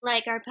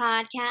Like our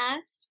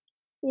podcast?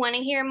 Want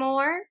to hear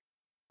more?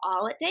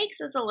 All it takes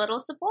is a little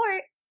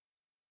support.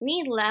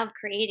 We love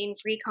creating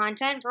free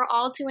content for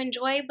all to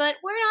enjoy, but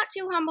we're not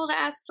too humble to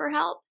ask for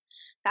help.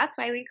 That's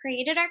why we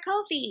created our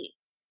Ko-fi.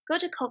 Go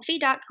to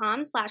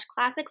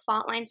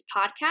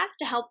ko-fi.com/classicfaultlinespodcast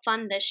to help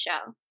fund this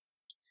show.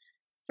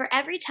 For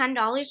every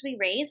 $10 we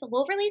raise,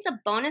 we'll release a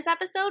bonus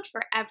episode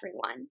for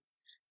everyone.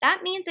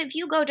 That means if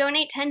you go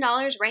donate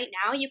 $10 right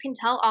now, you can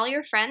tell all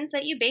your friends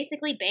that you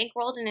basically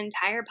bankrolled an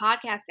entire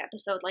podcast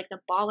episode like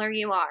the baller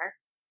you are.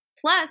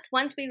 Plus,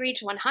 once we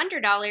reach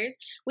 $100,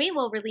 we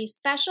will release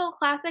special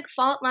Classic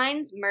Fault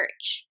Lines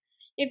merch.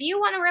 If you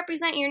want to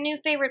represent your new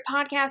favorite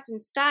podcast in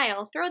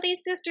style, throw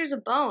these sisters a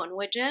bone,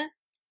 would ya?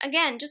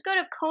 Again, just go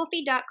to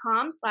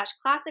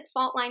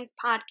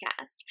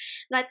ko-fi.com/classicfaultlinespodcast.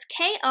 That's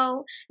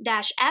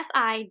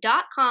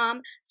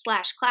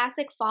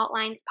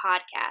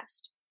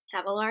ko-fi.com/classicfaultlinespodcast.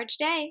 Have a large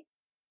day.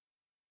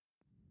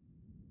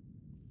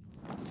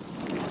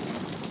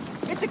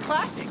 It's a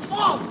classic.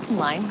 Whoa!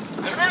 Line.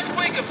 An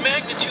earthquake of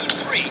magnitude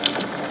 3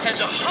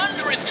 has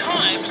 100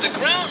 times the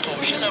ground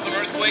motion of an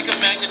earthquake of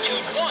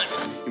magnitude 1.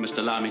 You must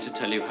allow me to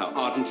tell you how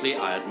ardently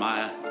I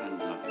admire and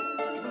love you.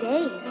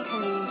 Today is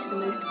turning into the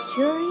most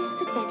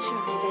curious adventure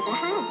I've ever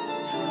had.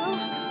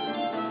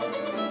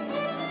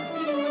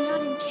 We're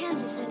not in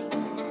Kansas anymore.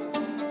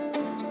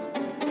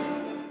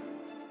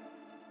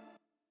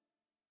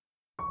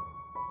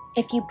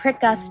 If you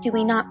prick us, do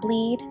we not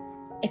bleed?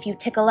 If you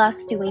tickle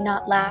us, do we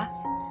not laugh?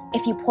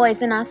 If you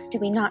poison us, do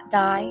we not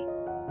die?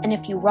 And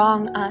if you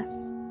wrong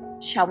us,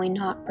 shall we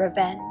not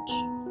revenge?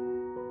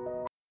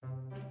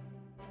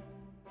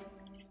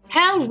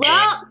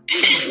 Hello!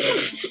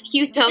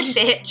 You dumb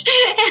bitch.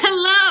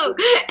 Hello,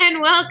 and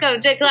welcome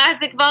to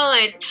Classic Fault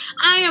Lines.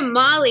 I am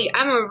Molly.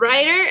 I'm a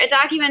writer, a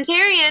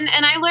documentarian,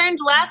 and I learned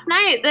last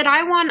night that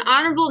I won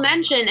honorable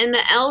mention in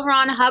the L.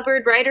 Ron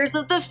Hubbard Writers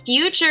of the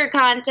Future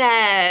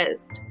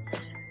contest.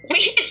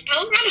 Wait, it's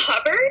L. Ron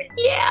Hubbard?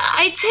 Yeah,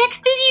 I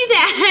texted you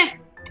that.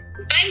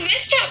 I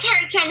missed that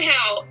part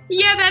somehow.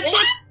 Yeah, that's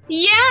what?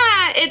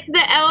 Yeah, it's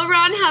the L.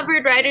 Ron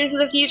Hubbard Writers of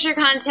the Future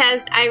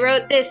contest. I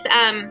wrote this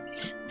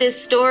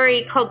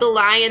story called The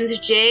Lion's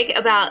Jig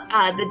about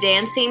the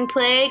dancing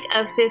plague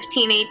of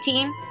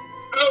 1518.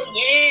 Oh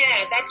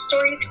yeah, that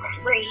story's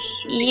crazy.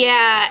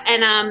 Yeah,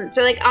 and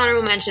so like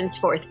honorable mention's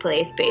fourth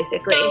place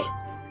basically. So,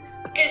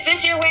 is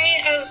this your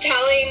way of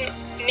telling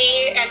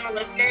me and the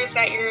listeners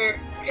that you're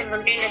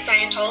converting to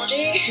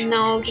Scientology?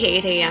 No,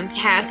 Katie, I'm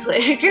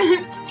Catholic.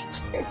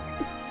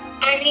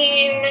 I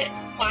mean,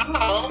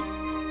 wow.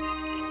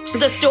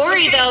 The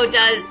story, though,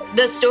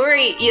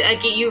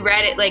 you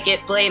read it, like,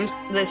 it blames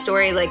the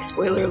story, like,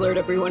 spoiler alert,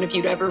 everyone, if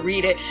you'd ever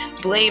read it,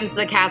 blames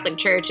the Catholic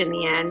Church in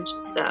the end,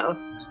 so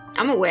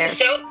I'm aware.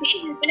 So,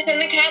 it's in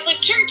the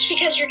Catholic Church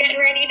because you're getting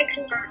ready to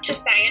convert to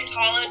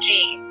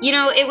Scientology. You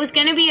know, it was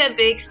going to be a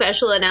big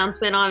special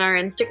announcement on our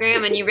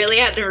Instagram, and you really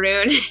had to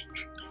ruin it.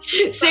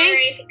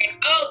 Sorry.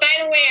 Oh, by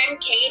the way, I'm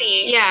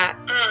Katie. Yeah.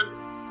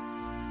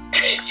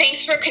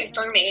 Thanks for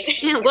confirming.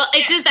 Yeah, well,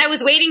 it's just, I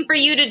was waiting for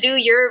you to do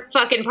your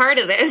fucking part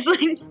of this.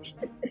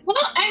 Well,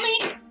 I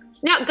mean...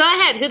 No, go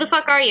ahead. Who the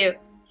fuck are you?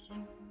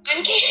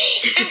 I'm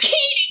Katie. I'm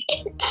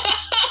Katie.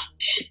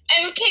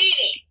 I'm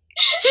Katie.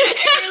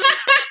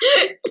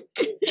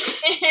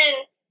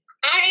 And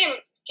I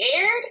am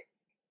scared.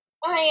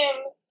 I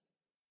am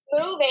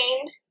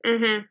moving.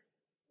 Mm-hmm.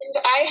 And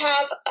I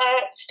have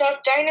a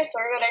stuffed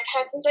dinosaur that I've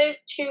had since I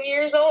was 2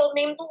 years old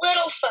named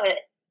Littlefoot.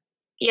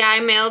 Yeah,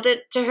 I mailed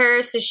it to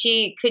her so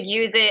she could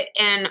use it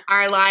in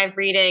our live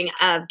reading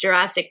of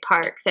Jurassic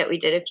Park that we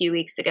did a few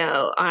weeks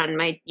ago on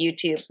my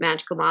YouTube,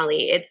 Magical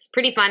Molly. It's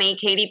pretty funny.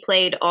 Katie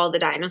played all the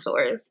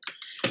dinosaurs.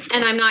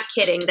 And I'm not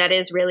kidding. That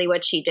is really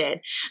what she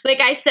did.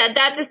 Like, I said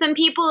that to some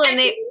people and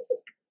they...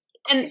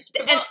 Well,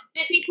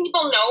 did these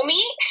people know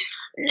me?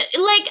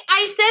 Like,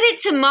 I said it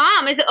to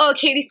Mom. I said, oh,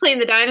 Katie's playing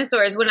the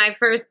dinosaurs when I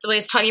first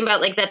was talking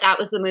about, like, that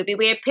was the movie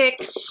we had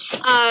picked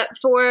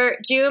for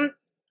June.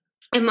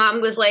 And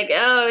Mom was like,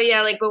 oh,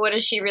 yeah, like, but what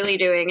is she really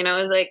doing? And I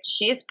was like,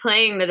 she's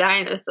playing the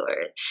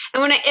dinosaurs.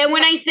 And when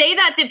I say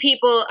that to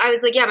people, I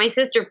was like, yeah, my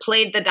sister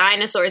played the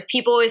dinosaurs.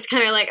 People always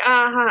kind of like,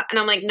 uh-huh. And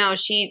I'm like, no,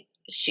 she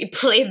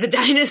played the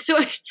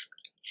dinosaurs.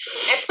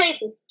 I played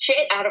the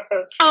shit out of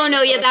those. Oh,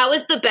 no, yeah, that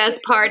was the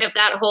best part of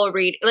that whole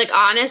read. Like,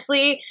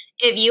 honestly,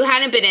 if you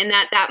hadn't been in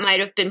that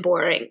might have been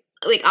boring.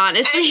 Like,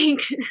 honestly.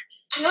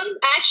 I was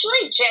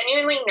actually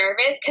genuinely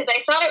nervous because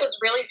I thought it was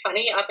really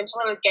funny up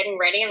until I was getting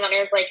ready, and then I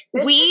was like,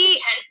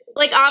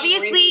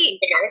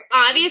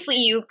 obviously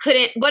you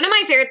couldn't. One of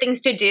my favorite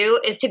things to do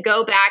is to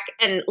go back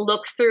and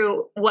look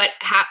through what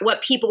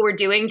people were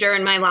doing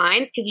during my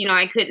lines because, you know,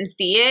 I couldn't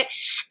see it.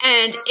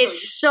 And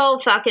it's so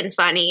fucking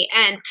funny.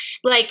 And,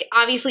 like,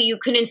 obviously you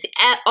couldn't see,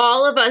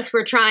 all of us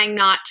were trying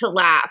not to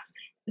laugh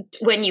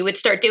when you would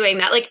start doing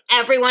that. Like,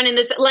 everyone in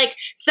this, like,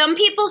 some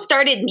people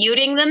started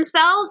muting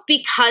themselves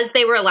because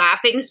they were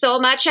laughing so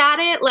much at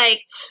it.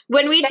 Like,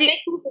 when we do,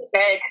 makes me feel good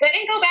because I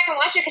didn't go back and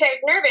watch it because I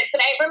was nervous, but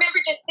I remember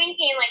just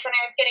thinking, like, when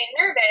I was getting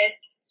nervous,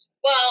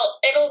 well,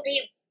 it'll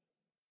be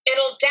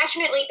it'll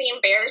definitely be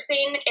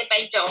embarrassing if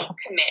I don't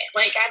commit.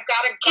 Like, I've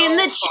got to go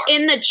hard.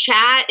 In the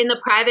chat, in the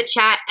private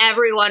chat,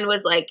 everyone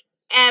was like,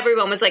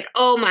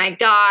 oh my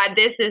God,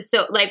 this is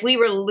so, like, we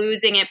were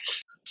losing it.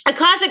 A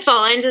Classic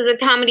Fault Lines is a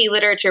comedy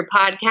literature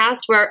podcast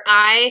where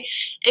I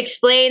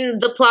explain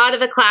the plot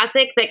of a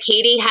classic that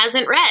Katie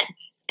hasn't read.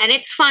 And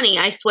it's funny,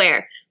 I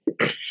swear.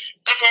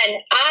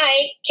 And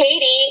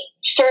Katie,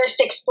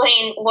 first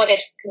explain what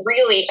it's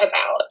really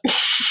about.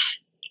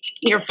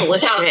 You're full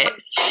of shit.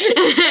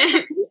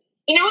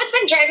 You know what's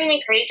been driving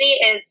me crazy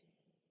is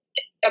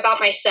about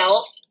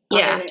myself.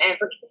 Yeah. Other than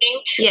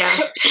everything. Yeah.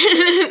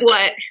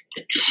 What?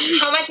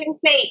 How much I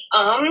say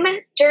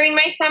during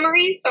my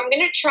summaries. So I'm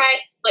going to try,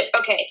 like,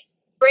 okay,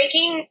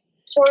 breaking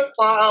fourth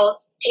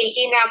wall,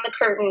 taking down the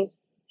curtain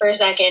for a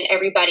second,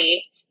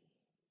 everybody.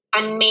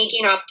 I'm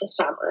making up the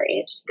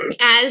summaries.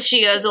 As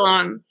she goes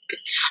along.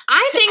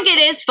 I think it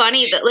is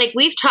funny that, like,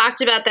 we've talked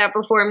about that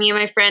before, me and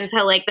my friends,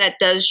 how, like, that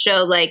does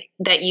show, like,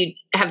 that you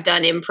have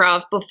done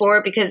improv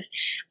before, because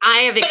I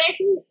have... But I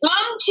think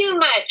too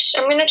much.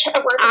 I'm going to try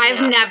to work on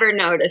I've never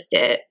noticed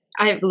it.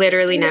 I've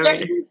literally never...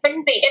 If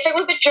it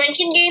was a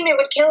drinking game, it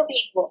would kill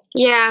people.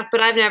 Yeah,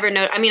 but I've never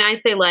noticed. I mean, I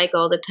say like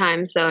all the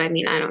time, so, I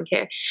mean, I don't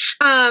care.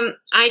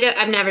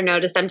 I've never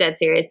noticed. I'm dead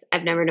serious.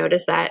 I've never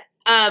noticed that.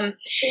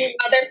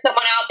 There's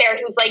someone out there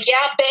who's like,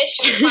 yeah,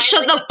 bitch.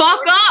 Shut the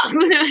fuck up.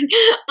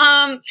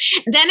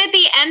 Then at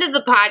the end of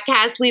the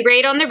podcast, we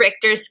rate on the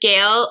Richter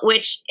scale,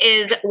 which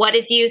is what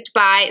is used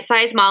by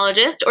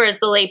seismologists, or as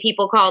the lay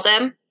people call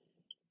them,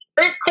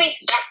 earthquake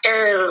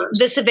doctors.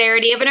 The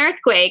severity of an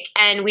earthquake.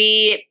 And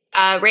we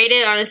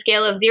rated on a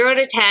scale of 0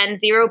 to 10,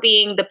 0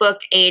 being the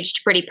book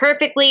aged pretty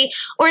perfectly,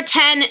 or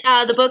 10,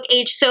 the book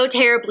aged so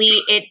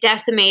terribly it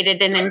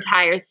decimated an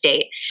entire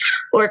state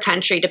or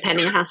country,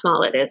 depending on how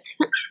small it is.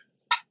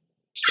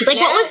 Like,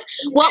 yeah.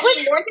 what was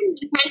more than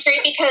the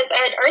country, because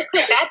an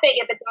earthquake that big,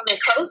 if it's on the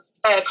coast,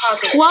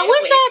 causing what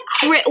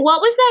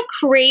was that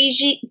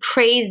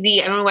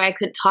crazy? I don't know why I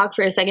couldn't talk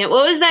for a second.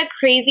 What was that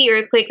crazy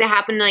earthquake that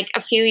happened like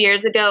a few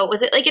years ago?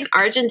 Was it like in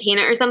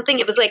Argentina or something?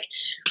 It was like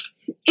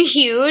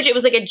huge. It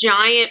was like a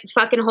giant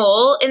fucking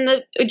hole in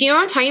the. Do you know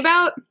what I'm talking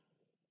about?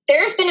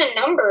 There's been a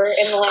number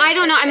in the last. I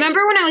don't know. I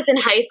remember when I was in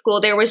high school,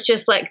 there was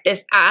just like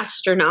this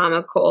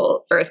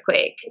astronomical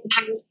earthquake.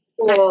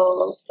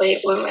 Cool. Wait,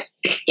 what?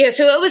 Yeah,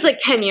 so it was like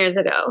 10 years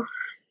ago.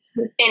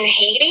 In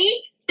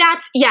Haiti?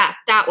 That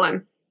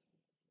one.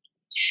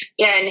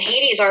 Yeah, and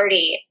Haiti's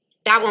already.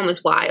 That one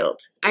was wild.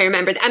 I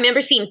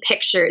remember seeing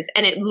pictures,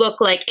 and it looked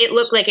like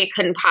it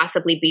couldn't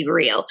possibly be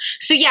real.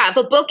 So yeah, if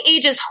a book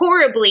ages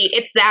horribly,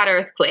 it's that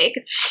earthquake.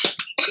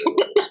 I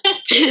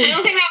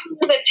don't think that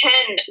was a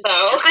 10,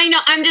 though. I know.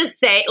 I'm just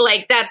saying,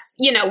 like, that's,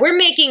 you know, we're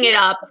making it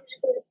up.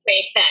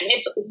 Then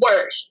it's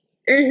worse.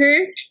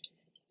 Mm-hmm.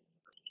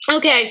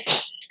 Okay,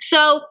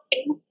 so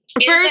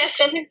first,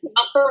 doesn't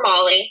count for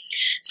Molly.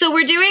 So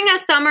we're doing a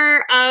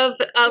summer of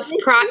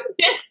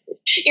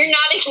You're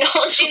not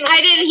acknowledging.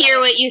 I didn't hear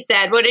what you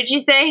said. What did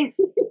you say?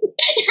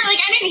 You're like,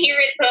 I didn't hear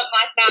it, so it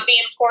must not be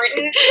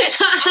important.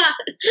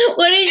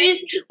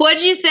 What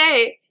did you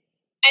say?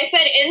 I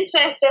said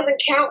incest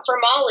doesn't count for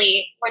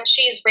Molly when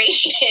she's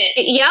raising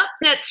it. Yep,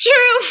 that's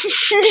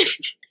true.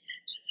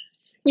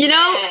 You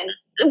know. Yeah.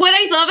 What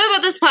I love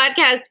about this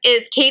podcast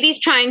is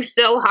Katie's trying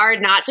so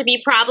hard not to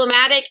be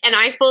problematic, and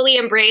I fully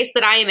embrace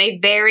that I am a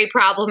very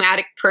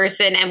problematic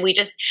person, and we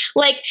just,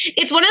 like,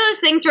 it's one of those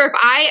things where if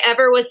I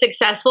ever was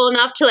successful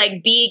enough to,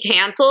 like, be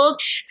canceled,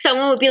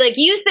 someone would be like,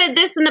 you said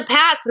this in the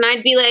past, and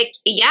I'd be like,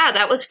 yeah,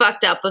 that was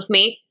fucked up of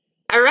me.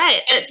 All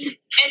right. And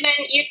then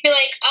you'd be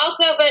like,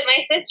 also, but my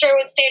sister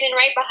was standing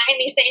right behind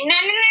me saying, no,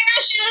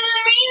 she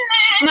doesn't mean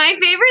that. My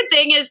favorite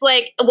thing is,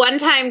 like, one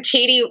time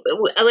Katie,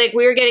 like,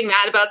 we were getting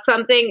mad about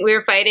something, we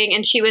were fighting,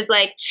 and she was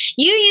like,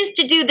 you used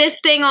to do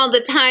this thing all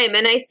the time.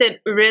 And I said,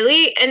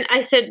 really? And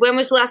I said, when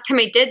was the last time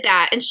I did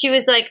that? And she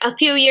was like, a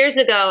few years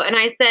ago. And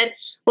I said,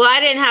 well,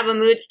 I didn't have a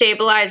mood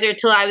stabilizer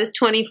till I was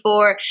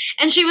 24.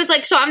 And she was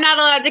like, so I'm not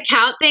allowed to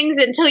count things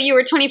until you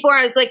were 24.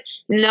 I was like,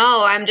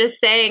 no, I'm just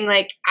saying,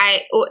 like,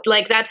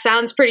 that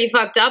sounds pretty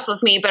fucked up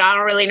of me, but I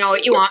don't really know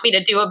what you want me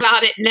to do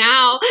about it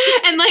now.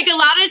 And, like, a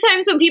lot of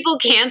times when people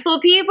cancel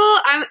people,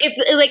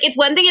 it's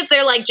one thing if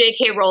they're like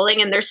J.K.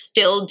 Rowling and they're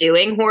still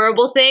doing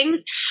horrible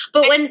things.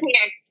 But when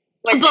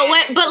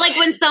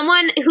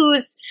someone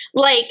who's,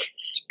 like,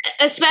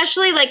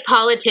 especially, like,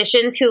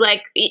 politicians who,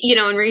 like, you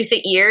know, in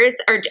recent years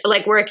are,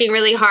 like, working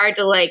really hard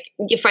to, like,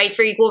 fight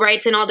for equal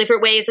rights in all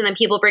different ways, and then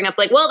people bring up,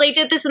 like, well, they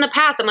did this in the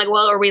past. I'm like,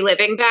 well, are we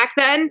living back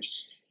then?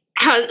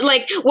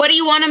 Like, what do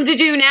you want them to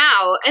do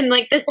now? And,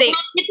 like, the same.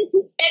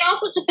 It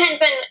also depends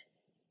on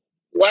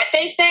what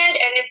they said,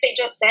 and if they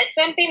just said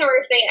something, or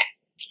if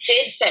they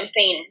did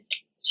something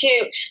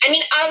too. I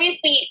mean,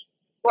 obviously,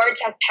 words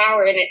have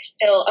power, and it's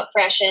still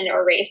oppression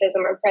or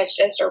racism or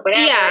prejudice or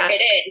whatever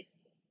it is.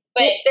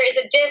 But there's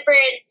a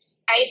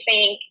difference, I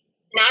think.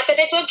 Not that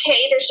it's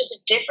okay. There's just a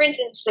difference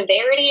in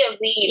severity of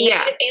the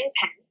negative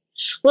impact.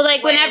 Well,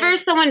 like, whenever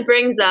someone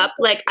brings up,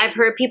 like, I've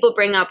heard people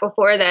bring up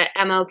before that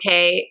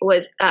MLK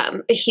was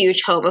a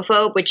huge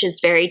homophobe, which is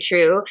very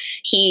true.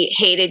 He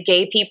hated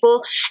gay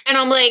people. And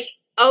I'm like,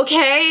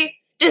 okay,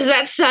 does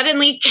that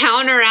suddenly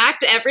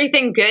counteract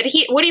everything good?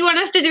 What do you want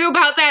us to do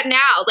about that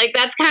now? Like,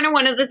 that's kind of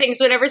one of the things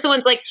whenever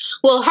someone's like,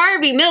 well,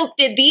 Harvey Milk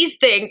did these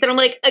things. And I'm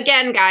like,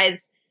 again,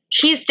 guys,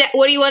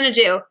 what do you want to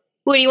do?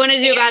 What do you want to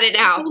do about it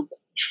now?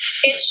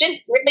 It's just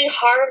really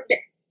hard.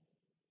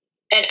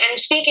 And I'm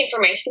speaking for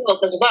myself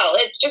as well.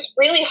 It's just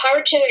really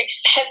hard to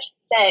accept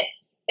that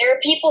there are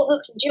people who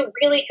can do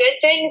really good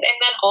things and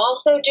then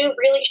also do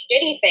really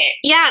shitty things.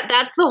 Yeah,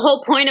 that's the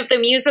whole point of the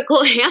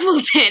musical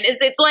Hamilton, is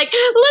it's like,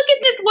 look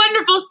at this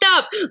wonderful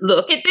stuff.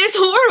 Look at this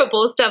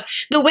horrible stuff.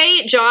 The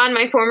way John,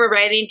 my former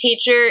writing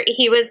teacher,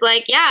 he was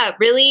like, yeah,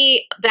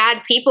 really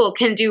bad people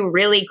can do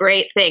really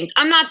great things.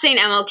 I'm not saying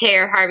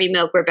MLK or Harvey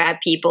Milk were bad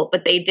people,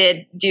 but they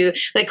did do,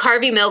 like,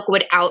 Harvey Milk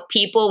would out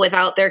people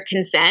without their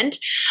consent,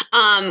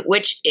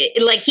 which,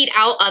 like, he'd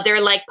out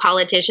other, like,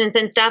 politicians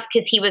and stuff,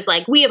 because he was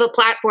like, we have a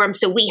platform,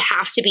 so we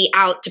have to be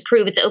out to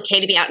prove it's okay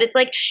to be out. And it's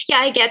like, yeah,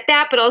 I get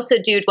that, but also,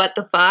 dude, what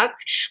the fuck?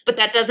 But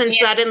that doesn't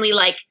suddenly,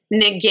 like,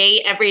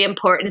 negate every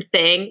important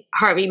thing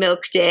Harvey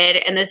Milk did,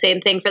 and the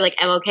same thing for, like,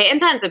 MLK and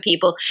tons of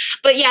people.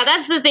 But yeah,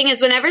 that's the thing, is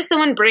whenever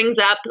someone brings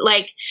up,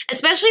 like,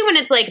 especially when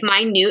it's, like,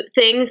 minute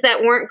things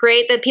that weren't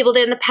great that people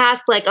did in the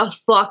past, like a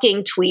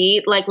fucking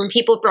tweet, like when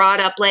people brought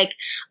up, like,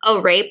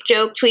 a rape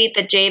joke tweet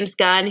that James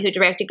Gunn, who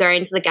directed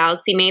Guardians of the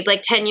Galaxy, made,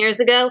 like, 10 years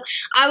ago,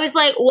 I was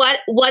like,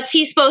 what's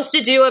he supposed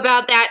to do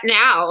about that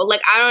now?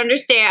 Like, I don't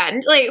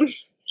understand. Like,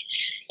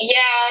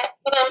 yeah,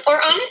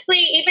 or honestly,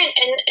 even,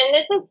 and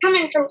this is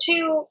coming from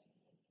two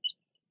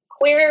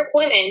queer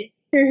women.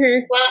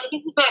 Mm-hmm. Well,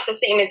 he's not the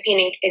same as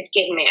being a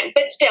gay man,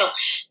 but still,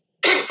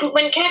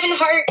 when Kevin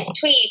Hart's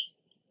tweets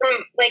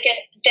from like a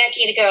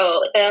decade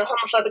ago, the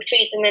homophobic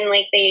tweets, and then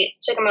like they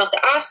took him out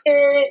the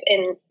Oscars,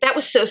 and that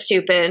was so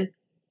stupid.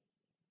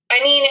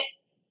 I mean,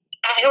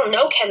 I don't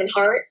know Kevin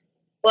Hart,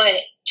 but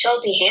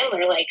Chelsea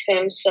Handler likes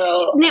him,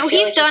 so... No,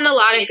 he's done a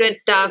lot of good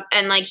stuff,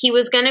 and, like, he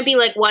was going to be,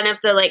 like, one of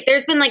the, like...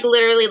 There's been, like,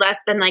 literally less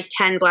than, like,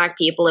 10 Black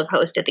people have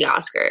hosted the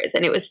Oscars,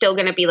 and it was still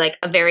going to be, like,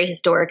 a very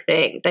historic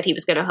thing that he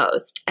was going to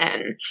host,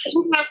 and...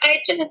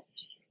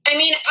 I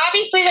mean,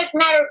 obviously that's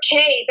not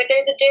okay, but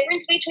there's a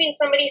difference between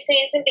somebody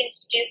saying something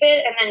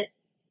stupid and then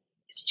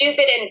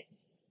stupid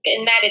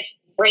in that it's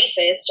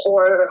racist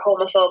or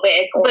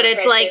homophobic. Or but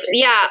it's like,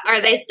 yeah,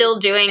 are they still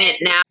doing it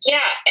now? Yeah,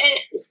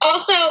 and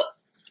also...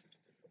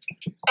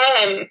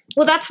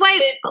 well, that's why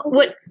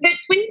the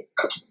tweet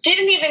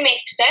didn't even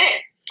make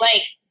sense.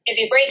 Like, if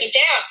you break it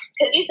down,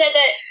 because you said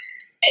that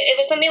it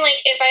was something like,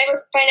 if I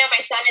ever find out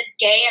my son is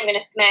gay, I'm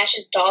gonna smash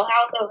his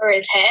dollhouse over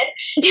his head.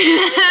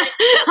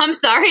 I'm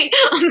sorry.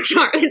 That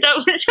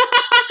was.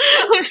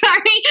 I'm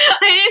sorry.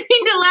 I didn't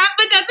mean to laugh,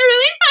 but that's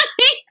really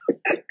funny.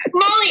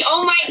 Molly,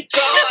 oh my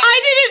god! I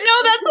didn't know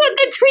that's what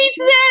the tweet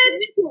said.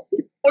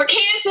 We're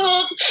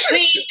canceled.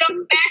 We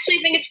don't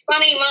actually think it's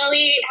funny.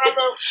 Molly has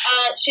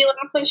she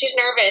laughs when she's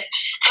nervous.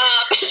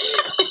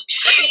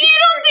 You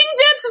don't think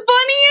that's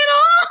funny at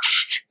all?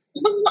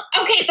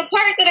 Okay, the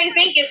part that I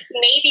think is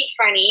maybe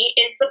funny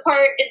is the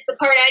part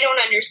I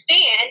don't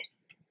understand.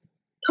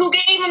 Who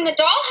gave him the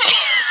dollhouse?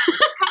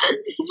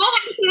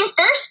 In the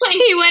first place?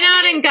 He went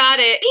out and got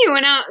it. He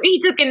went out. He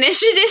took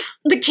initiative.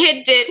 The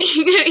kid did.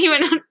 He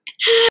went out.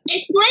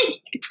 It's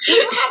like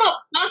you have a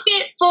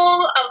bucket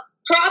full of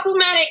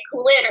problematic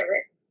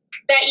glitter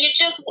that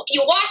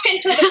you walk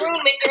into the room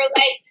and you're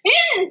like,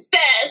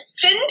 incest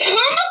and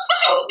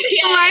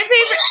homophobia. My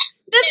favorite.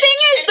 The thing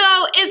is,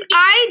 though, is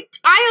I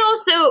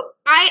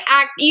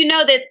act, you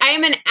know this, I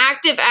am an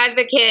active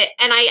advocate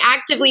and I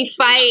actively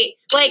fight.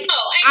 Like,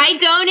 I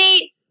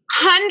donate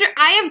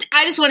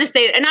I just want to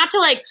say, and not to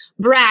like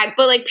brag,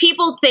 but like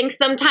people think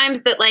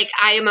sometimes that like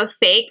I am a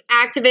fake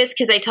activist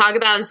because I talk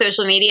about it on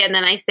social media and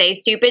then I say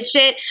stupid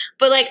shit.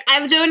 But like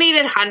I've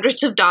donated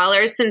hundreds of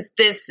dollars since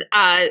this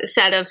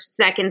set of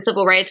second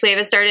civil rights wave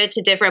has started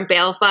to different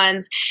bail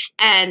funds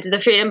and the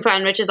Freedom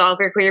Fund, which is all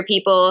for queer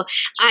people.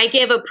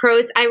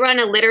 I run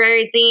a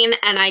literary zine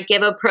and I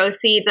give a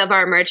proceeds of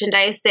our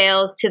merchandise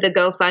sales to the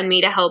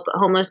GoFundMe to help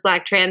homeless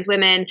Black trans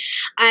women.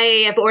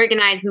 I have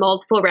organized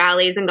multiple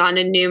rallies and gone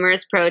to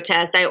numerous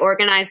protests. I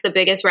organized the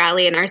biggest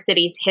rally in our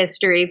city's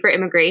history for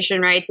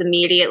immigration rights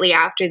immediately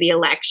after the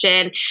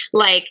election.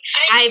 Like,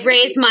 I've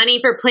raised money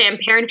for Planned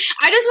Parenthood.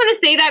 I just want to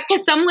say that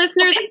because some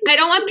listeners, I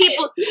don't want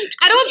people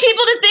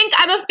to think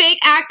I'm a fake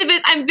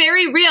activist. I'm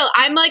very real.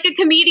 I'm like a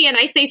comedian.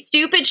 I say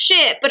stupid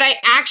shit, but I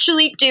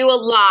actually do a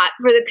lot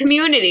for the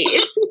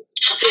communities.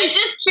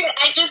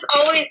 I just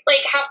always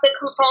like have the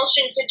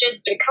compulsion to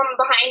just come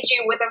behind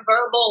you with a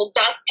verbal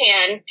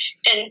dustpan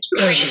and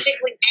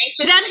frantically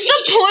anxious. That's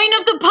the point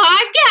of the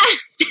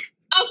podcast.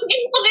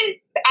 Okay, well then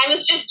I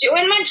was just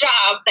doing my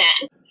job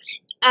then.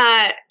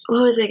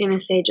 What was I going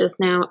to say just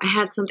now? I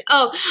had something.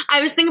 Oh,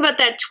 I was thinking about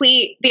that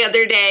tweet the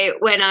other day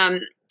when I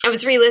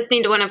was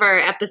re-listening to one of our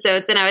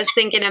episodes and I was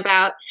listening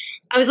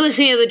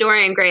to the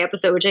Dorian Gray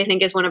episode, which I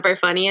think is one of our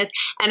funniest.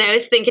 And I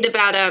was thinking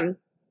about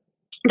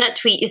that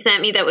tweet you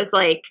sent me that was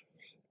like,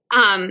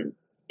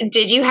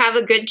 did you have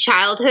a good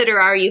childhood or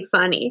are you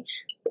funny?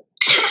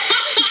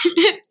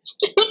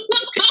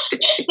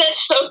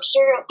 That's so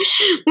true.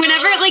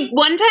 Whenever, like,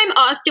 one time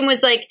Austin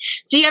was like,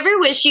 do you ever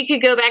wish you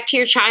could go back to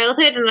your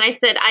childhood? And I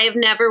said, I have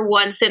never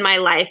once in my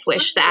life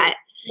wished that.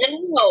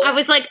 No. I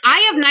was like,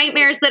 I have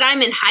nightmares that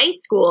I'm in high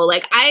school.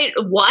 Like,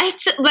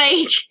 what?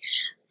 Like,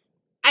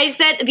 I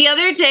said the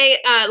other day,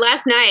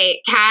 last night,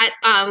 Kat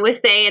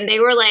was saying, they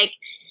were like,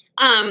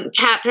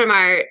 Kat from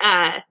our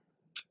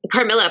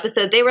Carmilla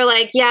episode, they were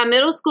like, yeah,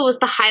 middle school was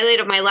the highlight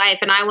of my life.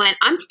 And I went,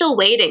 I'm still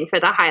waiting for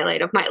the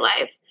highlight of my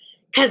life.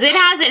 Because it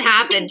hasn't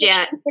happened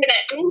yet.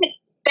 I'm the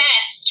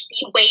best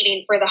be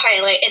waiting for the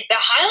highlight. If the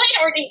highlight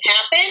already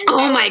happened...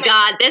 Oh my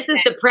God, this is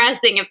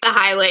depressing if the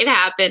highlight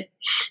happened.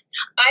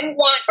 I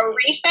want a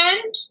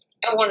refund.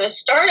 I want to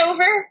start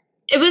over.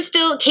 It was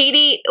still,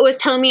 Katie was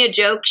telling me a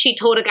joke she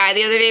told a guy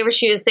the other day where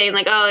she was saying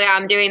like, oh yeah,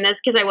 I'm doing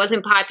this because I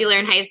wasn't popular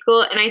in high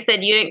school. And I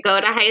said, you didn't go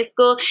to high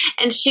school?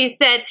 And she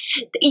said,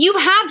 you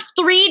have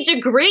 3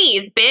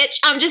 degrees, bitch.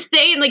 I'm just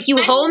saying, like, you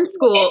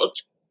homeschooled.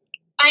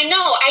 I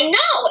know.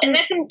 And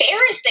that's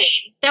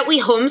embarrassing. That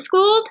we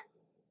homeschooled?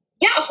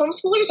 Yeah,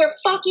 homeschoolers are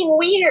fucking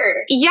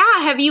weird. Yeah,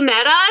 have you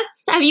met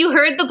us? Have you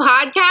heard the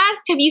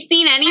podcast? Have you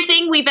seen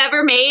anything we've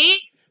ever made?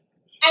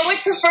 I would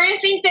prefer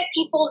to think that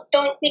people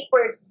don't think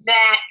we're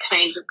that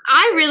kind of people.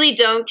 I really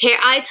don't care.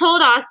 I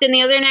told Austin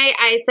the other night,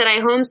 I said I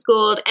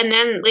homeschooled, and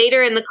then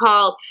later in the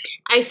call,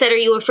 I said, are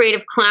you afraid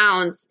of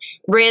clowns?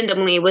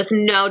 Randomly, with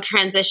no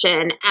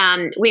transition.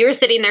 We were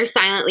sitting there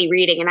silently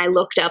reading, and I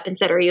looked up and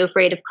said, are you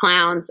afraid of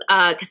clowns?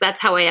 Because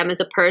that's how I am as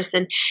a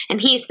person. And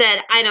he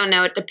said, I don't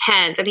know, it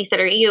depends. And he said,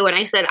 are you? And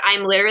I said,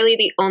 I'm literally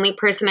the only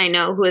person I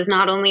know who is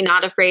not only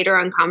not afraid or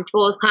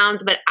uncomfortable with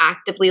clowns, but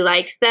actively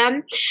likes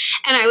them.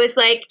 And I was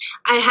like,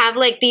 I have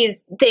like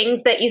these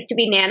things that used to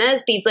be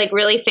Nana's, these like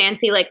really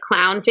fancy like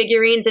clown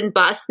figurines and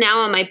busts now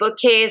on my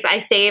bookcase. I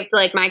saved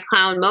like my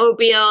clown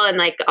mobile and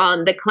like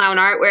on the clown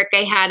artwork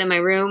I had in my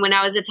room when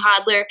I was a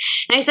toddler.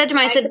 And I said to him,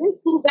 I said,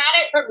 who got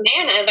it from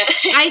Nana?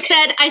 I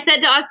said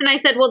to Austin, I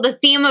said, well, the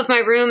theme of my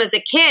room as a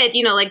kid,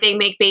 you know, like they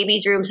make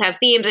babies' rooms have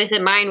themes. I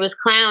said, mine was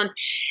clowns.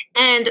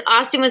 And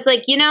Austin was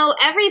like, you know,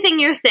 everything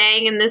you're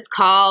saying in this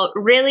call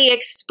really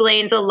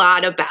explains a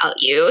lot about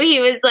you. He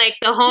was like,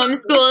 the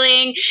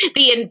homeschooling,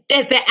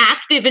 the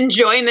active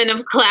enjoyment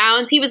of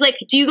clowns. He was like,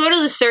 do you go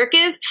to the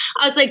circus?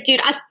 I was like,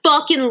 dude, I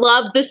fucking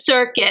love the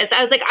circus.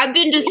 I was like, I've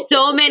been to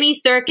so many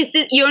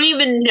circuses. You don't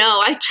even know.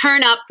 I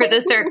turn up for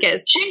the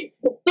circus.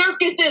 The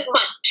circus is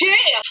my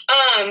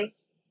jam.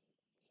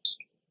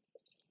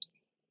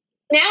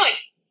 Now I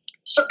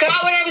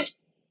forgot what I was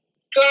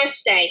going to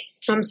say.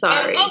 I'm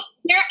sorry.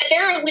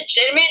 There are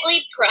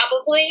legitimately,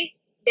 probably,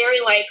 very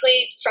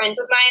likely friends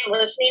of mine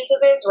listening to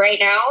this right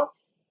now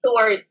who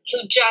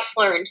just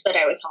learned that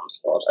I was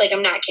homeschooled. Like,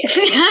 I'm not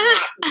kidding.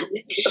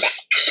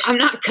 I'm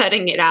not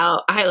cutting it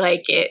out. I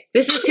like it.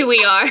 This is who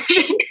we are.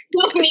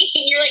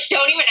 You're like,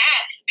 don't even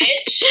ask,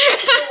 bitch.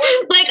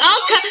 Like,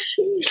 I'll cut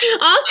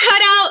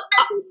out.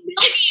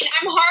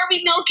 I'm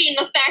Harvey milking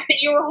the fact that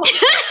you were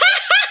homeschooled.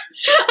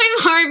 I'm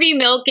Harvey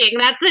milking.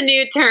 That's a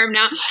new term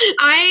now.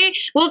 I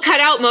will cut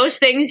out most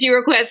things you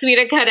request me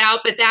to cut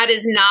out, but that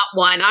is not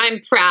one.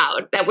 I'm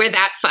proud that we're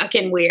that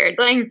fucking weird.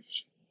 Like,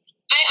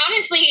 I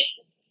honestly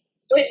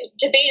was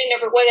debating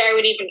over whether I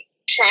would even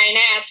try and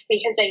ask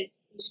because I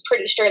was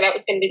pretty sure that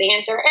was going to be the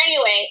answer.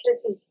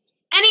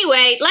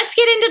 Anyway, let's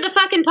get into the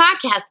fucking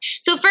podcast.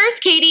 So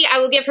first, Katie, I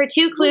will give her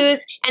 2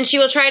 clues, and she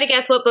will try to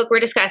guess what book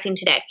we're discussing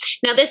today.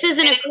 Now, this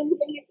isn't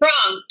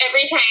wrong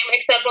every time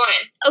except one.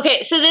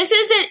 Okay, so this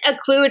isn't a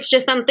clue. It's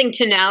just something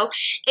to know.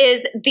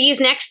 Is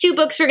these next 2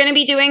 books we're going to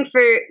be doing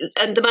for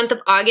the month of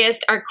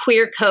August are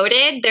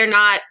queer-coded. They're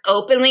not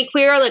openly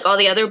queer like all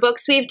the other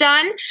books we've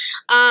done,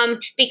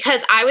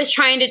 because I was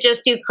trying to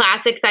just do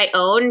classics I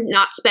own,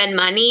 not spend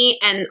money,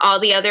 and all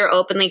the other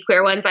openly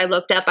queer ones I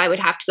looked up I would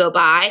have to go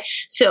buy.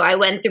 So I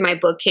went through my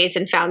bookcase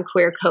and found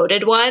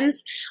queer-coded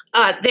ones.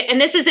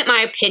 And this isn't my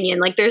opinion.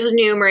 Like, there's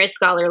numerous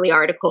scholarly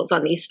articles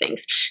on these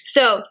things.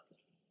 So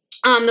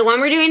the one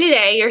we're doing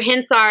today, your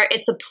hints are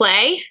it's a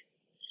play.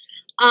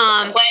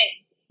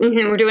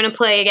 We're doing a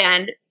play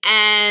again.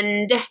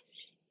 And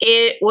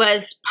it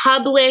was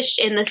published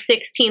in the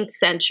 16th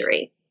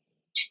century.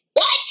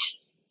 What?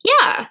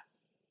 Yeah.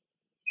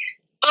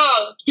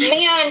 Oh,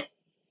 man.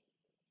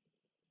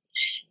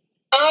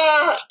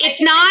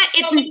 It's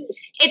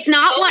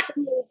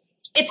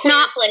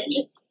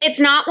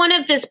not one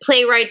of this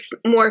playwright's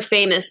more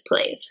famous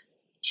plays.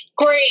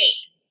 Great.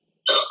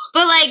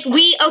 But like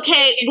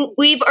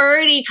we've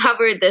already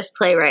covered this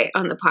playwright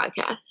on the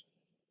podcast.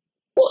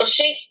 Well,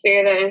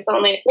 Shakespeare then is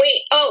only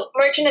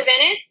Merchant of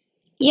Venice?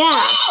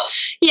 Yeah. Oh!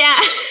 Yeah.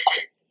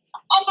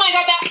 Oh my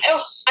god,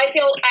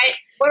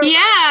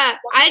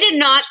 I did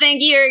not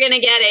think you were gonna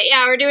get it.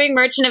 Yeah, we're doing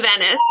Merchant of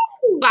Venice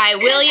by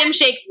William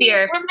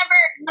Shakespeare.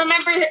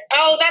 Remember,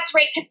 oh, that's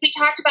right, because we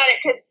talked about it,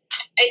 because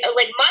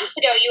like months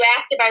ago you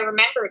asked if I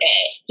remembered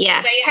it.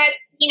 Yeah. I had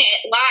seen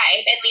it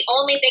live, and the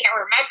only thing I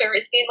remember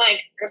is being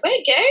like, "Are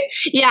they gay?"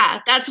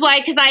 Yeah, that's why.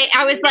 Because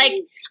I was like,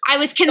 I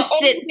was The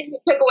only thing that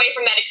took away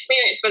from that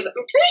experience was, I'm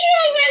pretty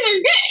sure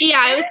they're gay. Yeah,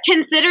 I was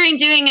considering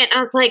doing it. And I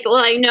was like,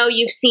 well, I know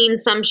you've seen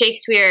some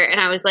Shakespeare, and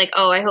I was like,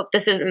 oh, I hope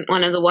this isn't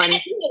one of the I ones.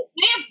 have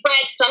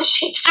read some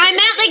Shakespeare. I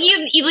meant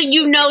like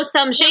you know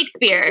some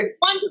Shakespeare.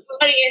 I want the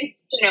audience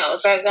to know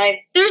that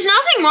I. There's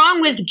nothing wrong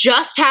with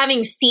just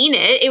having seen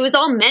it. It was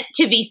all meant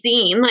to be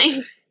seen. Like,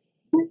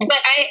 But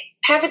I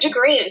have a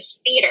degree in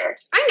theater.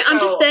 I'm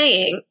just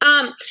saying.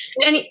 I'm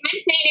saying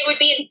it would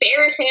be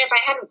embarrassing if I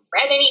hadn't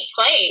read any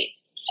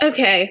plays.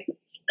 Okay,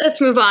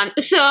 let's move on.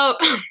 So,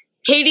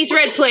 Katie's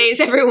read plays,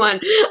 everyone.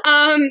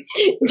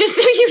 Just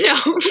so you know, I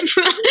don't want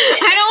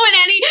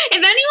if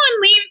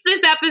anyone leaves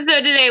this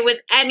episode today with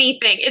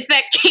anything, it's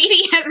that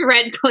Katie has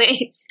read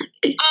plays.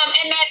 And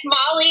that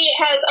Molly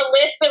has a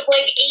list of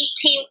like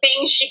 18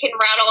 things she can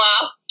rattle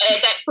off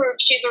that prove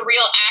she's a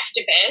real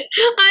activist.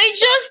 I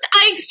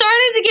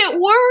started to get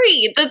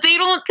worried that they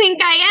don't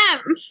think I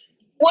am.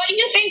 What do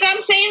you think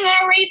I'm saying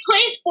that I read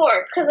plays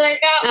for? Because I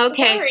got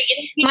Okay.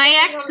 worried.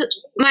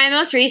 My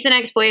most recent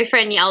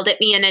ex-boyfriend yelled at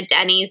me in a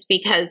Denny's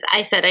because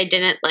I said I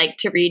didn't like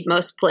to read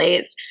most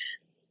plays.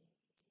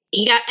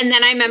 And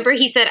then I remember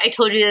he said, I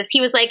told you this. He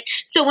was like,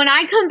 so when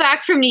I come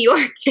back from New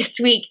York this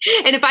week,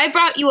 and if I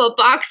brought you a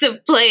box of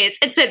plays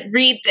and said,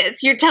 read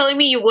this, you're telling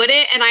me you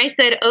wouldn't? And I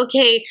said,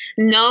 okay,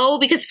 no,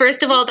 because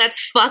first of all, that's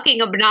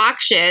fucking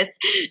obnoxious.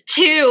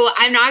 2,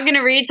 I'm not going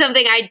to read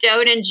something I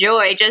don't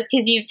enjoy just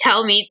because you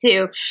tell me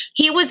to.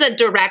 He was a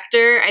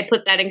director. I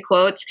put that in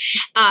quotes.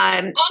 Also,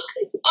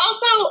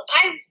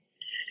 I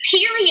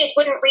period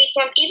wouldn't read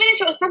something, even if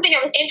it was something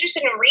I was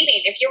interested in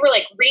reading. If you were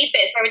like, read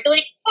this, I would be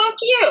like, fuck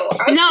you.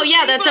 No,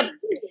 yeah,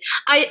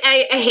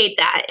 I hate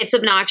that. It's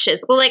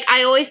obnoxious. Well, like,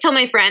 I always tell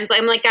my friends,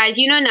 I'm like, guys,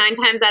 9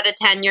 times out of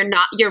 10, you're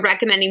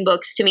recommending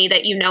books to me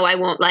that you know I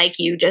won't like,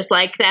 you just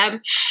like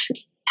them.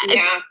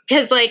 Yeah.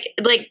 Because, like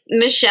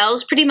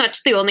Michelle's pretty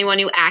much the only one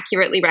who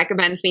accurately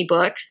recommends me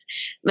books.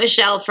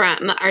 Michelle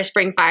from our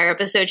Spring Fire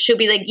episode, she'll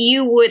be like,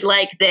 you would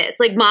like this.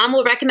 Like, Mom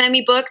will recommend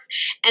me books,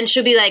 and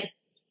she'll be like,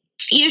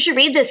 you should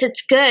read this,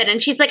 it's good.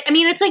 And she's like, I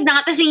mean, it's like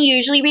not the thing you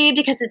usually read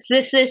because it's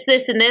this,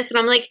 and this. And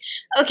I'm like,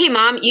 okay,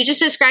 Mom, you just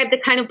described the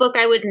kind of book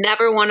I would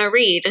never want to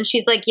read. And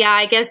she's like, yeah,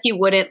 I guess you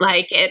wouldn't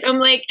like it. I'm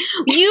like,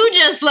 you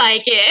just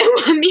like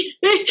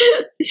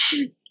it.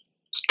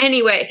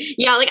 Anyway,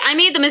 yeah, like I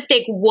made the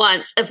mistake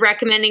once of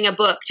recommending a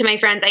book to my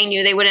friends I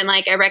knew they wouldn't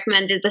like. I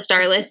recommended The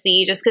Starless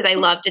Sea just because I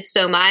loved it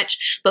so much,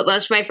 but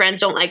most of my friends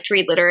don't like to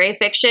read literary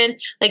fiction.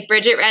 Like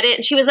Bridget read it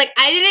and she was like,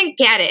 I didn't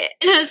get it.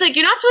 And I was like,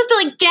 you're not supposed to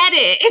like get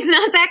it. It's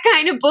not that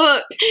kind of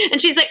book. And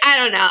she's like, I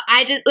don't know.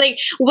 I just like,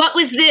 what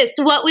was this?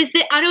 What was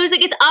this? And I was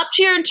like, it's up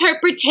to your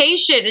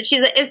interpretation. And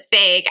she's like, it's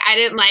fake. I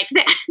didn't like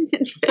that.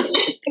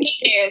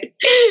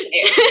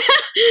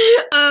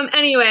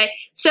 Anyway,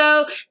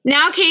 so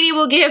now Katie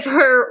will give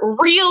her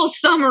real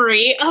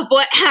summary of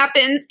what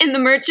happens in The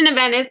Merchant of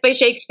Venice by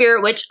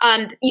Shakespeare, which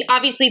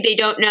obviously they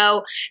don't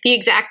know the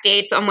exact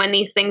dates on when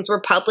these things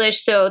were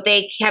published. So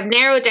they have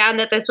narrowed down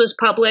that this was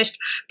published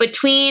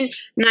between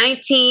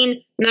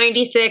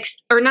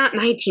 1996, or not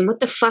 19. What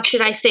the fuck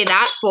did I say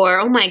that for?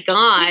 Oh my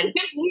God.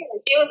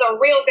 It was a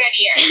real good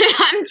year.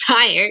 I'm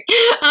tired.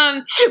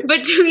 I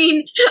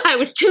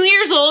was 2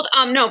 years old.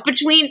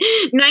 Between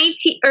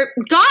 19,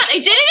 God, I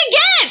did it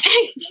again.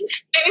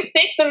 I was 6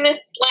 and this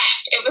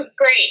slapped. It was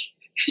great.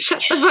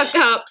 Shut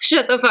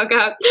the fuck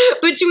up.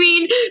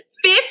 Between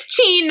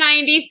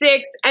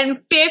 1596 and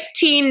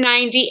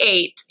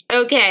 1598.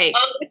 Okay.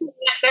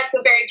 That's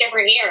a very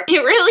different year.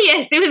 It really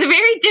is. It was a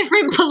very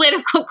different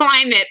political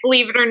climate,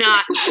 believe it or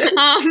not.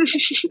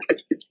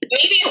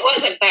 Maybe it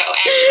wasn't, though,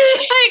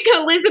 actually. Like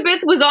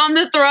Elizabeth was on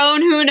the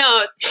throne. Who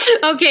knows?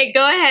 Okay,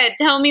 go ahead.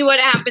 Tell me what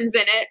happens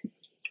in it.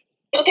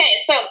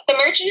 Okay, so The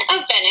Merchant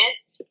of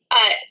Venice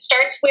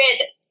starts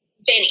with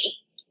Vinny.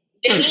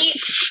 Vinny...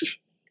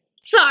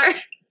 Sorry.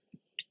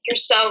 You're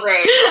so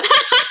rude.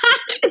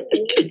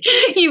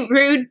 You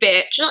rude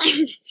bitch.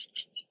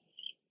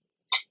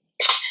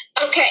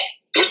 Okay.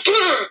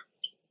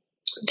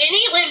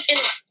 Vinny lives in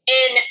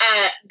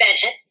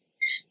Venice,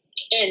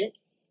 in,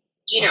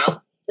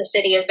 the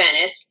city of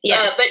Venice.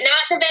 Yes. But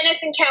not the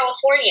Venice in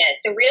California,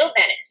 the real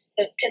Venice.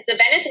 Because the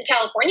Venice in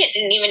California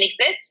didn't even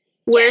exist.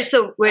 Where's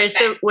the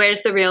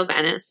real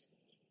Venice?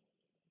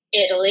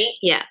 Italy.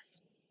 Yes.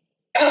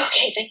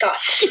 Okay, thank God.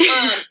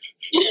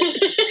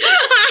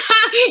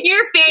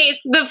 Your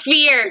face, the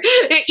fear.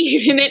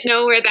 You didn't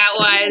know where that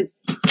was.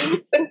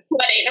 I'm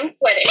sweating.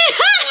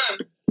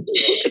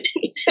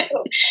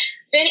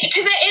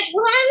 Because it's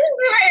one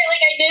where,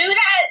 I knew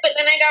that, but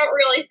then I got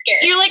really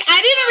scared. You're like,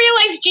 I didn't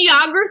realize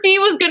geography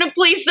was going to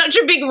play such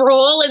a big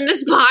role in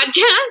this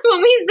podcast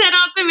when we set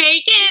out to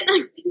make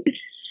it.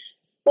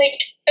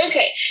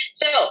 Okay,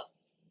 so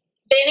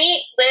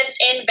Vinny lives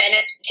in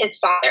Venice with his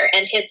father,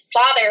 and his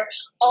father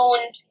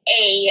owns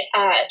a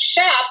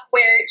shop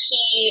where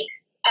he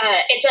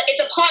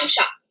it's a pawn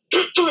shop,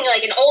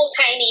 like an old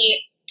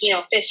timey,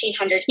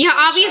 1500s. Yeah,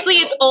 obviously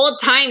it's old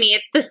timey.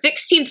 It's the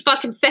 16th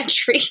fucking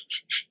century.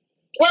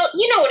 Well,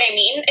 you know what I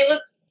mean. It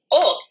was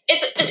old.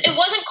 It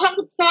wasn't called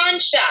a pawn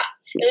shop.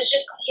 He was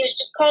just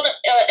called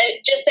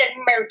just a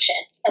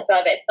merchant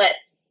above it. But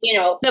you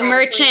know, the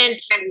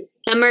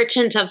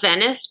merchant of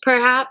Venice,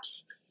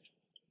 perhaps.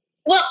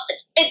 Well,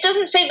 it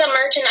doesn't say the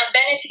merchant of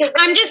Venice. Because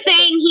I'm just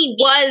saying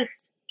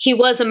he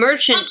was a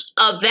merchant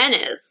of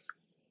Venice.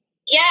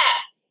 Yeah.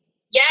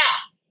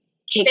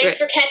 Okay, Thanks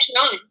for catching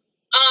on.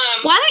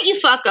 Why don't you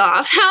fuck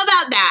off? How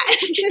about that?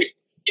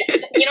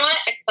 You know what?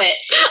 I quit.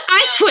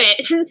 I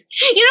quit.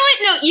 You know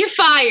what? No, you're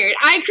fired.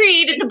 I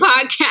created the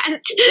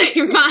podcast.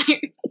 You're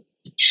fired.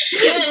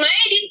 It was my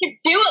idea to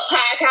do a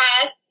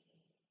podcast.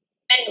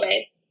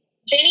 Anyway,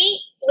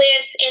 Vinny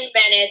lives in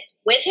Venice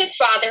with his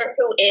father,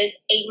 who is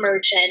a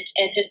merchant,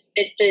 and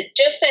it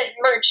just says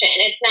merchant.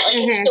 It's not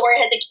like his store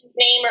has a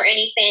name or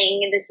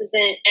anything, and this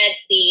isn't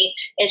Etsy.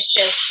 It's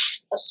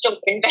just a store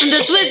in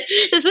Venice.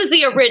 This was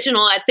the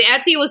original Etsy.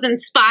 Etsy was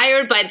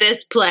inspired by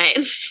this play.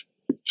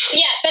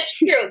 Yeah, that's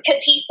true,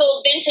 because he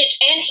sold vintage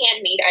and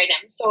handmade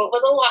items, so it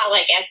was a lot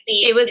like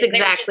Etsy. It was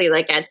exactly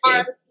like Etsy.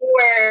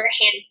 Hardcore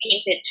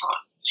hand-painted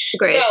tops.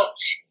 Great. So,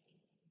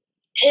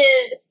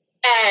 his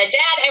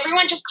dad,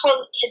 everyone just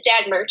calls his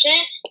dad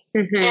Merchant,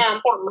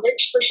 or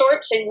Merch for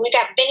short, so we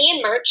got Vinny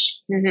and Merch.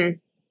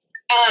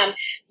 Mm-hmm.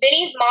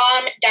 Vinny's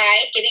mom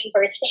died giving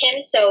birth to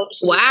him, so...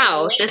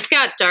 Wow, this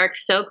got dark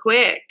so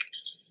quick.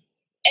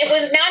 It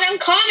was not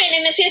uncommon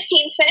in the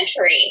 15th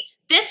century.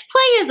 This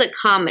play is a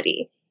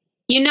comedy.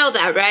 You know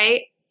that,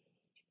 right?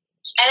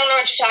 I don't know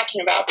what you're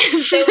talking about.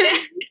 So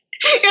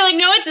you're like,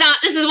 no, it's not.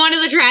 This is one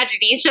of the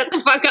tragedies. Shut the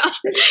fuck up.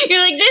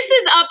 You're like, this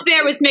is up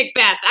there with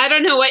Macbeth. I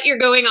don't know what you're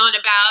going on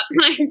about.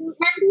 Like,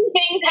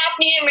 things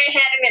happening in my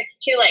head and it's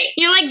too late.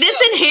 You're like, this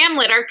and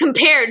Hamlet are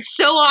compared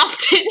so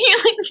often.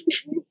 You're like,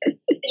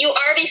 you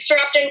already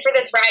strapped in for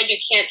this ride. You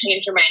can't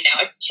change your mind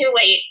now. It's too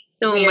late.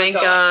 Oh my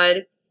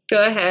God.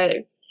 Go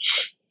ahead.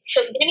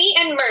 So Vinny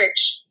and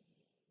Merch.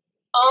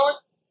 Oh,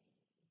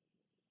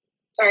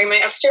 sorry,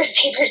 my upstairs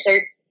neighbors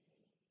are...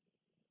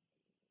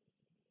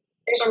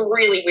 There's a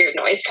really weird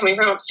noise coming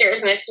from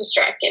upstairs, and it's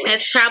distracting me.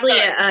 It's probably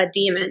a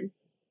demon.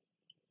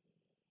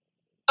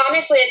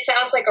 Honestly, it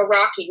sounds like a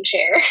rocking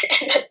chair,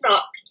 and that's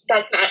not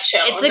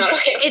chill.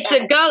 It's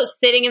a ghost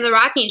sitting in the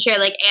rocking chair,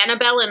 like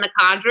Annabelle in The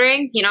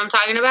Conjuring. You know what I'm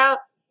talking about?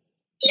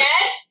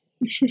 Yes.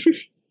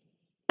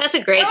 That's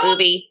a great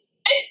movie.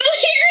 I still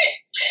hear it.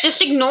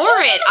 Just ignore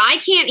it. I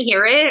can't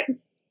hear it.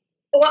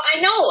 Well,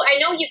 I know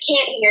you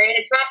can't hear it.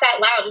 It's not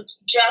that loud. It's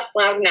just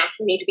loud enough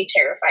for me to be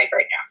terrified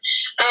right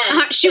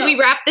now. Should we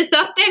wrap this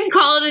up then?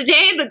 Call it a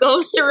day? The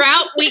ghosts are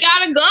out. We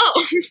gotta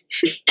go.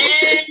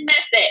 And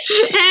that's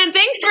it. And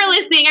thanks for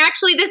listening.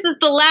 Actually, this is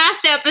the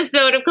last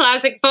episode of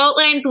Classic Fault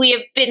Lines. We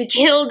have been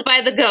killed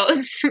by the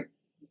ghosts.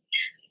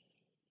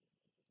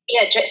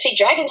 Yeah, see,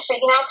 Dragon's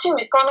freaking out too.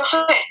 He's gone to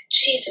hide.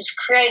 Jesus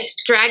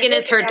Christ. Dragon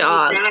is her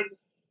dog.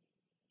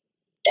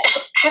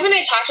 Haven't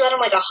I talked about him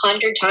like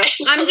 100 times?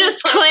 I'm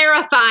just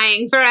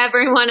clarifying for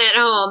everyone at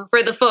home,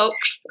 for the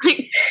folks.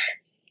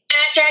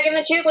 At Dragon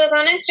the Toothless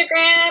on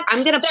Instagram.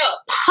 I'm gonna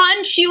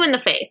punch you in the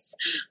face.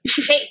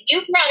 Hey,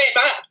 you brought it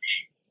up.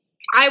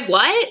 I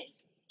what?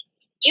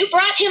 You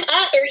brought him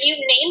up, or you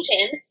named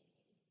him.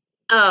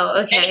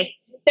 Oh, okay. I mean,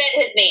 you said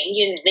his name.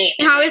 You didn't name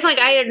him. I was like,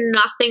 I had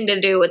nothing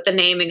to do with the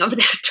naming of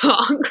that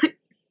dog.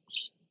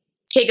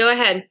 Okay, go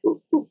ahead.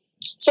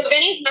 So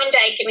Vinny's mom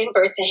died giving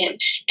birth to him,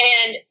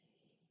 and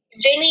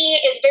Vinny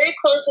is very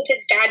close with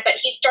his dad, but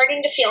he's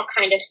starting to feel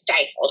kind of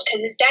stifled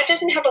because his dad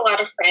doesn't have a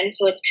lot of friends,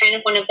 so it's kind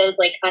of one of those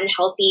like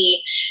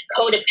unhealthy,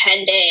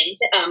 codependent,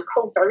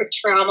 covert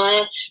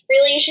trauma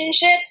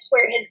relationships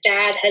where his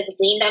dad has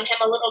leaned on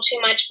him a little too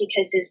much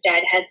because his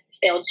dad has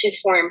failed to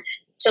form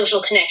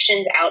social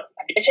connections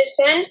outside of his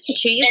son.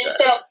 Jesus. And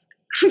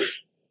so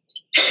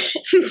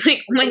it's like,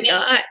 oh my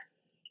God.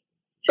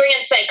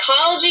 Bringing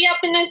psychology up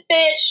in this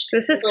bitch.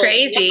 This is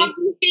crazy.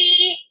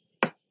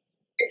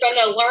 You're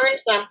going to learn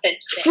something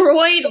today.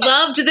 Freud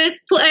loved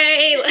this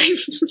play. Like,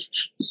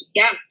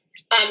 yeah.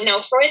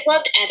 No, Freud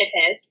loved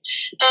Oedipus.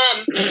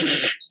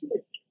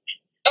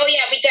 Oh,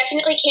 yeah, we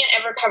definitely can't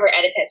ever cover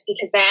Oedipus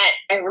because that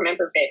I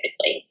remember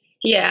vividly.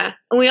 Yeah.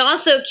 And we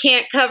also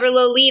can't cover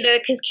Lolita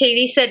because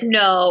Katie said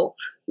no.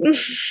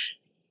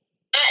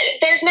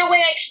 There's no way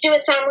I could do a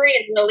summary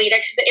of Lolita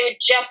because it would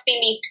just be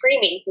me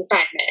screaming for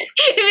 5 minutes.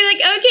 It'd be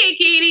like, okay,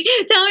 Katie,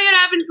 tell me what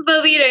happens to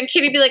Lolita. And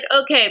Katie'd be like,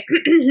 okay.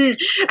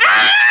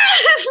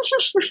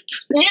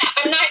 Yeah,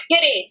 I'm not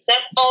kidding.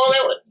 That's all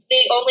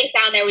the only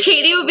sound I would do.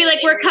 Katie would be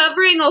like, we're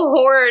covering a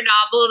horror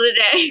novel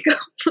today.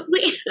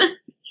 Lolita.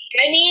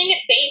 I mean,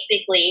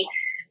 basically.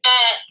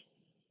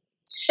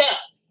 So,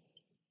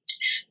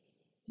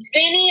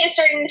 Vinny is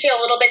starting to feel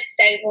a little bit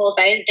stifled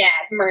by his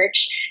dad,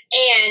 Merch,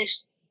 and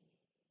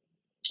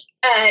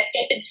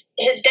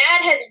his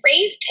dad has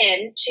raised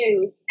him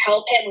to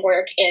help him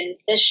work in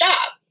the shop,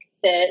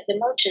 the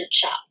merchant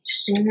shop.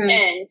 Mm-hmm.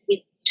 And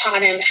we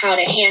taught him how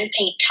to hand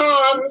paint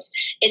toms.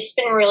 It's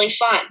been really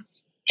fun.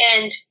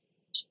 And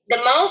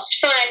the most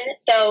fun,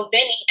 though,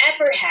 Vinny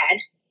ever had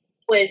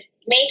was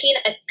making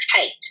a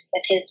kite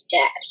with his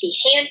dad. He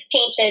hand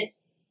painted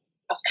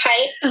a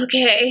kite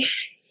Okay.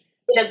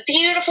 with a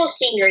beautiful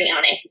scenery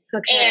on it.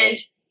 Okay. And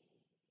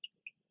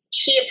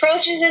he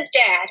approaches his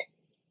dad.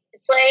 The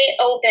play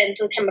opens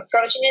with him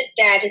approaching his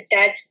dad. His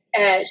dad's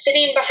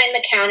sitting behind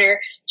the counter,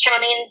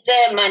 counting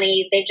the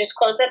money. They've just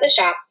closed up the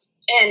shop.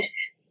 And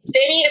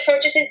Vinny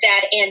approaches his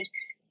dad and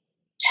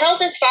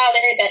tells his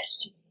father that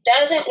he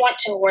doesn't want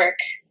to work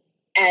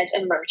as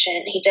a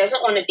merchant. He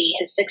doesn't want to be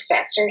his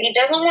successor. He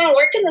doesn't want to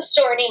work in the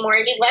store anymore.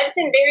 He loves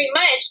him very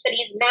much, but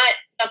he's not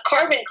a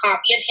carbon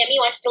copy of him. He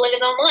wants to live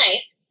his own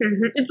life.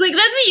 Mm-hmm. It's like,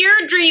 that's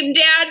your dream,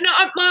 Dad,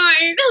 not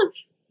mine.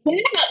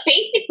 Yeah,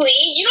 basically,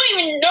 you don't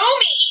even know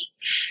me.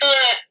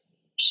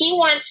 He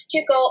wants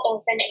to go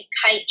open a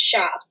kite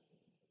shop.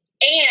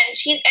 And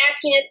he's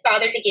asking his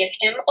father to give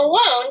him a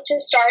loan to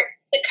start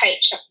the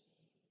kite shop.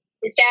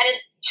 His dad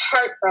is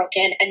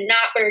heartbroken and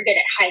not very good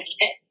at hiding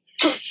it.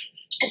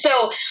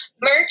 So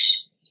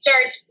Murch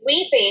starts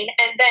weeping,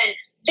 and then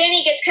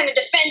he gets kind of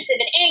defensive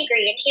and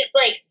angry, and he's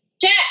like,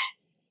 Dad,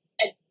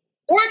 I've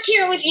worked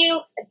here with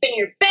you. I've been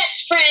your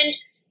best friend.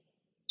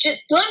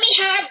 Just let me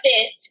have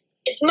this.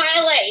 It's my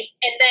life.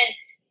 And then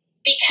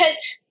because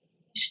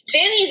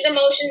Vinny's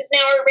emotions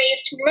now are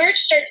raised, Murch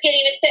starts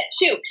getting upset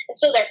too. And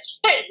so they're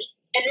fighting.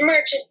 And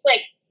Murch is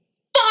like,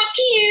 fuck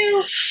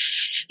you.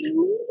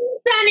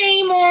 Not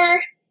anymore.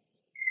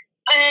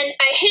 And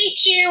I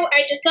hate you.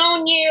 I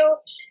disown you.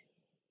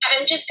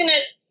 I'm just going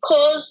to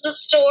close the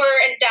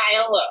store and die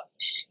alone.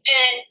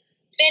 And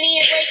Vinny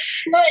is like,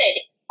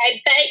 good.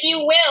 I bet you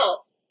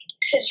will.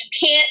 Because you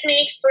can't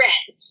make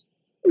friends.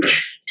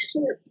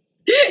 So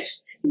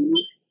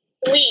he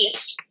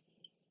leaves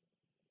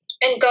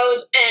and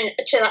goes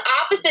to the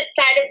opposite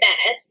side of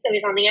Venice. So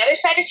he's on the other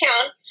side of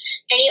town.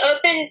 And he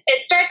opens,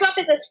 it starts off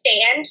as a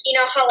stand. You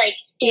know how, like,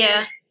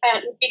 Yeah.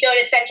 If you go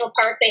to Central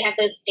Park, they have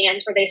those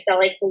stands where they sell,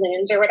 like,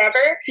 balloons or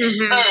whatever.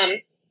 Mm-hmm.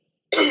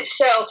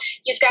 So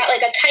he's got,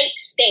 like, a kite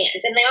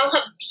stand, and they all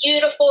have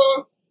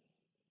beautiful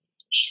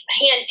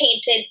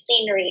hand-painted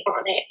scenery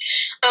on it.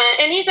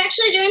 And he's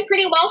actually doing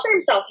pretty well for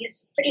himself.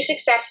 He's pretty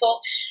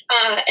successful.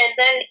 And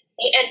then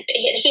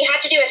he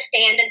had to do a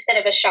stand instead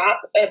of a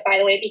shop, by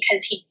the way,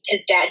 because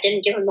his dad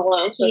didn't give him the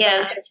loan, so that's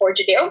all he could afford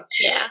to do.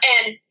 Yeah.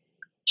 And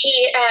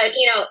he,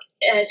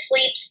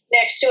 sleeps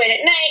next to it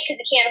at night because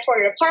he can't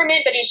afford an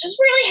apartment, but he's just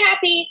really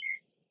happy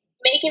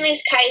making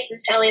these kites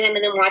and selling them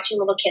and then watching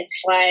little kids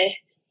fly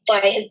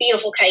his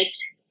beautiful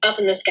kites up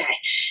in the sky.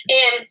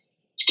 And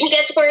he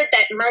gets word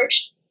that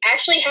Murch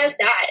actually has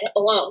died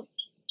alone,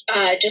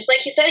 just like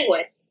he said he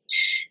would.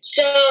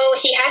 So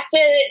he has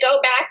to go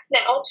back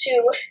now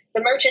to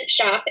the merchant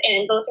shop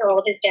and go through all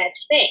of his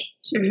dad's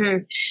things.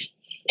 Mm-hmm.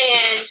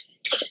 And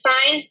he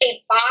finds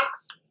a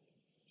box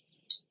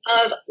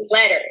of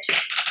letters,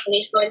 and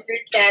he's going through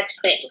his dad's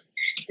things.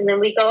 And then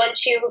we go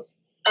into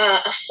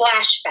a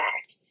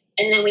flashback,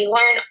 and then we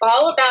learn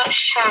all about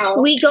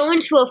how... We go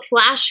into a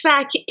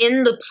flashback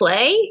in the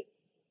play?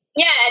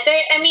 Yeah,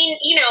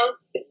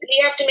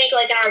 you have to make,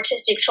 like, an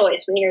artistic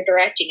choice when you're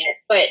directing it,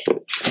 but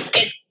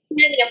it's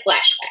really a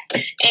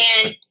flashback.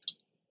 And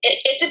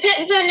it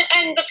depends on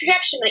the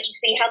production that you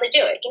see, how they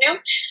do it, you know?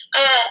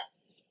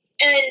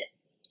 And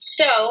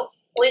so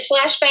we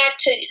flash back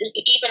to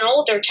even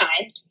older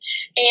times,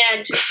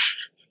 and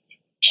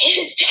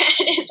his dad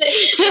is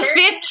to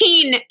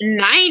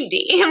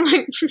 1590. I'm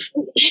like,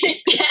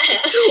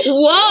 yeah.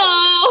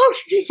 whoa!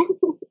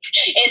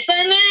 It's the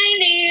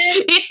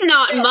 90s. It's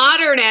not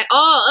modern at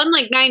all,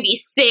 unlike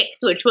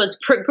 96, which was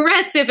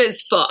progressive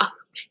as fuck.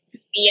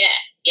 Yeah.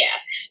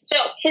 So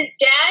his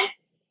dad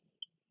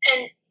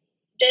and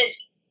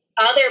this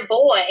other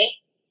boy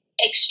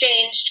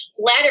exchanged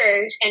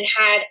letters and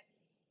had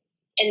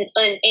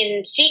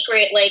in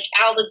secret, like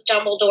Albus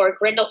Dumbledore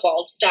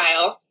Grindelwald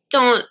style.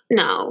 Don't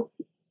know.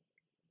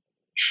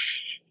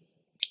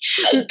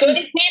 A good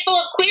example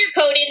of queer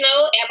coding,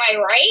 though. Am I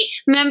right?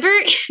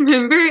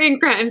 Remember in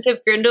Crimes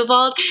of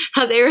Grindelwald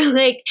how they were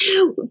like,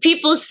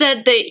 people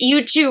said that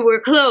you two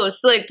were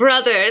close, like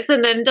brothers,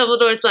 and then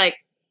Dumbledore's like,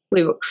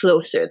 we were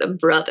closer than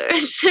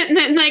brothers. And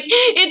then, like,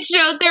 it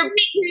showed their...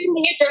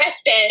 He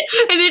addressed it.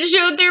 And it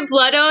showed their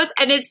blood oath,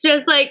 and it's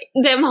just, like,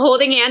 them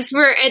holding hands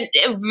for a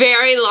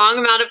very long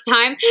amount of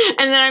time.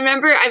 And then I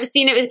remember I've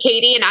seen it with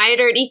Katie, and I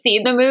had already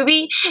seen the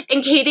movie,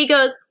 and Katie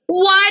goes,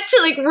 what?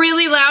 Like,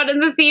 really loud in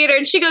the theater.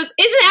 And she goes, is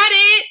that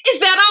it? Is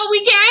that all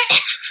we get?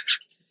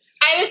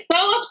 I was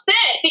so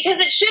upset, because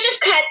it should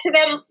have cut to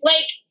them,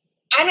 like,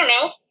 I don't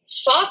know,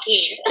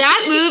 fucking.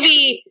 That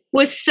movie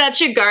was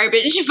such a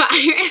garbage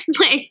fire.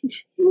 Like,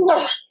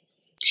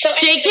 so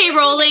J.K.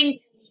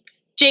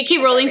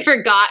 Rowling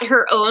forgot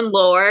her own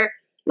lore.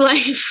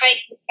 Like,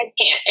 I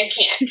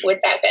can't with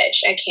that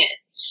bitch. I can't.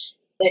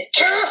 It's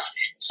tough.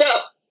 So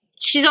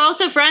she's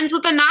also friends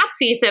with a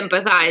Nazi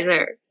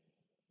sympathizer.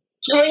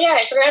 Oh yeah,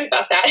 I forgot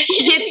about that.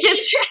 It's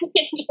just,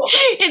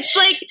 it's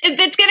like,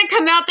 it's gonna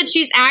come out that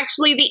she's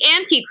actually the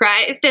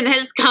Antichrist and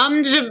has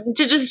come to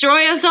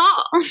destroy us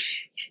all.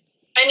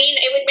 I mean,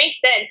 it would make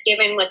sense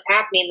given what's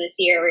happening this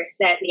year,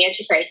 that the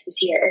Antichrist is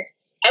here.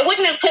 I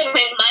wouldn't have put my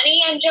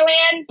money on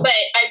Joanne, but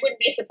I wouldn't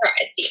be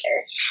surprised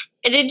either.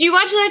 And did you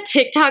watch that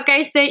TikTok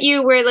I sent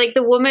you where, like,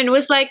 the woman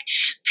was like,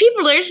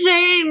 people are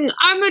saying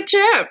I'm a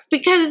TERF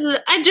because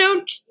I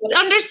don't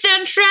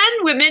understand trans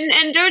women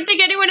and don't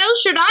think anyone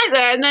else should either.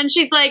 And then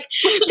she's like,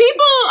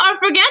 people are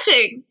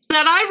forgetting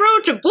that I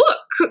wrote a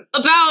book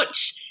about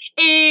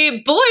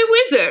a boy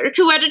wizard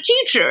who had a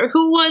teacher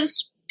who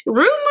was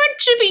rumored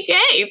to be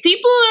gay.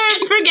 People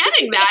are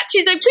forgetting that.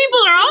 She's like, people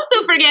are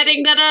also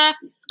forgetting that,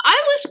 I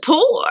was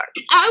poor.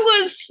 I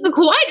was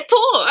quite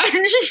poor.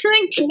 Just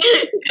like,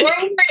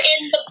 rumored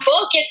in the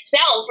book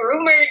itself.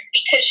 Rumored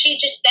because she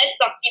just said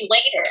something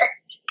later.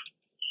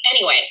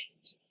 Anyway.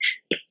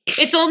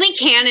 It's only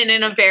canon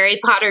in a Harry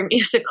Potter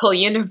musical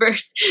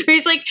universe. Where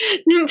he's like,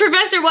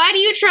 Professor, why do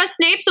you trust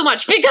Snape so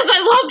much? Because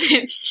I love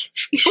him.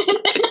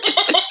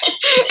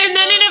 And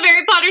then in a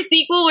Harry Potter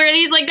sequel where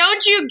he's like,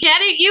 don't you get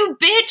it, you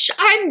bitch?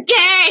 I'm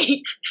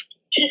gay.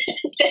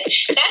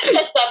 That's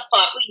the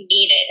subplot we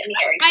needed in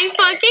Harry Potter.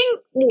 I fucking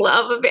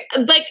love it.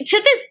 Like,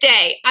 to this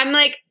day, I'm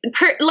like,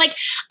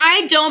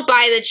 I don't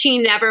buy that she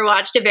never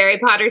watched a Harry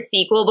Potter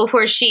sequel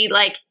before she,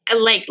 like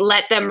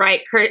let them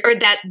write, or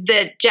that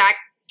the Jack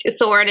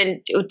Thorne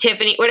and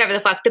Tiffany, whatever the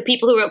fuck, the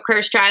people who wrote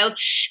Cursed Child,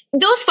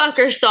 those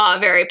fuckers saw a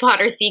Harry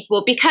Potter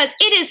sequel because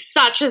it is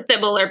such a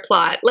similar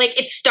plot. Like,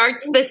 it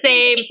starts the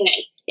same,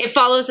 it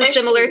follows a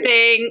similar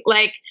thing,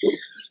 like...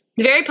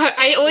 Harry Potter,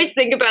 I always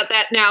think about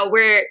that now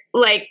where,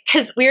 like,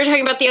 because we were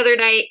talking about the other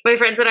night, my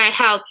friends and I,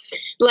 how,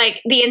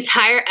 like, the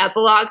entire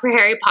epilogue for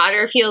Harry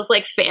Potter feels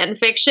like fan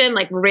fiction,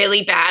 like,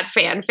 really bad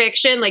fan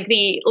fiction. Like,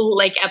 the,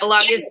 like,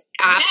 epilogue is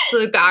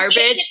absolute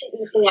garbage.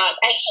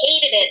 I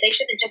hated it. They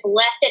should have just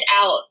left it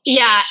out.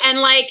 Yeah, and,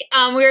 like,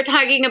 we were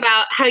talking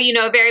about how, you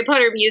know, a Harry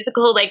Potter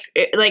musical,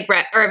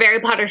 or a Harry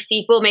Potter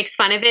sequel makes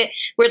fun of it,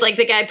 where, like,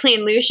 the guy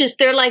playing Lucius,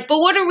 they're like, but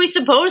what are we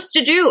supposed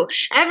to do?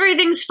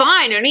 Everything's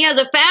fine, and he has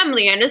a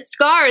family, and his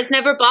scars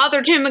never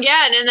bothered him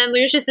again. And then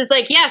Lucius is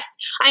like, yes,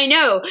 I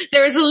know.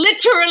 There is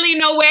literally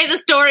no way the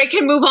story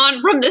can move on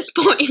from this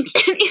point.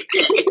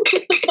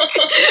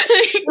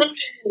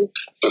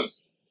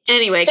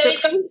 Anyway. So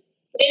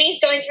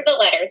Vinny's going through the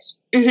letters.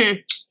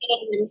 Mm-hmm.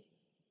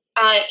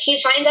 And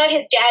he finds out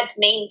his dad's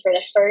name for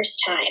the first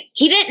time.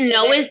 He didn't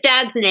know his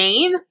dad's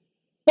name?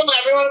 Well,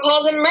 everyone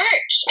calls him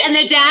Murch. And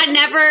the dad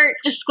never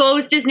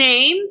disclosed his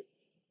name?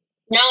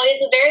 No,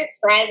 he's a very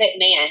private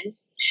man.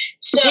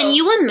 So, can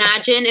you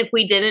imagine if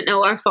we didn't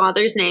know our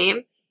father's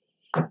name?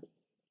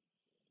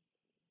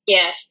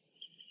 Yes.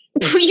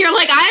 You're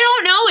like, I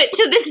don't know it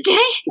to this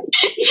day.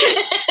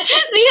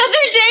 The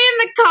other day in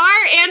the car,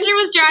 Andrew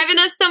was driving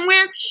us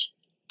somewhere.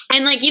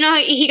 And, like, you know,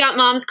 he got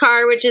mom's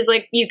car, which is,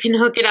 like, you can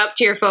hook it up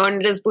to your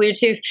phone. It has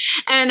Bluetooth.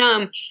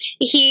 And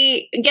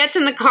he gets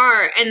in the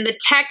car, and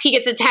he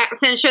gets a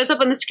text, and it shows up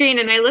on the screen,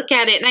 and I look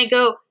at it, and I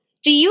go,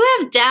 do you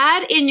have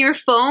dad in your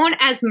phone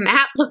as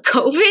Matt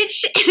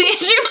Lukovich?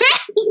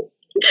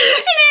 And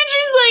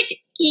Andrew's like,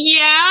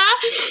 yeah.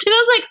 And I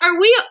was like,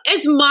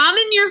 is mom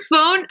in your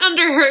phone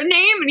under her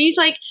name? And he's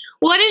like,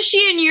 what is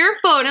she in your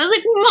phone? I was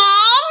like,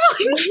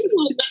 Mom?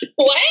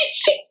 What?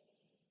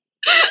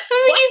 I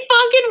was like, you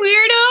fucking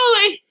weirdo.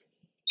 Like,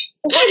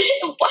 what?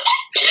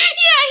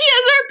 Yeah, he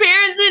has our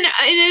parents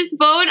in his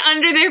phone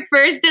under their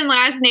first and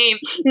last name,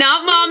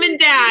 not mom and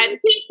dad.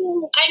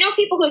 I know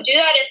people who do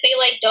that if they,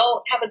 like,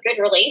 don't have a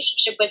good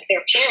relationship with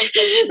their parents.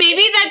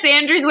 Maybe that's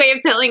Andrew's way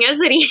of telling us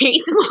that he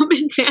hates mom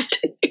and dad.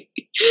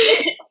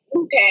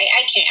 Okay,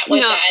 I can't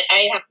with that.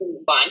 I have to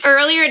move on.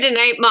 Earlier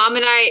tonight,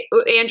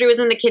 Andrew was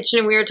in the kitchen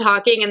and we were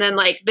talking, and then,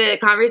 like, the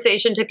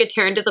conversation took a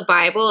turn to the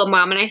Bible, and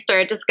Mom and I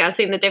started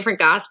discussing the different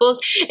Gospels,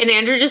 and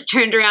Andrew just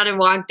turned around and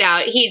walked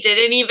out. He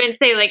didn't even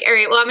say, like, all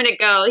right, well, I'm going to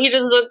go. He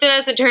just looked at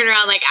us and turned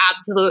around like,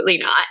 absolutely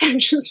not, and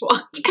just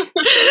walked out.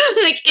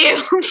 Like,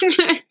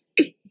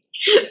 ew.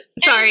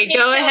 Sorry,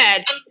 go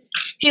ahead.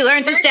 He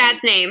learns his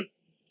dad's name.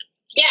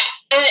 Yeah,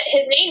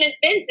 his name is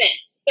Vincent.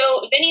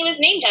 So Vinny was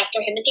named after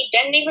him, and he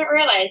didn't even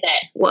realize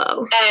it.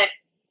 Whoa.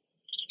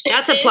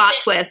 That's a plot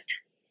twist.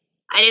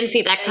 I didn't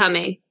see that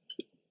coming.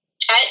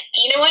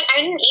 You know what? I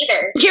didn't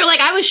either. You're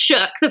like, I was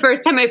shook the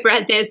first time I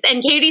read this,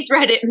 and Katie's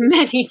read it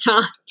many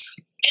times.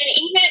 And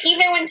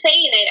even when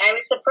saying it, I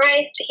was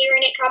surprised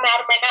hearing it come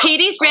out of my mouth.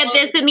 Katie's read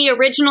this in the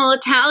original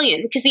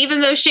Italian, because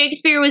even though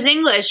Shakespeare was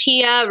English,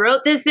 he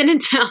wrote this in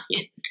Italian.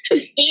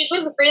 He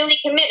was really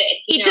committed.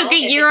 He took a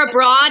year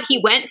abroad. He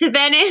went to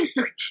Venice.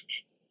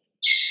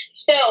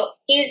 So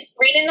he's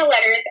reading the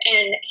letters,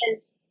 and his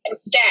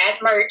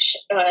dad, Murch,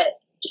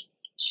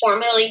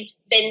 formerly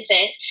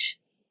Vincent,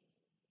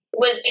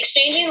 was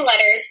exchanging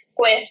letters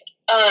with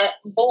a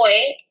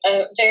boy,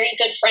 a very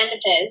good friend of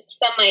his.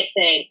 Some might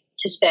say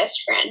his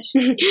best friend.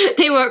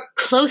 They were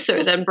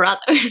closer than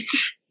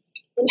brothers.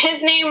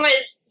 His name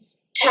was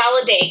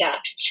Talladega.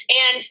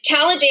 And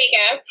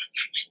Talladega,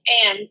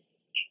 and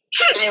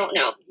I don't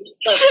know.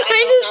 Look,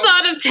 I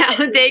thought of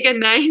Talladega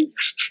Nights.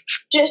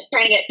 Just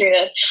trying to get through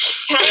this.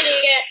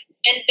 Talladega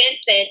and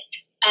Vincent,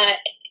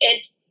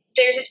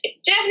 there's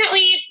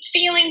definitely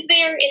feelings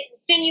there. It's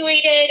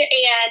insinuated,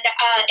 and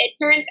it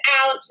turns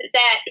out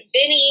that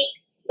Vinny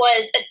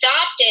was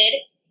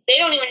adopted. They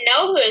don't even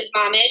know who his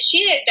mom is.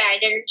 She had died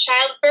during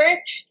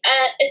childbirth.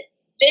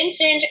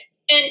 Vincent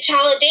and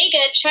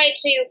Talladega tried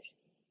to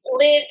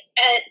live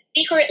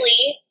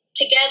secretly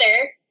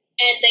together,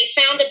 and they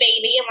found a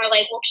baby and were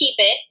like, we'll keep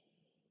it.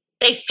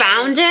 They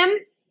found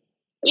him?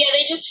 Yeah,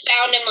 they just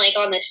found him, like,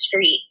 on the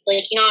street.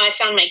 Like, you know, I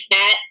found my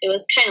cat. It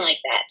was kind of like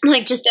that.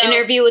 Like, just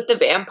Interview with the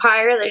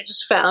Vampire? They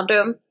just found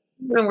him?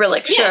 And we're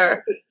like,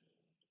 sure.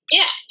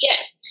 Yeah.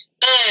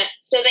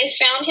 So they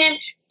found him,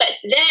 but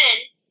then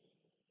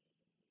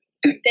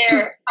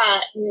their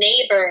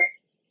neighbor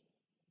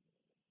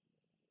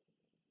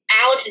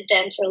outed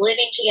them for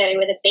living together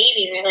with a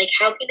baby. And they're like,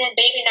 how can that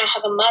baby not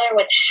have a mother?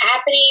 What's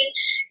happening?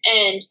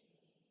 And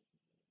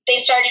they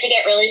started to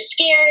get really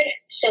scared.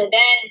 So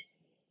then,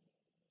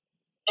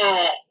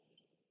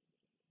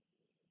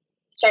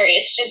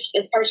 sorry,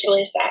 this part's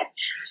really sad.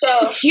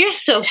 So you're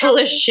so full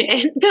of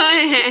shit. Go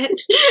ahead.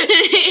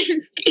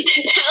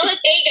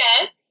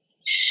 Talladega,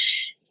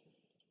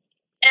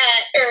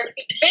 or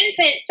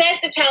Vincent says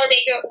to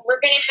Talladega,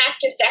 we're going to have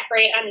to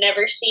separate and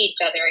never see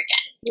each other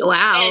again.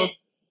 Wow. And,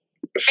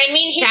 I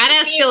mean,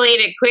 that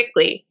escalated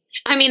quickly.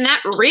 I mean,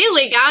 that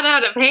really got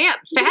out of hand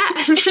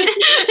fast.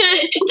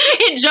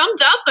 It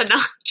jumped up a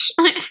notch.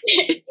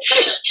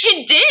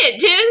 It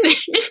did, didn't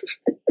it?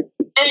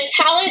 And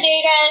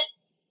Talladega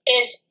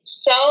is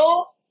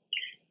so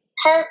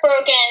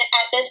heartbroken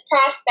at this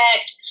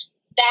prospect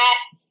that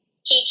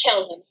he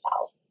kills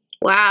himself.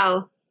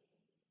 Wow.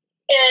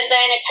 And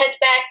then it cuts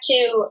back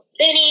to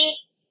Vinny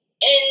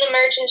in the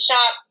merchant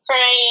shop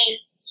crying,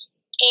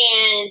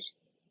 and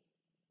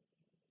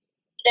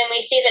then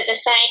we see that the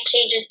sign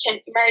changes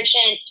to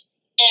merchant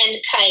and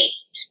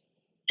kites.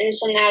 And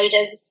so now he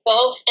does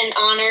both in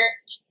honor.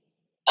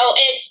 Oh,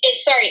 it's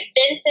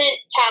Vincent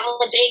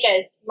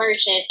Talladega's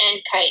merchant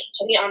and kite.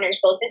 So he honors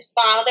both his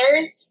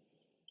fathers,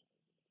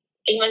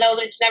 even though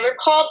it's never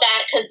called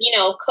that because, you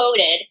know,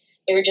 coded.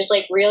 They were just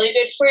like really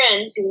good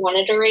friends who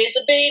wanted to raise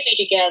a baby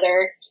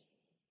together.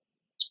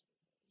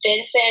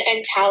 Vincent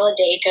and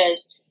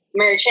Talladega's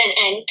merchant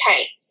and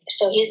kite.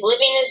 So he's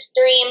living his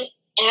dream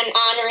and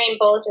honoring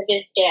both of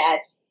his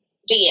dads.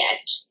 The end.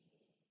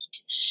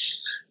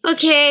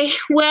 Okay,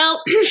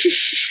 well,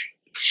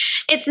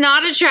 it's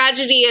not a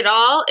tragedy at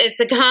all. It's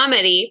a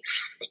comedy.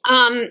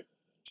 And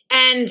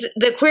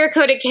the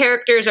queer-coded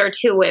characters are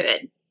two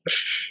women.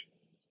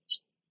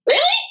 Really?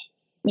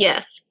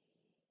 Yes.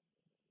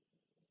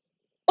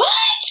 What?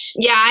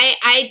 Yeah,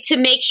 I to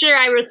make sure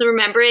I was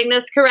remembering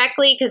this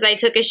correctly, because I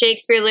took a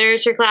Shakespeare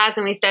literature class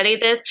and we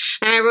studied this,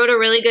 and I wrote a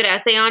really good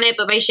essay on it,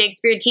 but my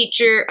Shakespeare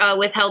teacher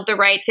withheld the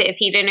right to, if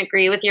he didn't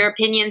agree with your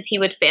opinions, he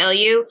would fail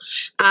you.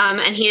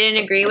 And he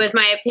didn't agree with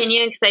my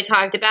opinion because I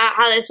talked about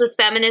how this was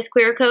feminist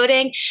queer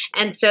coding,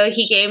 and so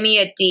he gave me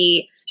a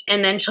D.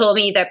 And then told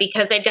me that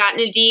because I'd gotten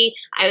a D,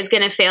 I was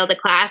going to fail the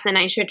class and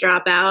I should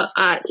drop out.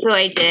 So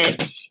I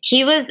did.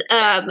 He was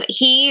a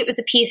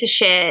piece of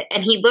shit,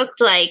 and he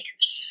looked like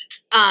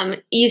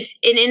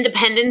in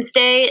Independence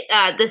Day,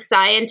 the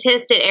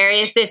scientist at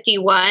Area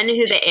 51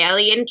 who the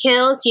alien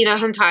kills. You know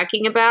who I'm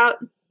talking about?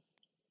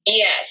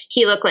 Yes.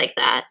 He looked like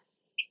that.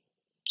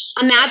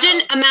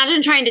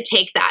 Imagine trying to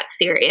take that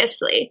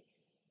seriously.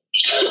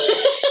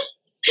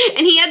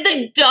 And he had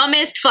the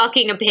dumbest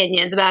fucking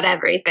opinions about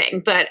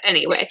everything. But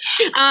anyway.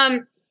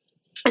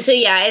 So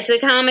yeah, it's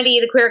a comedy.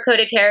 The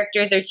queer-coded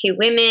characters are two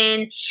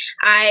women.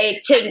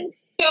 It's so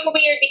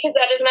weird because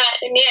that is not,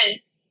 man,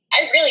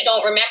 I really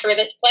don't remember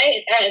this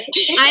play.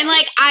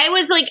 I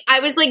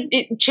was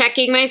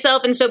checking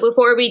myself, and so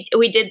before we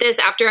did this,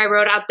 after I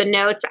wrote out the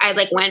notes, I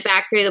went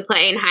back through the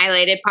play and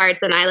highlighted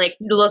parts, and I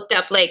looked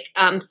up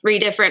 3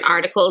 different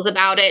articles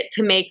about it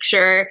to make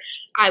sure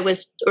I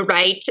was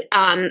right,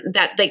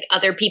 that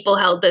other people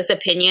held this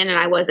opinion and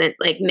I wasn't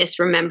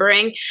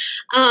misremembering.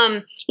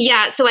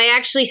 So I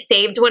actually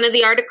saved one of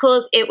the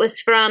articles. It was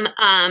from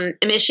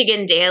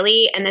Michigan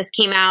Daily, and this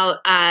came out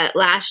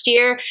last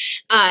year,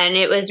 and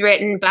it was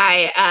written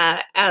by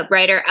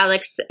writer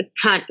Alex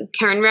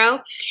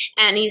Kernrow,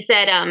 and he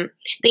said,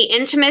 the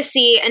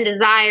intimacy and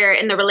desire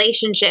in the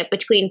relationship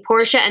between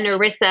Portia and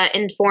Nerissa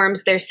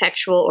informs their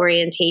sexual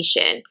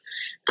orientation.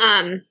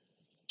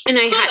 And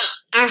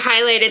I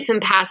highlighted some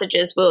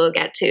passages we'll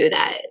get to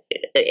that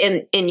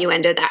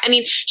innuendo that. I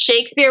mean,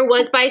 Shakespeare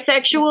was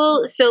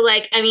bisexual, so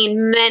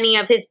many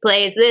of his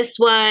plays, this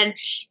one,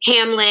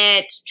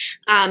 Hamlet,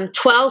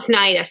 Twelfth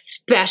Night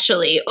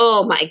especially.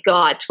 Oh my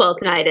God,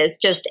 Twelfth Night is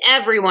just,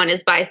 everyone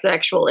is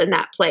bisexual in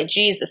that play.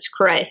 Jesus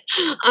Christ.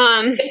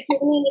 Is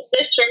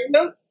this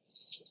true?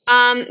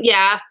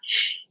 Yeah.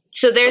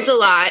 So there's a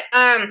lot.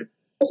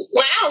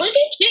 Wow, look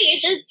at you. You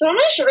did so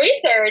much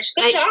research.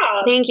 Good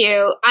job. Thank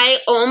you. I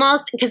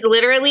almost, because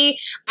literally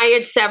I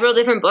had several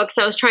different books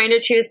I was trying to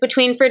choose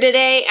between for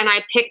today, and I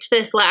picked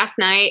this last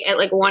night at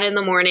 1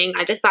 a.m.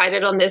 I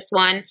decided on this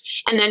one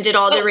and then did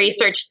all the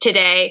research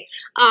today.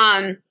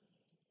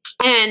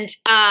 And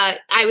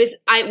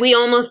we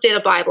almost did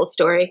a Bible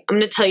story. I'm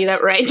going to tell you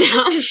that right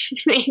now.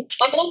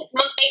 Oh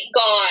my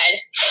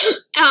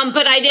God.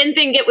 But I didn't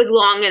think it was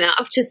long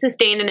enough to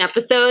sustain an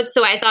episode,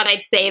 so I thought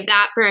I'd save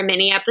that for a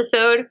mini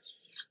episode.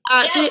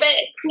 But it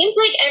seems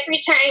like every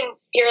time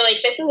you're like,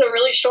 this is a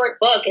really short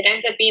book, it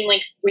ends up being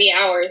like 3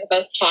 hours of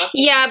us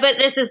talking. Yeah, but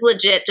this is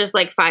legit just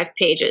like 5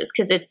 pages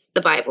because it's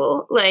the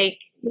Bible. Like,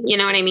 you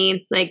know what I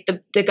mean? Like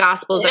the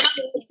Gospels are...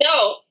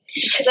 No,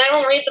 because I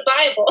don't read the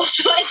Bible.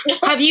 So I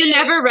don't Have you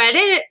never read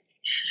it?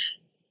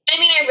 I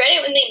mean, I read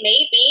it when they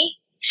made me.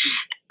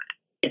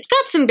 It's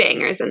got some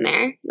bangers in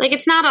there. Like,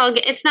 it's not all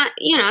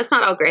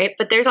great,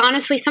 but there's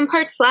honestly some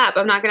parts slap.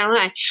 I'm not going to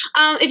lie.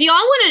 If you all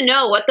want to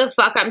know what the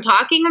fuck I'm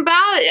talking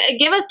about,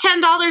 give us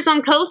 $10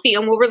 on Ko-fi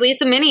and we'll release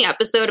a mini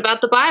episode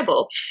about the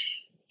Bible.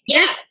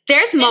 Yeah.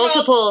 There's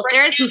multiple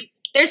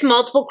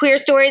queer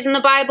stories in the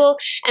Bible,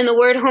 and the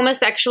word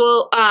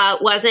homosexual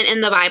wasn't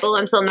in the Bible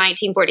until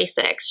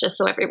 1946, just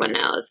so everyone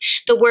knows.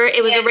 It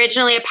was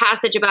originally a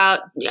passage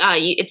about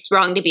it's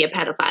wrong to be a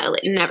pedophile.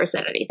 It never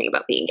said anything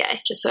about being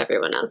gay, just so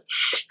everyone knows.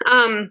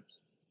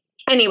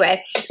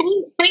 Anyway.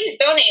 Please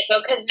donate,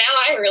 though, because now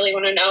I really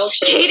want to know.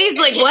 Katie's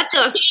like, what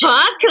the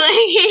fuck?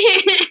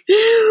 Like,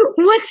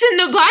 what's in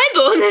the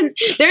Bible? And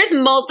there's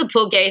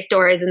multiple gay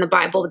stories in the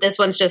Bible, but this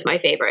one's just my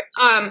favorite.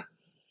 Well,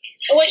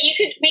 we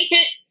could,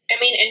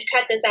 and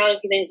cut this out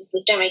if you think it's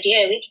a dumb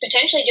idea. We could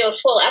potentially do a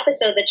full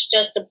episode that's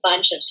just a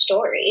bunch of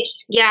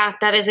stories. Yeah,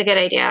 that is a good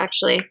idea,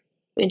 actually.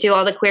 We do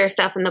all the queer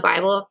stuff in the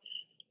Bible.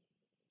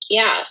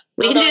 Yeah.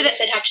 We can do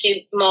that. I'd have to do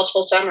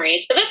multiple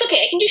summaries, but that's okay.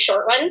 I can do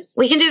short ones.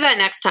 We can do that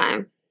next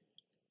time.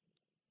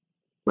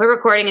 We're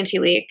recording in 2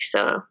 weeks,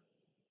 so.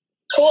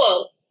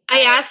 Cool.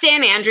 I asked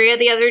Aunt Andrea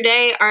the other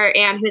day, our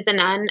aunt who's a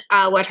nun,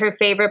 what her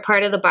favorite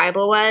part of the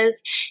Bible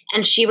was.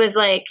 And she was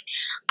like,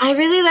 I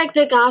really like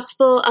the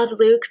Gospel of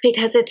Luke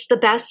because it's the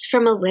best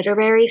from a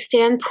literary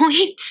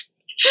standpoint.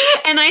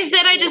 And I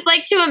said, I just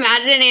like to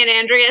imagine Aunt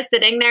Andrea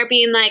sitting there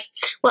being like,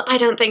 well, I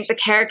don't think the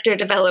character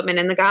development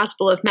in the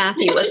Gospel of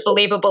Matthew was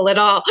believable at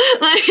all.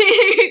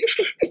 It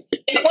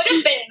would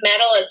have been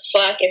metal as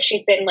fuck if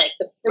she'd been like,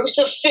 the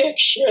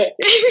crucifixion.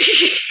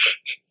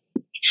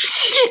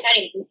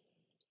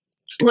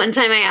 One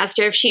time I asked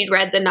her if she'd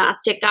read the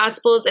Gnostic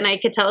Gospels, and I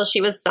could tell she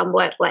was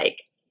somewhat, like,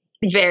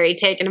 very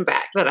taken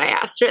aback that I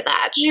asked her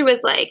that. She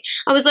was like,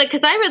 I was like,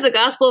 because I read the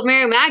Gospel of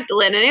Mary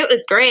Magdalene, and it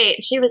was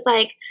great. She was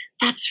like,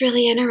 that's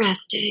really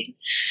interesting.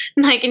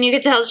 Like, and you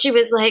could tell she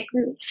was like,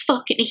 it's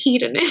fucking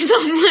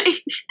hedonism.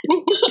 Like,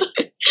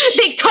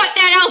 they cut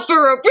that out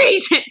for a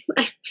reason.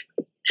 Like,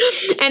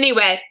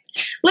 anyway,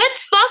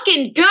 let's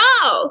fucking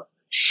go.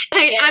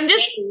 I'm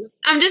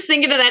just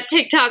thinking of that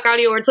TikTok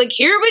audio where it's like,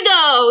 here we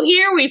go,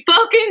 here we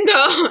fucking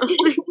go.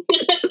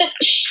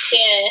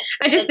 Yeah,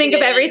 I just think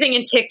of everything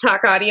in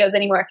TikTok audios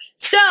anymore.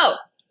 So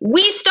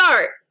we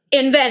start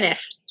in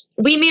Venice.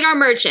 We meet our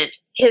merchant.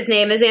 His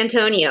name is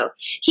Antonio.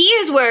 He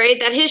is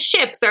worried that his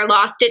ships are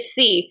lost at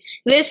sea.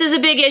 This is a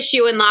big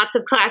issue in lots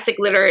of classic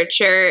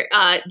literature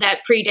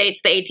that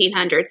predates the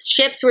 1800s.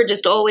 Ships were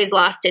just always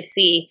lost at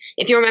sea.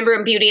 If you remember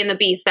in Beauty and the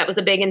Beast, that was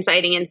a big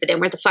inciting incident.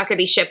 Where the fuck are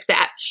these ships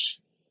at?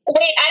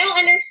 Wait, I don't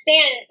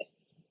understand.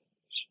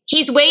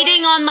 He's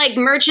waiting on, like,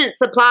 merchant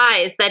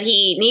supplies that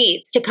he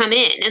needs to come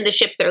in, and the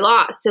ships are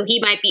lost, so he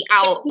might be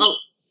out.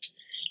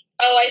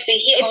 Oh, I see.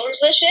 He owns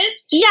the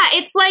ships? Yeah,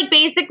 it's like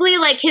basically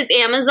like his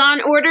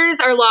Amazon orders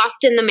are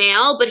lost in the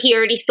mail, but he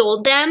already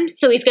sold them,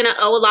 so he's going to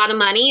owe a lot of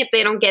money if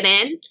they don't get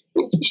in.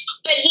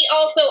 But he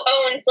also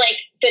owns, like,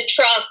 the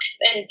trucks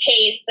and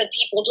pays the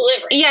people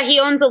delivering. Yeah, he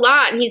owns a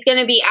lot, and he's going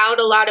to be out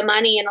a lot of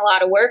money and a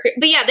lot of work.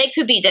 But yeah, they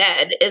could be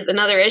dead is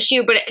another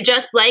issue. But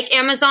just like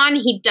Amazon,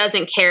 he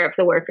doesn't care if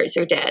the workers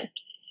are dead.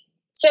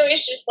 So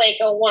it's just like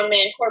a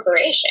one-man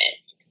corporation.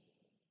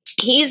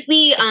 He's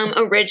the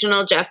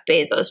original Jeff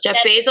Bezos. Jeff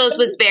Bezos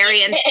was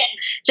very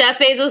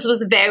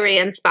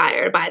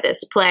inspired by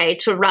this play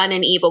to run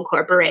an evil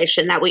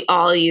corporation that we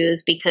all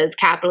use because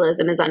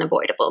capitalism is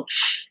unavoidable.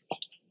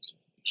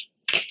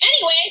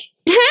 Anyway.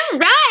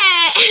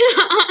 Right.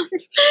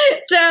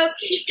 So,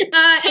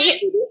 comedy.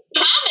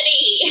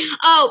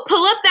 Oh,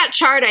 pull up that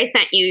chart I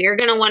sent you. You're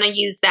gonna want to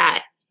use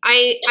that.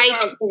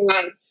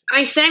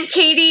 I sent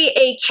Katie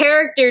a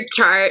character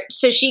chart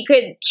so she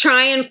could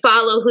try and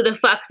follow who the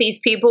fuck these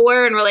people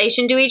were in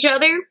relation to each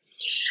other.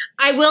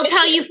 I will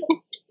tell you.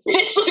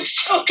 This looks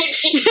so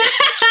confusing.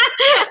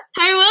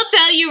 I will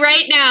tell you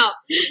right now.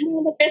 This is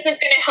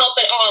going to help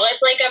at all.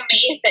 It's like a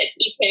maze that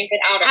you can't get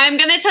out of. I'm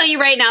going to tell you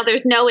right now,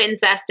 there's no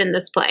incest in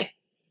this play.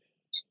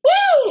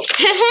 Woo!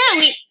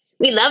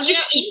 we love to.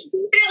 You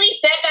definitely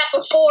said that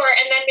before,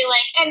 and then be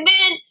like, and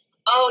then.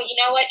 Oh, you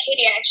know what,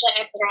 Katie? Actually,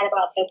 I forgot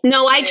about this.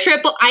 No,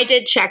 I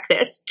did check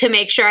this to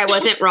make sure I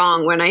wasn't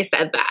wrong when I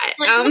said that.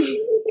 Counted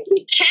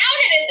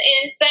as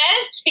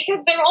incest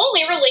because they're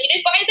only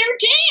related by their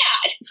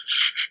dad.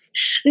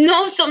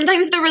 No,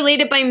 sometimes they're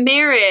related by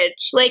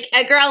marriage. Like,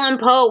 Edgar Allan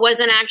Poe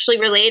wasn't actually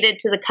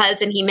related to the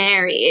cousin he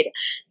married.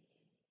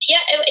 Yeah,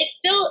 it's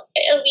still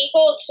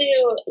illegal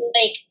to,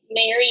 like,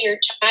 marry your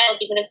child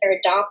even if they're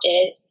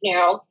adopted, you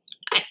know?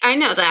 I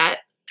know that,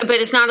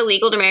 but it's not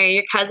illegal to marry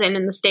your cousin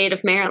in the state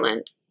of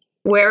Maryland,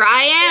 where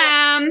I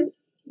am.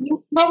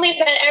 You tell me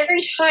that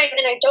every time,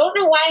 and I don't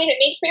know why, and it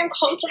makes me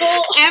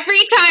uncomfortable.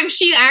 Every time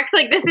she acts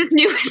like this is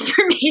new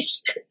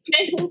information.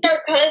 I think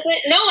our cousin.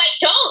 No, I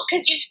don't,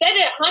 because you've said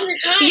it 100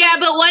 times. Yeah,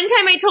 but one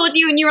time I told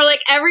you, and you were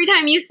like, every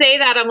time you say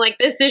that, I'm like,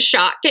 this is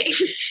shocking.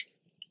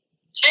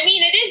 I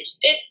mean, it's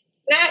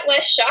not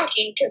less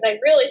shocking, because I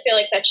really feel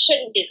like that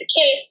shouldn't be the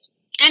case.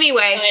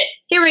 Anyway, But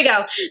here we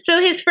go. So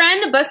his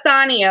friend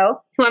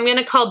Bassanio, who I'm going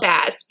to call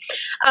Baz,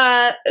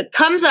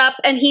 comes up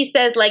and he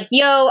says, like,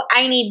 yo,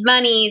 I need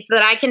money so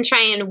that I can try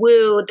and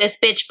woo this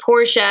bitch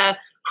Portia,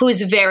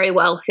 who's very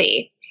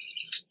wealthy.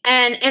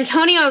 And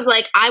Antonio's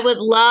like, I would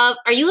love...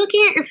 Are you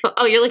looking at your phone?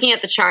 Oh, you're looking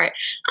at the chart.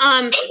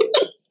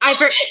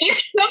 you're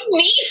so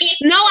mean.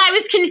 No, I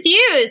was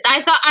confused.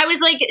 I thought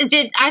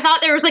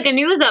there was like a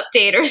news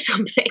update or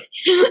something.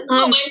 No,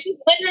 I'm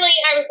literally,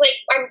 I was like,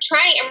 I'm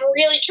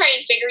really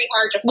trying very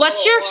hard to follow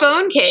What's your along.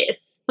 phone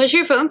case? What's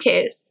your phone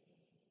case?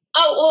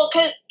 Oh, well,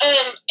 because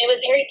it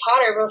was Harry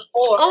Potter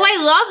before. Oh,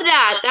 I love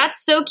that.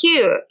 That's so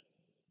cute.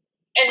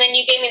 And then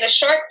you gave me the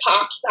shark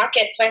pop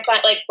socket, so I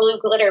thought, like, blue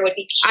glitter would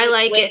be cute I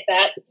like with it.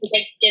 that. Because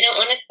I didn't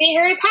want to see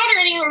Harry Potter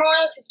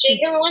anymore, because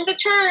J.K. Rowling's a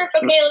turf.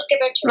 Okay, let's get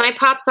back to it. My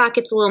pop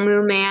socket's a little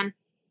moon man.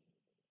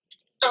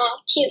 Oh,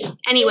 cute.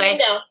 Anyway,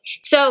 No.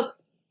 so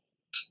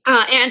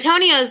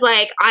Antonio's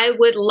like, I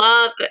would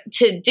love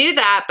to do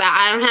that, but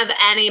I don't have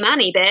any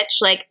money,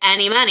 bitch. Like,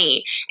 any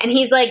money. And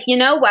he's like, you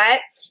know what?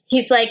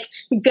 He's like,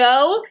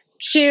 go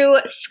to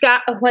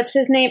Scott. What's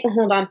his name?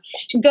 Hold on.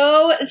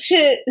 Go to.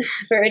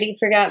 I've already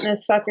forgotten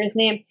this fucker's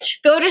name.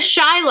 Go to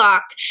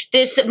Shylock,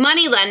 this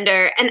money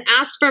lender, and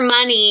ask for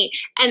money,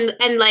 and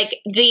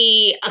like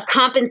the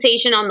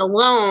compensation on the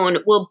loan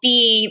will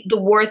be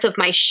the worth of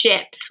my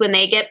ships. When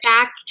they get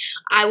back,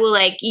 I will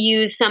like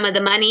use some of the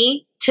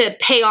money to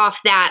pay off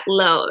that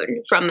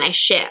loan from my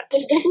ships.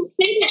 Does it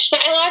say that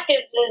Shylock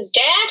is his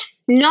dad?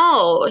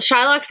 No,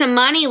 Shylock's a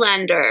money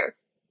lender.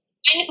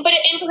 But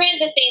in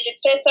parentheses, it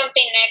says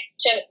something next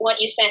to what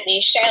you sent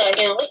me, Shylock, and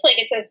it looks like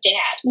it says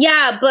dad.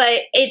 Yeah,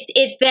 but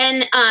it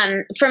then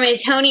from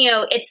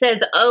Antonio it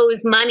says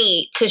owes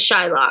money to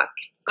Shylock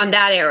on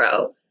that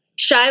arrow.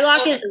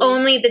 Shylock is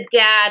only the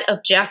dad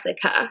of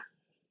Jessica.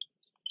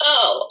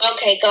 Oh,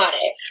 okay, got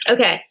it.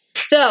 Okay,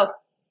 so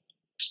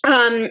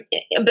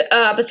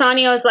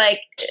Bassanio is like,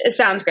 it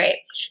sounds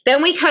great.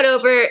 Then we cut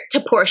over to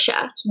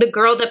Portia, the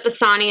girl that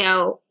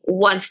Bassanio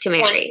wants to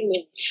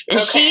marry. And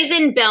she's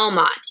in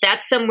Belmont.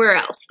 That's somewhere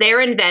else. They're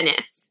in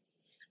Venice.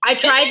 I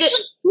tried to...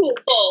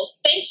 Cool.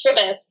 Thanks for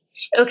this.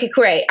 Okay,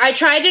 great. I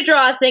tried to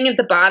draw a thing at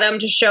the bottom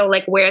to show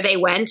like where they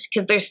went,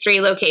 because there's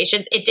 3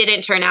 locations. It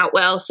didn't turn out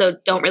well, so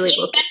don't really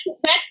look.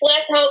 That's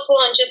less helpful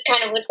and just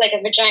kind of looks like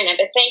a vagina,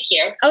 but thank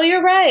you. Oh,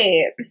 you're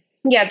right.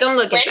 Yeah, don't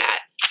look at that.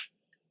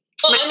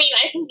 Well, I mean,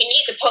 I think you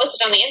need to post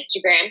it on the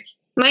Instagram.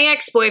 My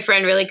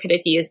ex-boyfriend really could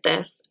have used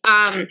this.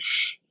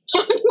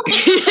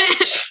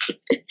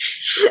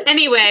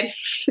 Anyway,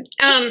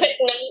 Find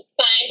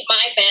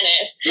my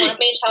Venice. Let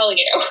me tell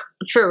you.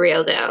 For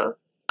real though,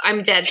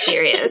 I'm dead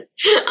serious.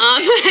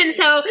 And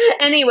so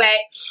anyway,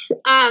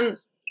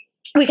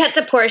 we cut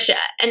to Portia,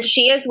 and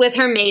she is with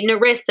her maid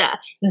Nerissa.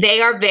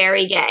 They are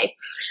very gay,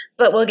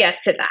 but we'll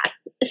get to that.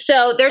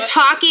 So they're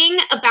talking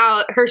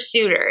about her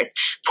suitors.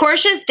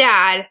 Portia's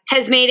dad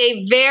has made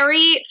a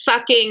very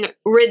fucking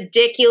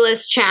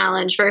ridiculous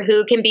challenge for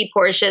who can be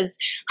Portia's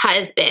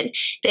husband.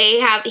 He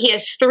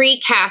has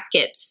 3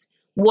 caskets.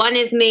 One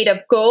is made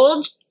of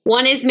gold,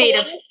 one is made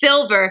of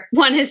silver,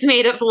 one is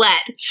made of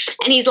lead.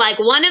 And he's like,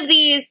 one of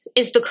these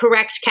is the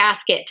correct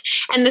casket.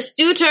 And the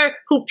suitor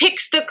who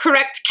picks the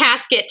correct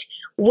casket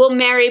will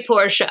marry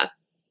Portia.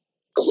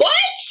 What?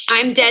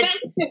 I'm dead.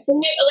 That's like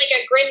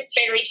a Grimm's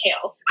fairy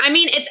tale. I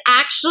mean, it's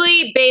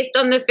actually based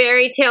on the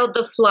fairy tale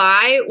The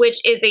Fly, which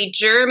is a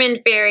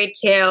German fairy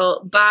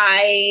tale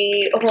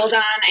by... Hold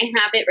on, I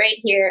have it right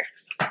here.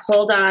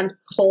 Hold on.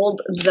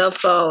 Hold the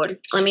phone.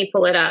 Let me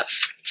pull it up.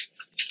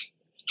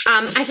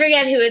 I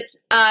forget who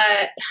it's...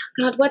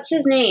 God, what's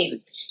his name?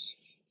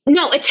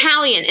 No,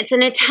 Italian. It's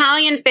an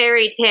Italian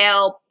fairy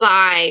tale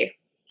by...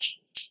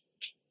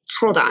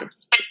 Hold on.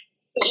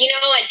 You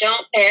know, I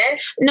don't care.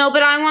 No,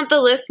 but I want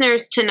the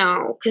listeners to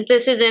know, because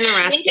this is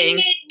interesting.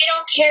 They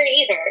don't care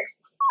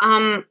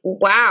either.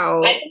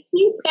 Wow. I think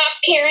you stopped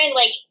caring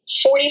like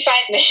 45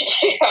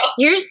 minutes ago.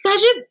 You're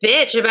such a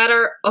bitch about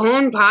our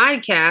own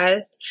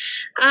podcast.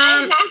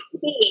 I have to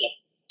be.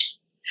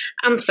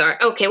 I'm sorry.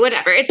 Okay,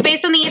 whatever. It's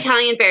based on the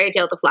Italian fairy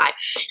tale The Fly.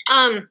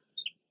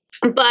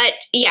 But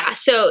yeah,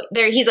 so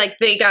he's like,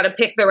 they gotta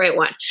pick the right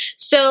one.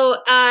 So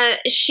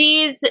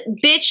she's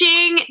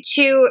bitching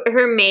to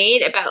her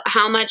maid about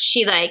how much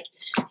she like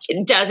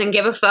doesn't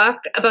give a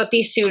fuck about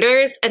these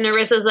suitors, and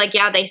Nerissa's like,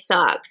 yeah, they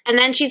suck. And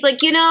then she's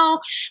like, you know,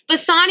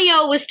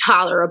 Bassanio was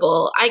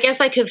tolerable. I guess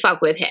I could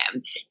fuck with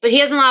him, but he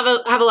doesn't have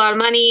a lot of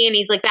money, and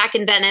he's like back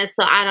in Venice,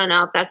 so I don't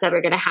know if that's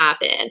ever gonna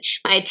happen.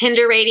 My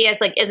Tinder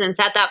radius like isn't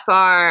set that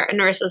far. And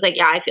Nerissa's like,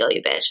 yeah, I feel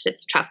you, bitch.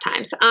 It's tough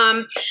times.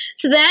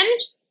 So then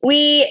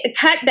we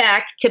cut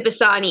back to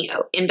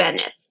Bassanio in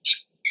Venice.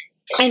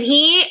 And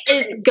he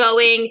is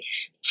going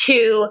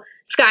to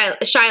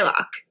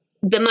Shylock,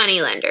 the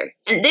moneylender.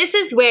 And this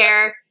is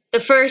where the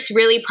first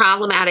really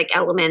problematic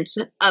element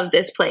of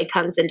this play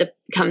comes into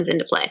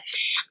play.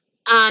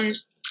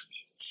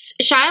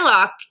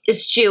 Shylock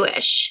is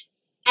Jewish,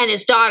 and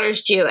his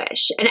daughter's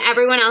Jewish, and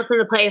everyone else in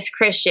the play is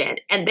Christian,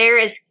 and there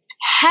is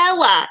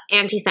hella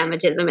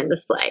anti-Semitism in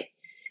this play.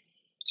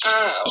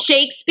 Oh.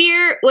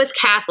 Shakespeare was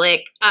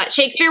Catholic.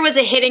 Shakespeare was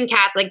a hidden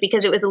Catholic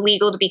because it was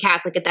illegal to be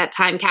Catholic at that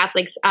time.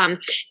 Catholics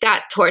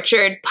got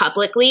tortured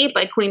publicly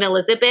by Queen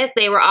Elizabeth.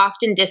 They were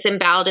often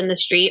disemboweled in the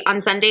street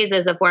on Sundays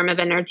as a form of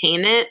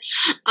entertainment.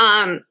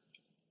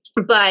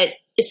 But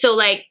so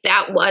like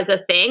that was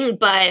a thing.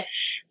 But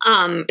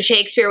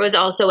Shakespeare was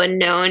also a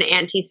known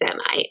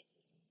anti-Semite.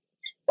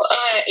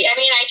 I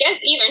mean, I guess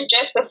even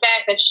just the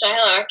fact that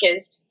Shylock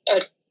is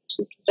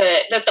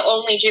that the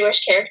only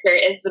Jewish character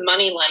is the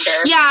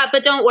moneylender. Yeah,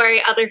 but don't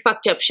worry, other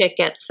fucked up shit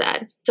gets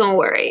said. Don't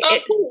worry. Oh,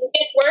 it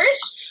gets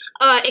worse?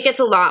 It gets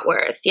a lot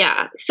worse,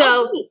 yeah.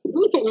 So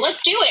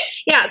let's do it.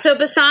 Yeah, so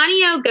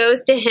Bassanio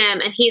goes to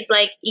him and he's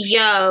like,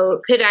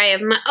 yo, could I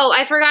have oh,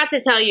 I forgot to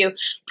tell you.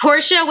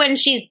 Portia, when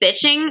she's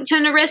bitching to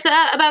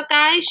Nerissa about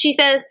guys, she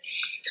says,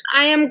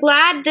 I am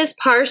glad this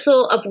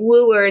parcel of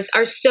wooers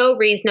are so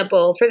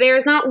reasonable, for there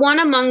is not one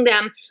among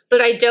them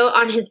but I dote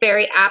on his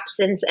very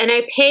absence, and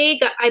I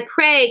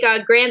pray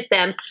God grant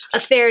them a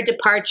fair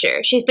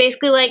departure. She's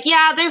basically like,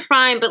 yeah, they're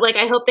fine, but like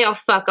I hope they all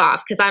fuck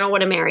off because I don't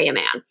want to marry a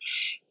man.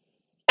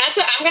 That's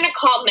what I'm going to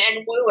call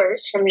men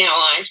wooers from now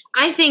on.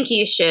 I think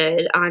you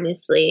should,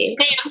 honestly.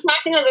 Hey, I'm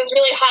talking to this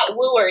really hot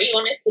wooer. You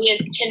want to see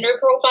his Tinder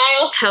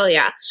profile? Hell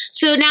yeah.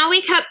 So now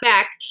we cut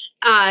back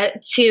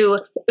to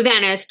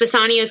Venice.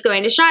 Bassanio's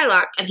going to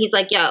Shylock, and he's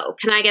like, yo,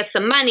 can I get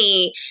some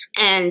money?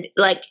 And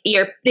like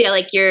your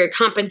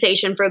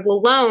compensation for the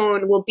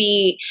loan will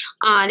be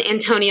on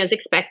Antonio's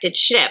expected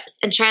ships.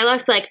 And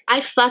Shylock's like,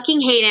 I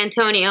fucking hate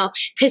Antonio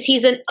because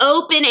he's an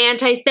open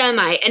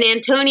anti-Semite, and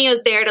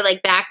Antonio's there to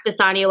like back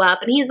Bassanio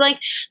up, and he's like,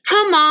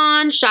 come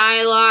on,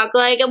 Shylock,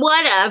 like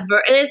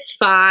whatever, it's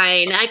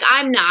fine, like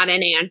I'm not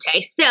an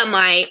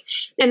anti-Semite.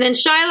 And then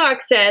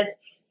Shylock says,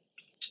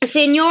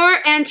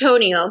 Signor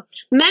Antonio,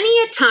 many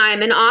a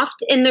time and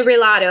oft in the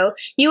relato,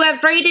 you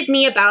have rated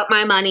me about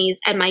my moneys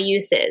and my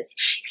uses.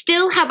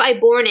 Still have I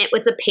borne it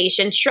with a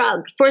patient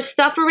shrug, for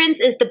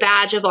sufferance is the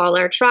badge of all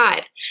our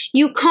tribe.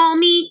 You call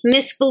me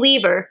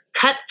misbeliever,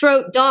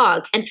 cutthroat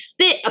dog, and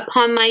spit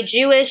upon my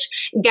Jewish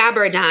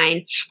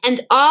gabardine,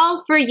 and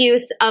all for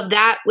use of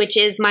that which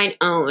is mine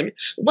own.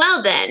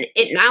 Well then,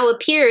 it now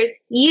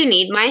appears you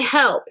need my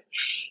help.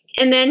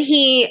 And then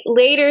he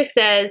later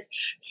says,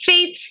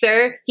 faith,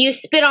 sir, you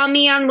spit on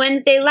me on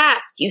Wednesday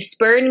last. You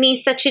spurned me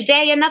such a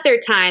day another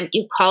time.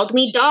 You called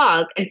me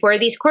dog. And for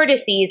these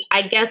courtesies,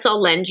 I guess I'll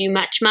lend you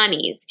much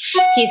monies.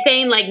 He's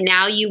saying, like,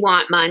 now you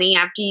want money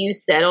after you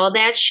said all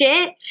that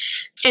shit?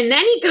 And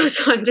then he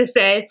goes on to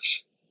say,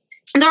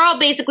 they're all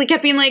basically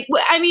kept being like,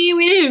 I mean,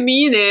 we didn't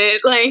mean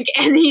it. Like,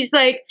 and he's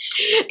like,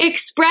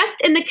 expressed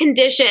in the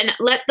condition,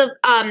 let the,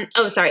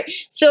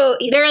 So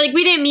they're like,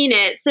 we didn't mean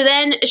it. So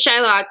then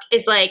Shylock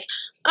is like,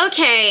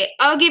 okay,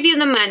 I'll give you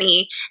the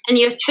money, and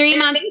you have 3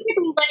 months.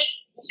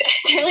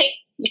 They're like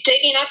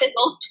digging up his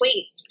old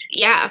tweets.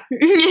 Yeah,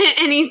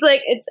 and he's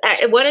like, "It's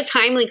what a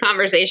timely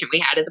conversation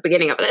we had at the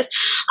beginning of this."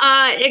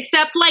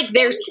 Except like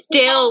they're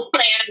still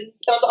planned.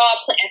 Those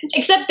all planned.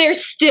 Except they're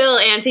still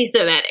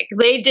anti-Semitic.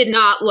 They did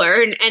not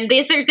learn, and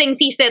these are things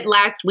he said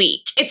last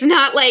week. It's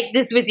not like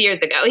this was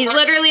years ago. He's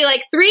literally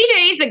like 3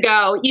 days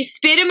ago. You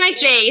spit in my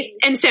face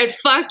and said,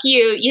 "Fuck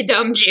you, you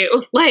dumb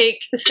Jew."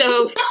 Like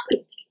so.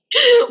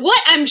 What?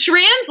 I'm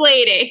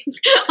translating.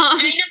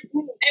 I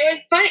know. It was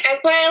funny.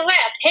 That's why I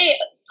laughed. Hey,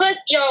 plus,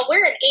 y'all,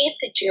 we're an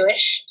eighth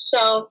Jewish,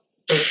 so.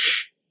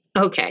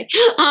 Okay.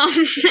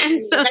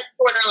 And so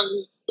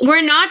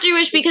we're not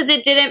Jewish because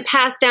it didn't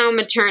pass down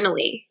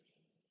maternally.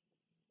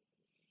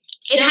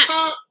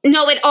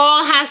 No, it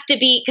all has to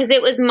be because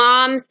it was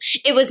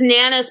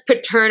Nana's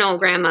paternal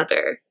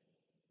grandmother.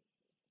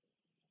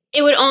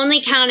 It would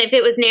only count if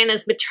it was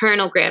Nana's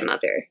maternal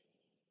grandmother.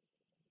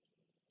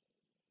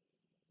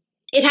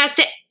 It has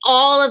to,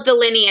 all of the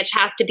lineage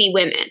has to be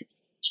women.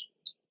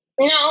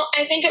 No,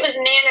 I think it was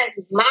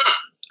Nana's mom.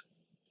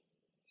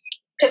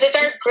 Because it's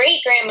our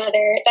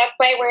great-grandmother. That's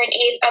why we're an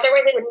eighth.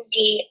 Otherwise, it wouldn't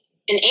be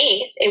an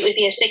eighth. It would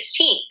be a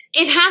 16th.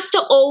 It has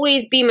to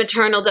always be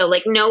maternal, though.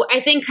 Like, no,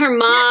 I think her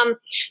mom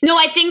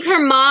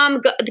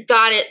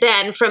got it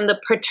then from the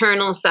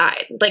paternal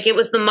side. Like, it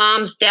was the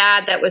mom's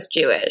dad that was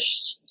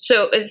Jewish.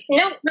 So it was...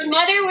 No, her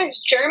mother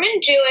was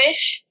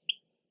German-Jewish.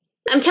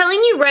 I'm telling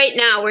you right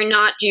now, we're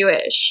not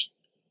Jewish.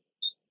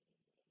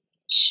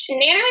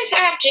 Nana was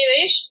half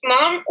Jewish.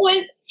 Mom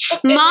was...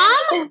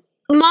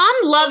 Mom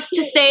loves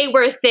to say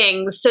we're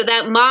things so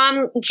that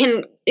mom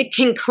can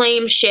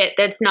claim shit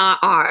that's not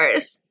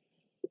ours.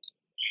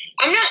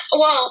 I'm not,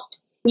 well...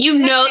 You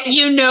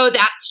know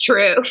that's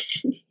true.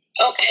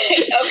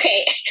 Okay.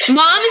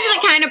 Mom is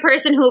the kind of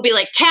person who will be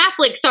like,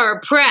 Catholics are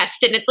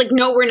oppressed, and it's like,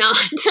 no, we're not.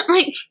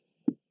 Like...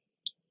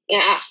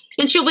 Yeah.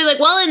 And she'll be like,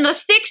 well, in the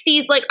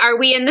 60s, like, are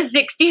we in the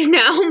 60s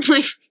now? I'm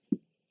like,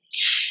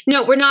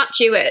 no, we're not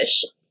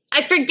Jewish.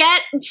 I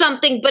forget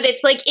something, but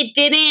it's like, it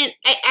didn't,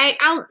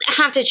 I'll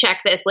have to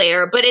check this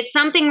later, but it's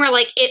something where,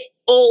 like, it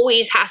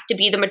always has to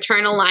be the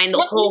maternal line the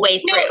whole way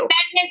through.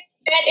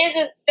 That is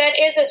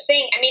a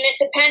thing. I mean, it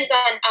depends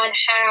on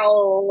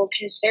how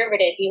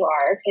conservative you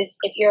are, because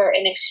if you're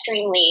an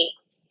extremely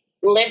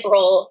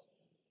liberal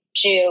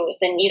Jew,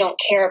 then you don't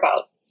care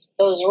about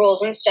those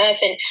rules and stuff.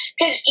 And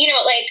because, you know,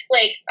 like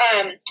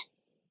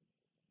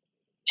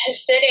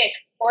Hasidic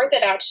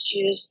Orthodox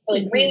Jews,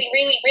 like really,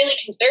 really, really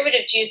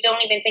conservative Jews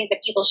don't even think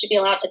that people should be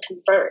allowed to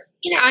convert,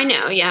 you know? I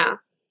know, yeah.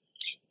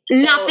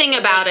 Nothing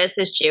about us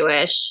is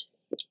Jewish.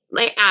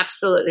 Like,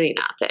 absolutely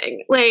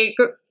nothing. Like,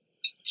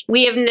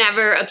 we have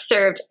never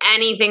observed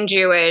anything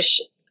Jewish,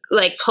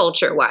 like,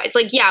 culture-wise.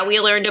 Like, yeah, we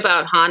learned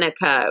about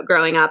Hanukkah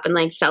growing up and,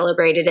 like,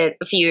 celebrated it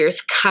a few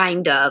years,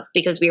 kind of,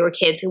 because we were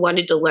kids who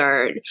wanted to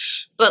learn.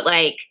 But,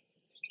 like,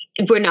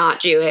 we're not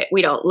Jewish.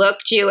 We don't look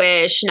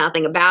Jewish.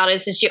 Nothing about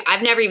us is Jewish.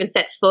 I've never even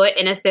set foot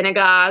in a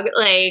synagogue.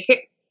 Like,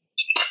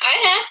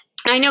 I have.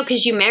 I know,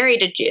 because you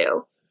married a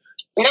Jew.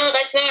 No,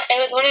 that's not. It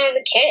was when I was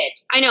a kid.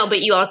 I know,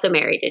 but you also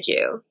married a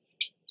Jew.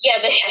 Yeah,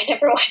 but I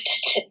never went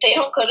to. They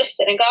don't go to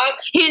synagogue.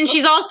 And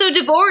she's also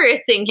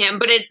divorcing him,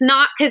 but it's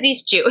not because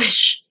he's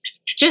Jewish.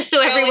 Just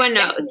so everyone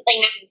knows.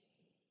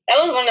 That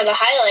was one of the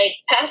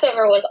highlights.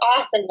 Passover was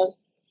awesome.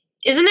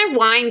 Isn't there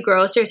wine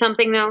gross or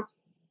something, though?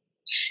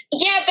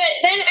 Yeah, but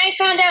then I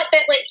found out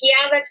that, like,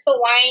 yeah, that's the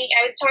wine.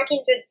 I was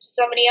talking to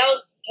somebody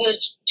else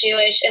who's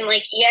Jewish, and,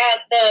 like, yeah,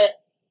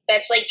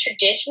 that's, like,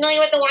 traditionally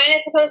what the wine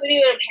is supposed to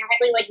be, but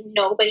apparently, like,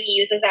 nobody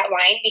uses that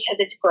wine because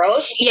it's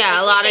gross.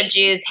 Yeah, a lot of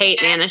Jews hate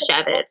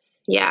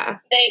Manischewitz. Yeah.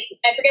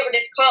 I forget what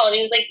it's called.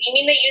 He was like, you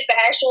mean they use the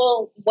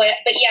actual, what?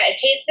 But yeah, it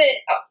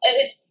tasted,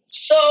 it's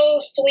so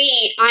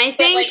sweet. I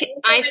think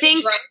at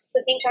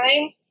the same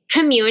time.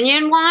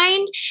 Communion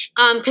wine,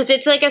 because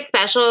it's like a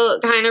special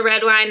kind of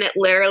red wine that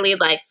literally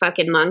like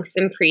fucking monks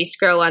and priests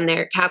grow on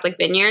their Catholic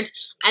vineyards.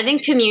 I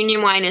think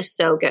communion wine is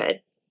so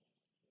good.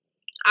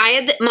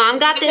 Mom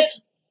got this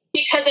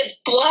because it's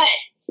blood.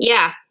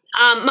 Yeah.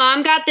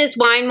 Mom got this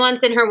wine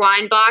once in her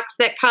wine box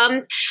that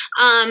comes.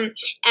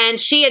 And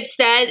she had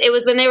said, it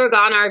was when they were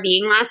gone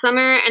RVing last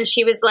summer, and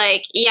she was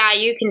like, yeah,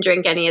 you can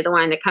drink any of the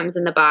wine that comes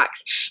in the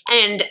box.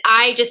 And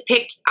I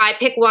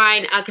pick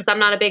wine because I'm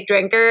not a big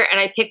drinker, and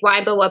I pick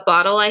wine by what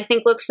bottle I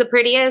think looks the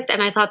prettiest.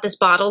 And I thought this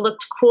bottle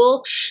looked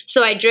cool.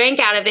 So I drank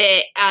out of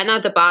it,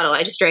 not the bottle,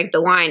 I just drank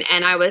the wine.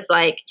 And I was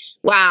like,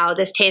 wow,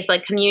 this tastes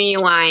like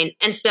communion wine.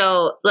 And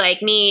so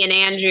like me and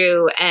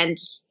Andrew and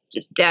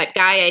that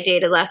guy I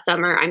dated last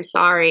summer, I'm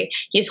sorry,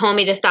 you told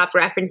me to stop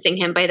referencing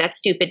him by that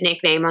stupid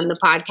nickname on the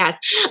podcast.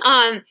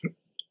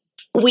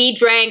 We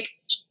drank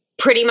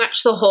pretty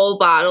much the whole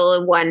bottle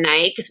in one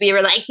night because we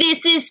were like,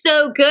 this is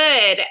so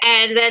good.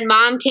 And then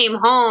Mom came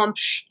home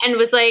and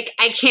was like,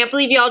 I can't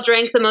believe y'all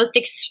drank the most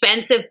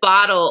expensive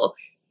bottle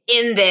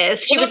in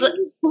this. She was like,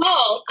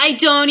 I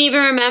don't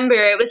even remember.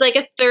 It was like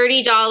a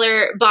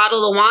 $30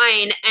 bottle of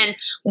wine, and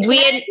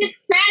it's just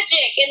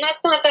tragic, and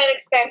that's not that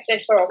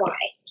expensive for a wine.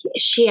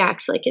 She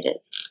acts like it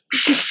is.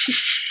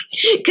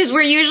 Because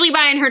we're usually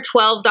buying her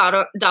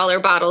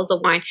 $12 bottles of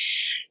wine.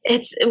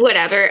 It's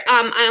whatever.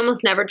 I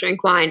almost never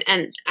drink wine,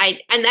 and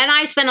then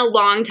I spent a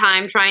long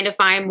time trying to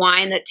find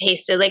wine that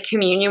tasted like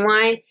communion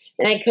wine,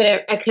 and I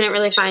couldn't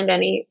really find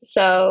any.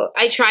 So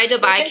I tried to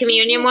buy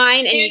communion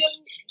wine, and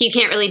you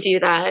can't really do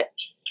that.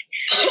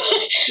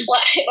 Well,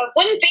 I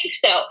wouldn't think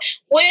so.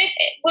 What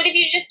if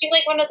you just do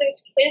like one of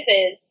those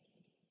quizzes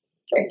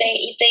where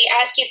they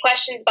ask you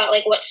questions about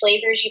like what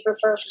flavors you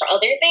prefer for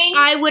other things?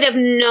 I would have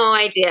no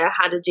idea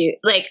how to do,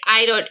 like,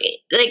 I don't,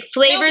 like,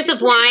 flavors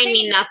of wine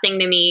mean nothing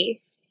to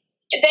me.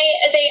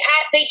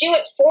 They do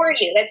it for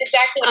you. That's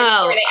exactly what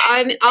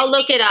it's for. I'll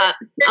look it up.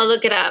 I'll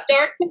look it up.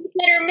 Dark chocolate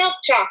or milk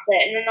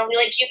chocolate, and then they'll be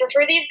like, do you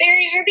prefer these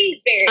berries or these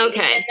berries?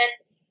 Okay. And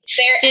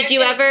then did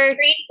you ever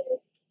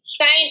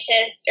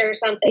scientist or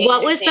something?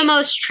 What was the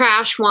most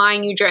trash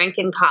wine you drank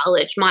in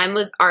college? Mine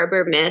was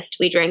Arbor Mist.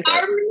 We drank that.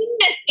 Arbor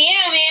Mist,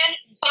 yeah, man.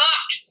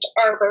 Boxed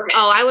Arbor Mist.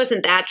 Oh, I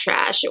wasn't that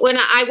trash. When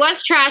I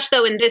was trash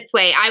though in this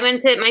way, I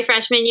went to my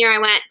freshman year. I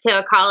went to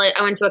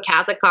a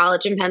Catholic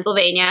college in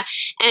Pennsylvania,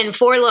 and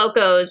Four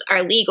Locos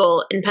are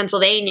legal in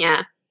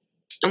Pennsylvania.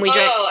 And we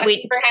drank. I've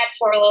never had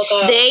Four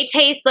Locos. They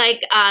taste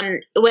like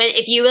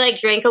if you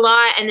like drink a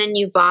lot and then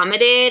you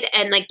vomited,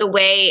 and like the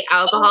way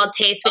alcohol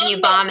tastes when you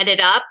vomit it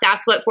up.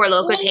 That's what Four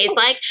Loko tastes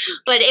like.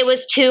 But it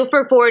was 2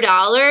 for $4,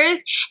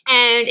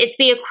 and it's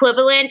the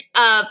equivalent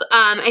of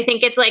I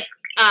think it's like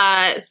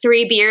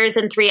 3 beers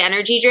and 3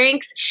 energy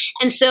drinks.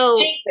 And so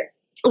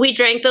we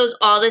drank those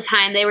all the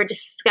time. They were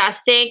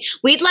disgusting.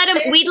 We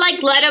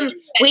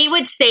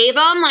would save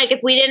them, like, if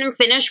we didn't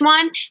finish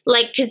one,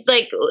 like, because,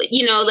 like,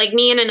 you know, like,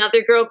 me and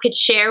another girl could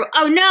share.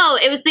 Oh, no,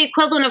 it was the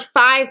equivalent of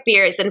 5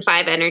 beers and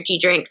 5 energy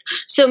drinks.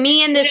 So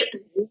me and this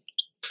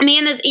Me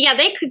and this, yeah,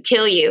 they could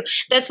kill you.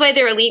 That's why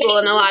they're illegal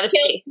in a lot of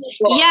states.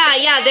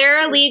 Yeah,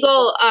 they're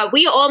illegal.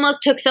 We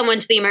almost took someone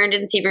to the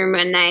emergency room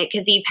one night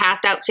because he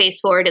passed out face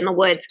forward in the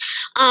woods.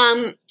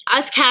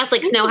 Us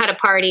Catholics know how to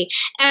party,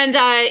 and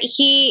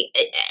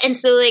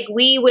so like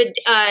we would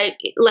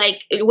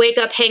like wake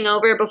up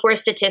hangover before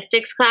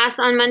statistics class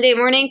on Monday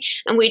morning,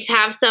 and we'd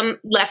have some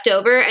left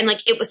over, and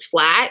like it was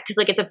flat because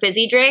like it's a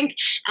fizzy drink,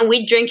 and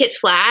we'd drink it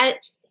flat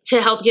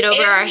to help get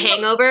over our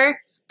hangover.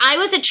 I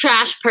was a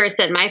trash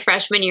person my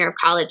freshman year of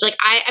college. Like,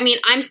 I mean,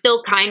 I'm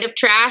still kind of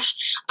trash,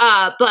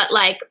 but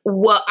like,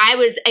 I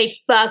was a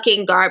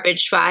fucking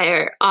garbage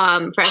fire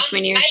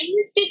freshman year. I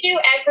used to do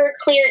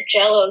Everclear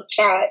Jello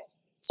shots,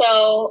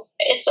 so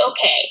it's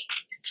okay.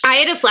 I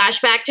had a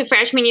flashback to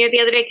freshman year the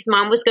other day because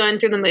Mom was going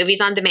through the movies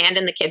on demand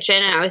in the kitchen,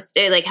 and I was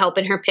like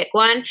helping her pick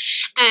one.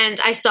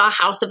 And I saw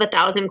House of a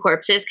Thousand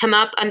Corpses come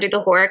up under the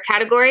horror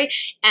category,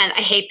 and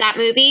I hate that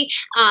movie.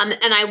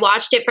 And I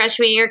watched it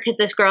freshman year because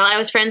this girl I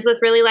was friends with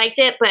really liked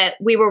it, but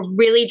we were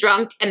really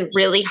drunk and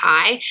really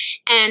high.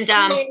 And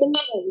No.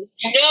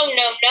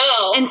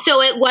 And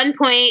so at one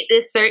point,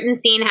 this certain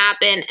scene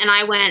happened, and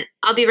I went,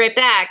 "I'll be right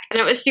back." And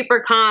it was super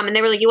calm. And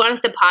they were like, "You want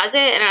us to pause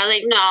it?" And I was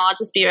like, "No, I'll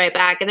just be right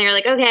back." And they were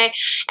like, "Okay."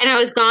 And I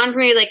was gone for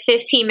maybe like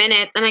 15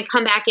 minutes, and I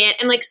come back in,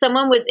 and like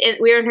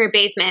we were in her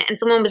basement, and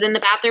someone was in the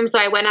bathroom, so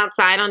I went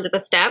outside onto the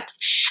steps,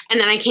 and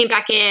then I came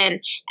back in,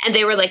 and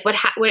they were like,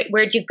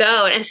 where'd you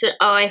go? And I said,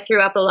 "Oh, I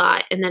threw up a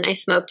lot, and then I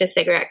smoked a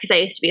cigarette," because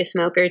I used to be a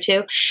smoker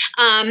too.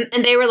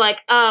 And they were like,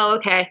 "Oh,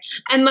 okay."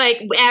 And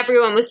like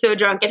everyone was so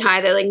drunk and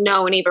high that like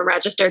no one even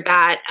registered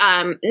that.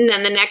 And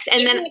then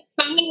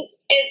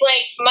is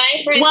like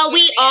my friend. Well,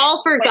 we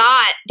all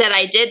forgot that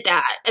I did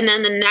that, and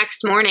then the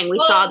next morning we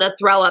saw the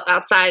throw up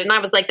outside, and I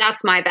was like,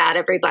 "That's my bad,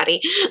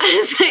 everybody."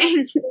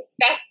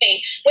 Disgusting.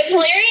 What's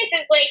hilarious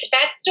is like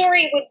that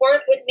story would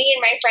work with me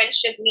and my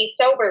friends, just me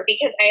sober,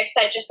 because I have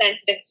such a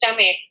sensitive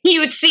stomach. You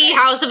would see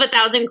House of a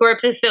Thousand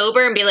Corpses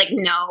sober and be like,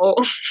 "No."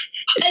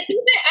 I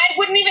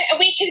wouldn't even.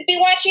 We could be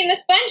watching the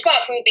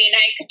SpongeBob movie, and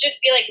I could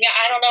just be like, "Yeah,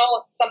 I don't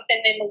know,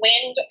 something in the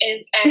wind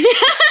is."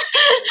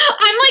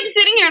 I'm like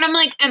sitting here, and I'm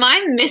like, "Am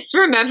I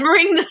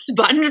misremembering the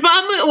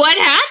SpongeBob movie? What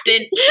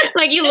happened?"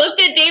 Like you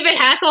looked at David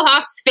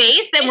Hasselhoff's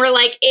face, and we're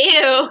like,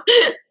 "Ew."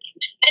 And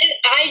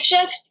I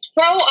just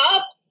throw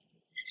up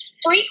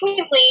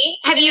frequently.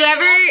 I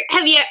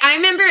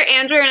remember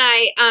Andrew and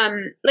I,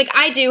 like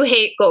I do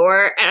hate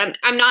gore, and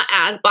I'm not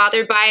as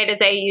bothered by it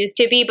as I used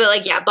to be, but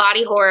like, yeah,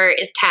 body horror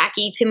is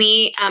tacky to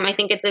me. I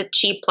think it's a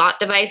cheap plot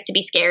device to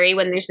be scary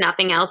when there's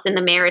nothing else in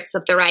the merits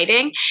of the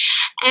writing.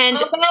 And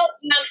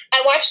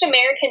I watched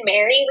American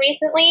Mary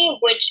recently,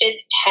 which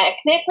is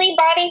technically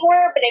body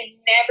horror, but I've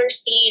never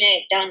seen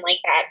it done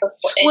like that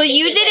before. Well,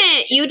 you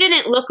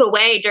didn't look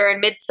away during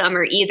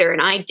Midsummer either,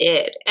 and I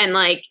did. And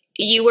like,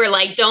 you were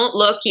like, "Don't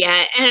look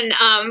yet." And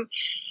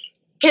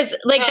because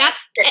like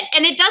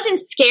and it doesn't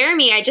scare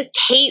me. I just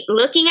hate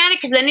looking at it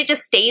because then it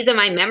just stays in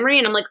my memory,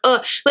 and I'm like,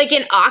 oh, like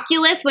in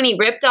Oculus when he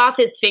ripped off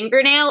his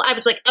fingernail, I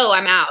was like, "Oh,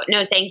 I'm out.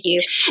 No, thank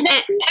you."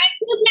 I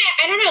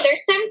don't know.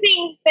 There's some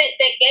things that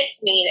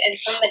gets me, and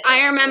some that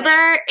I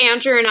remember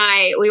Andrew and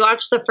we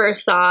watched the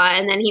first Saw,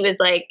 and then he was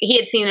like, he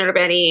had seen it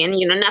already, and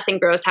nothing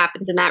gross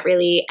happens in that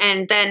really.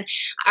 And then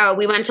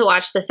we went to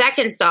watch the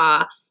second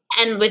Saw.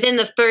 And within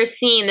the first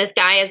scene, this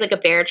guy has like a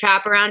bear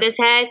trap around his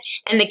head,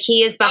 and the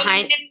key is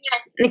behind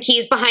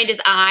his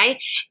eye.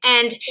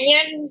 And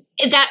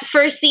that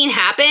first scene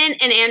happened,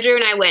 and Andrew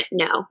and I went,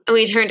 "No," and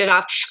we turned it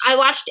off. I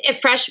watched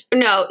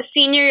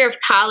senior year of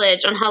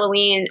college on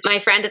Halloween. My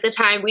friend at the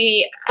time,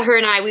 we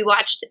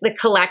watched The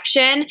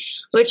Collection,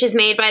 which is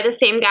made by the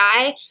same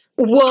guy.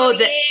 Whoa!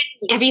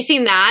 Have you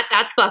seen that?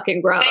 That's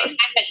fucking gross.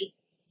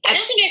 I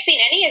don't think I've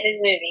seen any of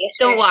his movies.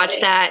 Don't watch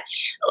that.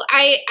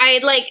 I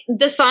like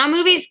the Saw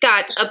movies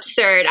got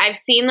absurd. I've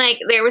seen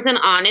like there was an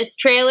Honest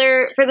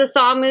trailer for the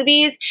Saw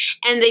movies,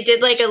 and they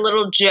did like a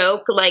little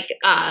joke like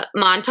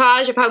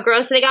montage of how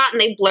gross they got, and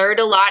they blurred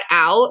a lot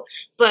out.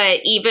 But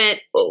even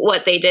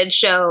what they did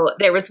show,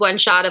 there was one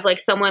shot of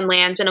like someone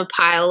lands in a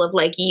pile of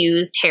like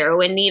used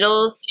heroin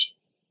needles.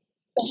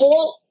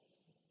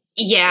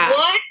 Yeah.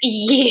 What?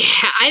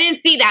 Yeah. I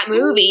didn't see that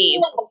movie.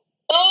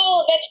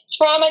 Oh, that's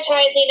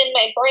traumatizing in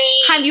my brain.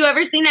 Have you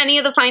ever seen any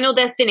of the Final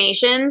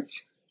Destinations?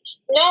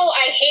 No,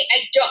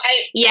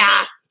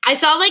 I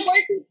saw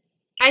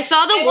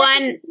the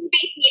one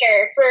movie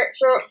theater for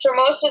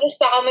most of the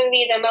Saw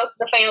movies and most of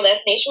the Final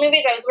Destination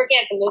movies. I was working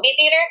at the movie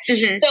theater,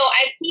 so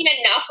I've seen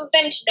enough of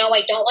them to know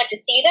I don't want to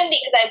see them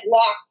because I've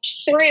walked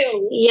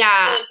through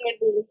those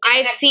movies.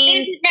 I've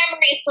seen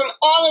memories from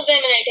all of them,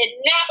 and I did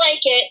not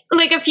like it.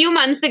 Like a few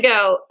months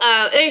ago,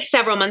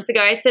 several months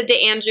ago, I said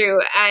to Andrew,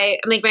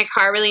 my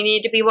car really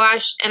needed to be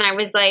washed, and I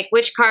was like,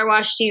 "Which car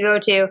wash do you go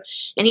to?"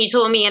 And he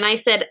told me, and I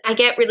said, "I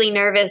get really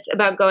nervous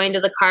about going to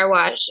the car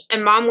wash."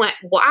 And Mom went,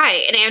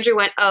 "Why?" And Andrew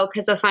went, went, oh,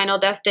 because of Final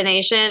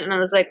Destination? And I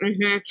was like,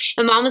 mm-hmm.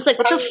 And Mom was like,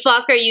 what the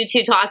fuck are you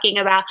two talking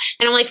about?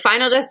 And I'm like,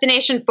 Final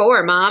Destination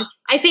 4, Mom.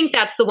 I think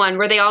that's the one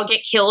where they all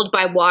get killed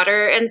by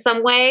water in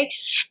some way.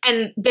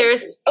 And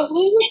there's... No!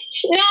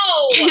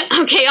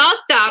 Okay, I'll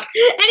stop.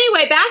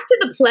 Anyway, back to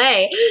the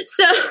play.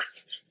 So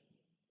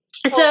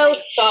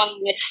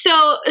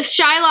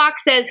Shylock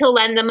says he'll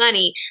lend the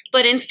money,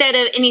 but instead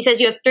of, and he says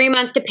you have 3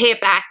 months to pay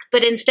it back,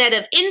 but instead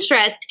of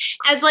interest,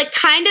 as like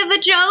kind of a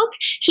joke,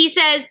 he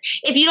says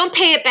if you don't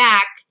pay it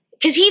back,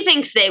 because he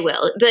thinks they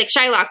will, like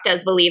Shylock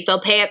does believe they'll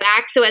pay it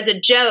back. So as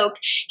a joke,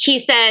 he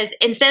says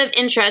instead of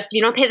interest, if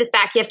you don't pay this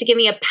back, you have to give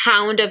me a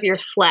pound of your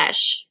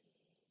flesh.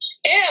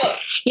 Ew.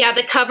 Yeah,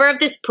 the cover of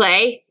this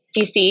play, do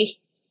you see?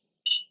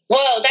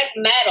 Whoa, that's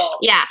metal.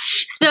 Yeah.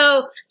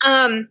 So,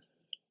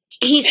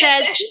 he says,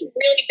 That's actually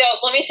really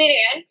dope. Let me see it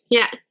again.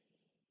 Yeah.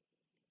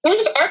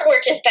 Whose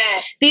artwork is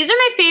that? These are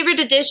my favorite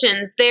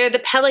editions. They're the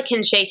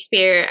Pelican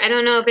Shakespeare. I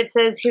don't know if it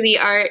says who the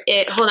art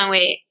is. Hold on,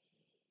 wait.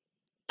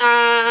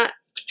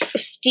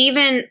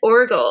 Stephen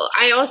Orgel.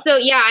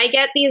 I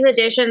get these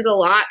editions a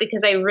lot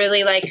because I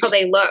really like how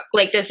they look.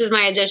 Like, this is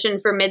my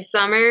edition for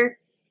Midsummer.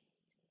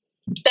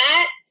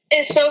 That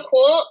is so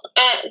cool.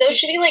 Those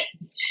should be, like,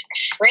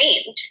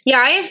 framed.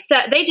 Yeah,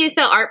 they do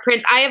sell art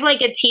prints. I have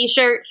like a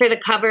t-shirt for the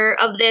cover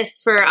of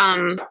this for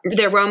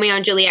the Romeo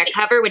and Juliet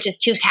cover, which is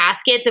 2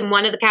 caskets, and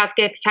one of the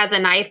caskets has a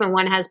knife and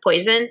one has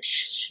poison.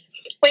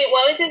 Wait,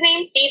 what was his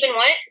name? Stephen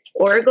what?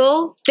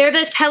 Orgel. They're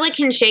the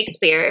Pelican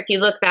Shakespeare, if you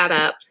look that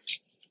up.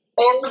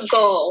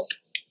 Orgel.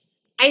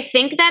 I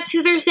think that's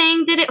who they're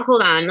saying did it.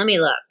 Hold on, let me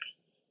look.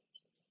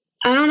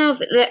 I don't know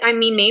if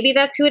maybe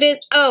that's who it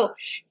is. Oh,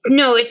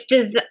 no, it's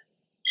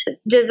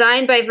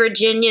designed by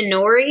Virginia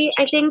Norrie,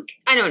 I think.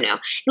 I don't know.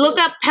 Look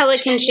up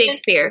Pelican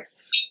Shakespeare.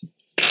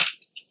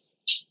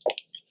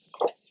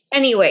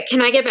 Anyway,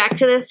 can I get back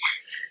to this?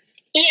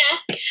 Yeah.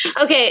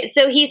 Okay,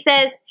 so he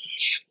says,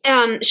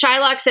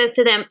 Shylock says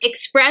to them,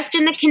 expressed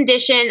in the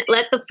condition,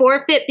 let the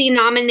forfeit be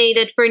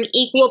nominated for an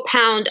equal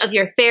pound of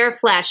your fair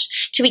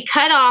flesh, to be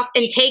cut off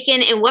and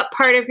taken in what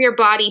part of your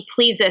body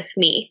pleaseth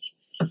me.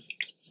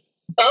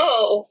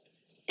 Oh.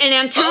 And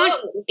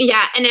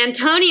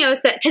Antonio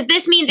said, because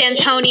this means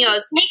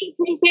Antonio's.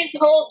 His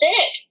whole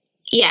dick.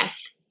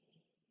 Yes.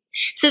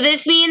 So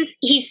this means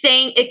he's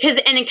saying, because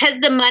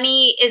the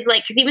money is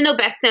like, because even though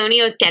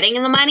Bassanio is getting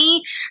the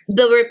money,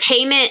 the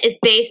repayment is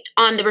based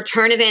on the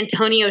return of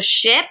Antonio's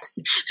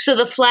ships. So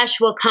the flesh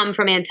will come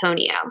from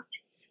Antonio.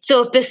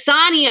 So if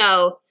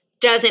Bassanio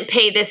doesn't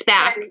pay this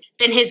back,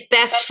 then his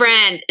best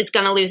friend is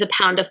going to lose a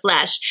pound of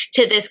flesh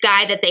to this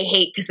guy that they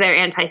hate because they're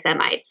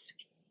anti-Semites.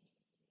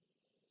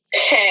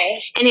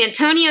 Okay. And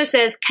Antonio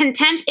says,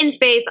 content in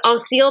faith, I'll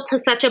seal to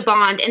such a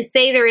bond and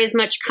say there is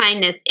much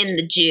kindness in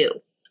the Jew.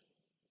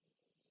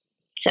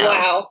 So,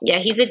 wow. Yeah,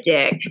 he's a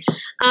dick.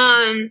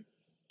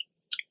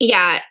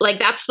 Yeah, like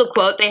that's the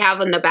quote they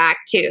have on the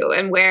back too.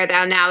 And where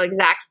thou now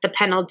exacts the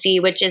penalty,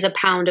 which is a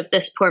pound of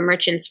this poor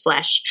merchant's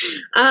flesh.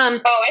 I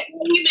think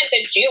you meant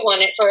the Jew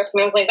one at first.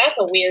 And I was like, that's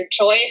a weird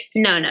choice.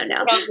 No.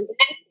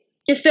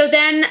 So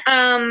then,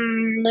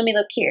 let me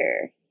look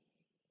here.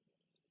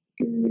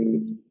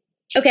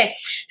 Okay,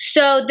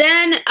 so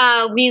then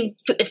we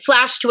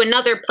flash to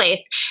another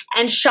place,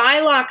 and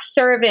Shylock's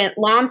servant,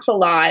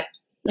 Launcelot,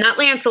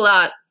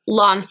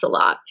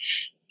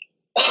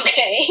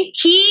 Okay.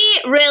 He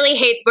really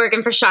hates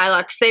working for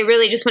Shylock because they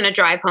really just want to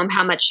drive home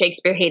how much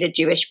Shakespeare hated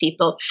Jewish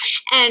people.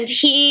 And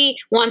he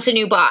wants a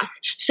new boss.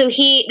 So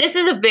this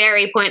is a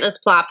very pointless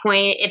plot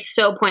point. It's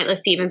so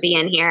pointless to even be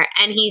in here.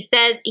 And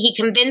he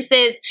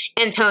convinces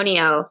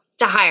Antonio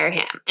to hire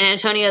him. And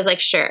Antonio's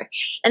like, sure.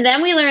 And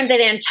then we learned that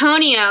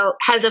Antonio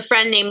has a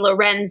friend named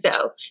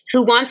Lorenzo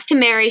who wants to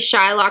marry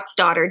Shylock's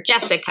daughter,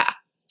 Jessica.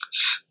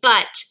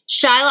 But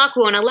Shylock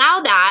won't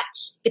allow that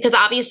because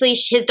obviously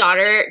his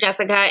daughter,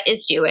 Jessica,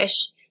 is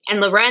Jewish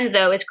and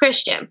Lorenzo is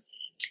Christian.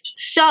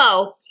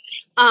 So,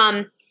 who's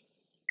not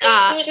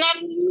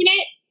allowing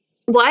it?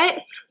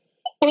 What?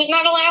 Who's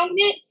not allowing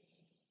it?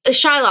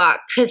 Shylock,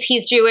 because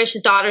he's Jewish,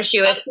 his daughter's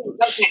Jewish.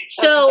 Okay.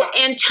 So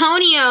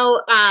Antonio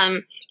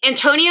and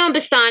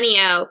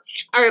Bassanio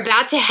are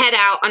about to head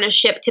out on a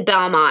ship to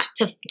Belmont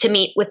to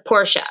meet with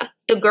Portia,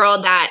 the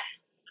girl that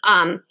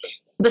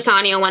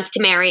Bassanio wants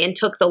to marry and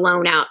took the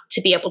loan out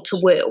to be able to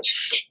woo.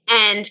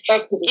 And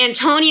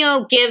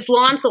Antonio gives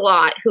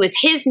Launcelot, who is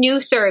his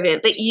new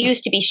servant, but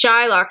used to be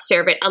Shylock's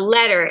servant, a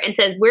letter and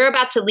says, we're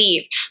about to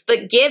leave,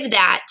 but give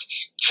that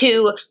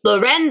to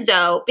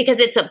Lorenzo because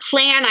it's a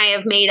plan I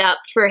have made up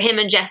for him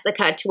and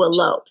Jessica to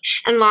elope.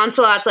 And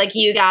Launcelot's like,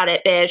 you got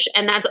it, bitch.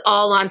 And that's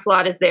all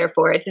Launcelot is there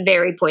for. It's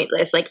very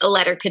pointless. Like, a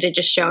letter could have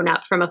just shown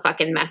up from a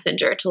fucking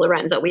messenger to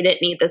Lorenzo. We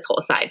didn't need this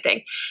whole side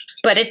thing.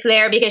 But it's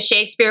there because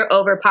Shakespeare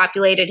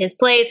overpopulated his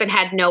plays and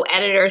had no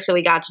editor, so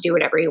he got to do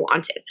whatever he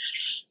wanted.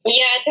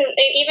 Yeah, because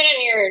even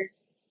in your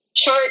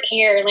chart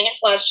here,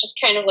 Lancelot's just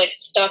kind of like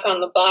stuck on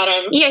the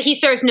bottom. Yeah, he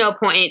serves no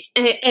point.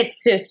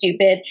 It's so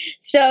stupid.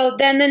 So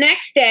then the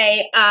next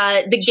day,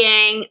 the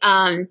gang,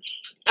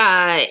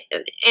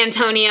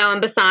 Antonio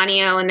and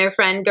Bassanio and their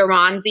friend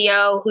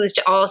Garanzio, who's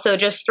also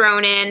just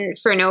thrown in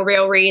for no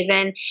real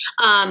reason,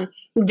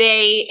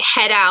 they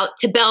head out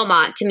to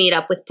Belmont to meet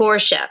up with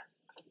Portia.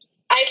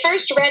 I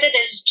first read it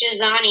as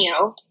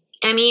Gizzanio.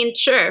 I mean,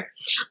 sure.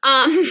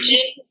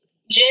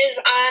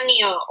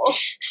 Gizzanio.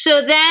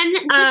 So then,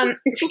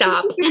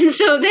 stop. And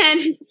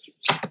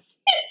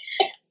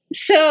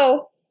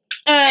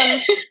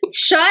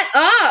shut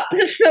up.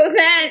 So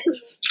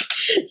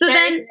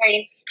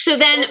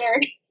then,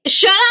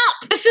 shut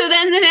up. So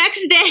then the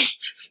next day,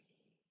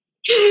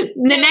 you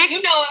know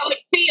how it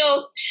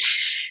feels.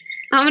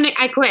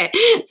 I quit.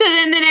 So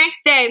then the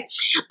next day,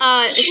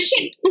 you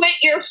can quit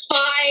your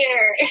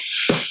fire.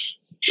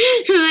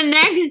 The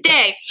next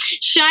day,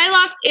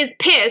 Shylock is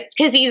pissed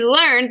because he's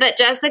learned that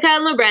Jessica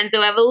and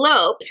Lorenzo have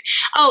eloped.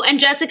 Oh, and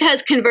Jessica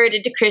has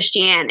converted to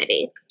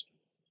Christianity.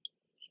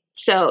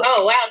 So,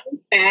 oh wow,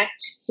 that's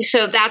fast.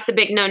 So that's a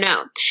big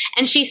no-no.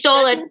 And she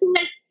stole Doesn't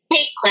it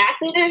take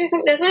classes or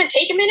something? Doesn't it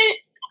take a minute?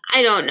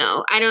 I don't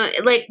know.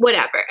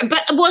 Whatever.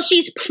 But, well,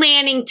 she's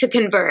planning to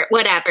convert,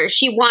 whatever.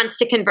 She wants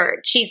to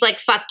convert. She's like,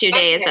 fuck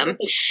Judaism.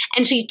 Okay.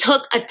 And she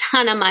took a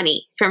ton of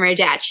money from her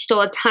dad. She stole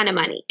a ton of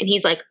money. And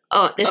he's like,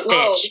 oh, this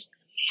bitch.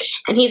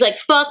 And he's like,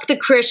 fuck the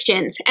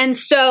Christians. And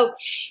so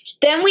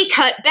then we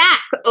cut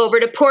back over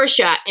to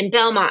Portia in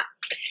Belmont.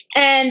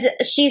 And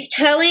she's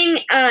telling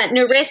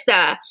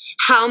Nerissa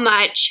how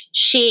much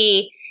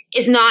she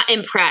is not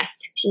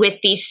impressed with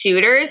these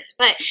suitors,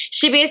 but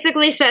she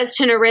basically says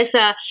to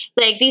Nerissa,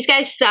 like, these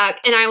guys suck,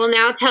 and I will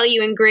now tell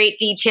you in great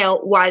detail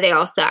why they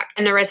all suck.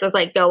 And Nerissa's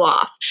like, go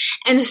off.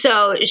 And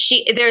so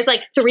there's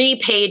like 3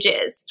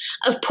 pages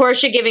of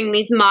Portia giving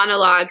these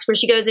monologues where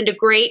she goes into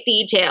great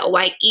detail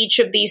why each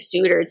of these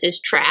suitors is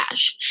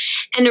trash.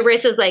 And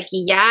Nerissa's like,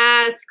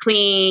 yes,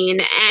 queen.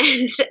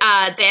 And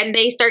then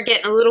they start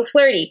getting a little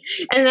flirty.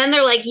 And then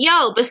they're like,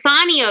 yo,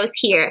 Bassanio's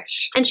here.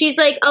 And she's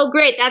like, oh,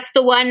 great, that's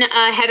the one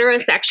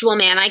heterosexual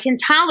man I can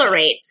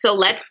tolerate, so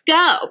let's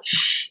go.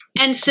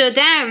 And so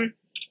then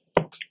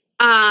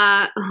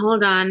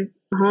hold on.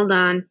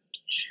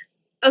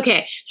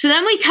 Okay, so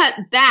then we cut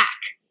back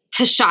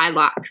to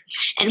Shylock,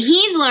 and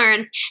he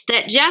learns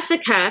that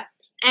Jessica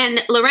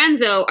and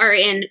Lorenzo are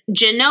in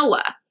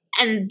Genoa,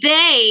 and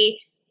they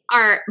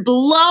are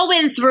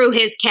blowing through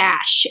his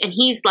cash. And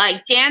he's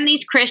like, damn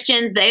these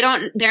Christians,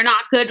 they're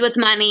not good with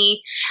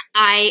money.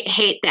 I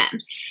hate them.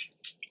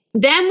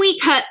 Then we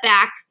cut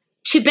back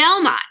to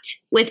Belmont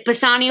with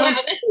Bassanio.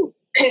 Wow, this is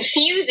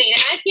confusing.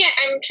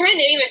 I'm trying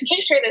to even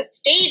picture the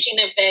staging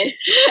of this.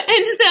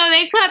 And so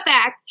they cut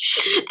back,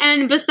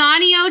 and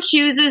Bassanio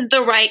chooses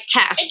the right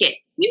casket.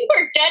 You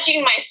were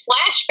judging my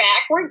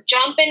flashback. We're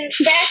jumping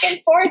back and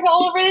forth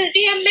all over the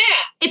damn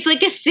map. It's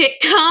like a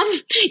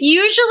sitcom.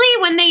 Usually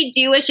when they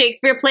do a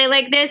Shakespeare play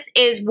like this,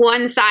 is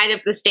one side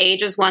of the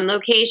stage is one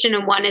location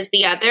and one is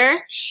the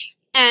other.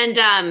 And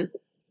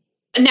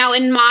now,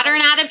 in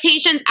modern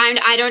adaptations,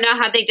 I don't know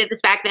how they did this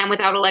back then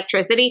without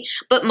electricity,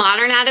 but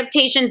modern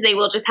adaptations, they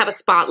will just have a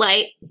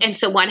spotlight. And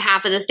so one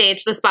half of the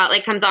stage, the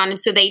spotlight comes on. And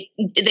so they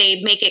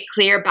make it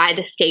clear by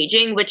the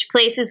staging which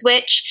place is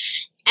which.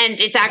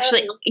 And it's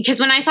actually, because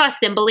when I saw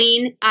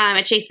Cymbeline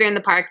at Shakespeare in the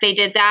Park, they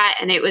did that.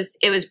 And it was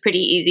pretty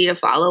easy to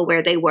follow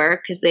where they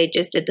were because they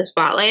just did the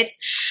spotlights.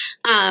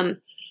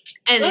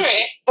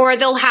 Or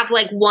they'll have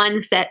like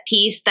one set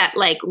piece that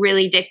like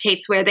really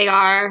dictates where they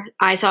are.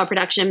 I saw a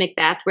production of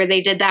Macbeth where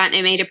they did that, and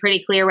it made it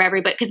pretty clear where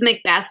everybody, because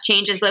Macbeth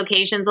changes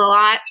locations a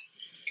lot.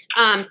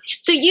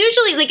 So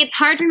usually, like, it's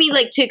hard for me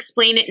like to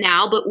explain it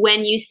now, but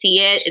when you see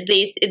it,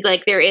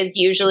 there is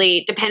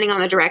usually, depending on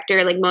the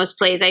director, like most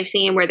plays I've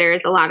seen where there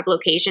is a lot of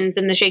locations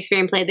in the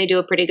Shakespearean play, they do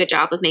a pretty good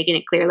job of making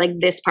it clear, like,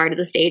 this part of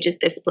the stage is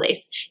this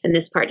place and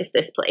this part is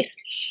this place.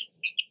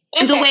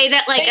 Okay. The way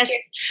that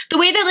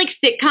like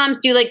sitcoms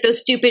do like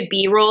those stupid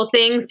B-roll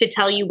things to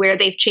tell you where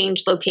they've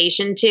changed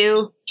location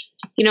to.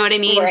 You know what I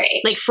mean? Right.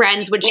 Like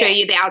Friends would show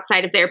you the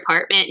outside of their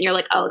apartment, and you're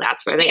like, oh,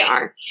 that's where they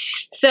are.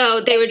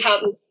 So they would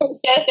help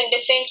us into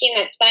thinking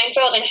that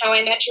Seinfeld and How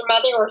I Met Your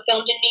Mother were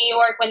filmed in New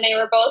York when they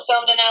were both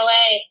filmed in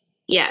LA.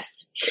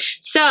 Yes.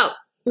 So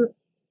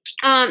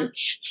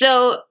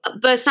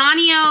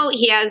Bassanio,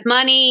 he has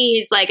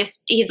money.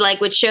 He's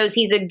like, which shows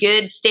he's a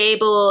good,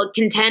 stable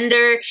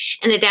contender.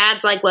 And the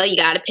dad's like, well, you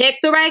got to pick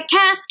the right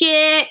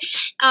casket.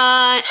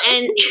 And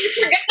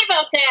forgot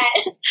about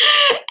that.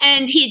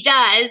 And he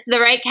does. The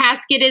right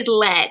casket is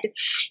lead,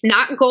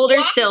 not gold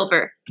or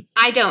silver.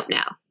 I don't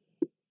know.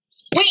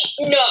 Wait,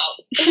 no.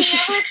 Did he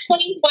never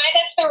explain why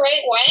that's the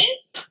right one?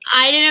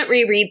 I didn't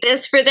reread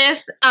this for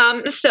this,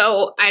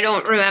 so I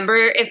don't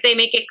remember if they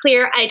make it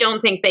clear. I don't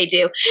think they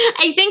do.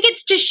 I think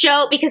it's to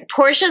show, because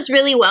Portia's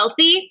really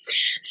wealthy,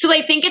 so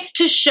I think it's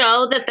to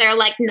show that they're,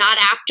 like, not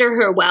after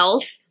her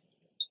wealth.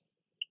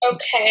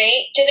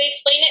 Okay. Do they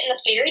explain it in the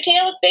fairy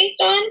tale it's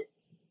based on?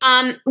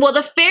 Well,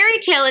 the fairy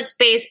tale it's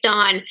based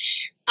on,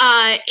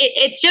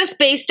 It's just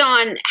based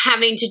on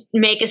having to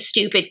make a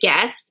stupid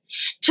guess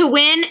to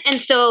win.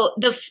 And so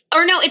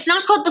it's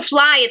not called The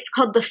Fly, it's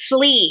called The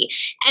Flea.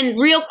 And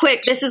real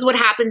quick, this is what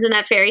happens in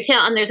that fairy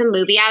tale. And there's a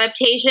movie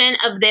adaptation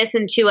of this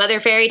and 2 other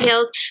fairy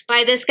tales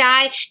by this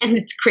guy. And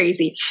it's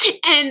crazy.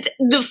 And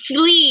the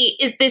flea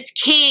is this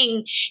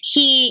king.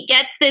 He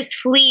gets this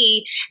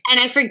flea and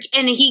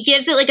he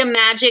gives it like a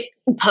magic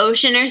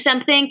potion or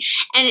something,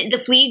 and the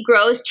flea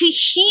grows to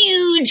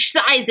huge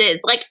sizes,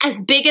 like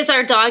as big as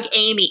our dog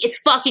Amy. It's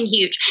fucking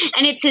huge,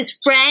 and it's his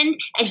friend,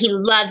 and he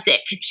loves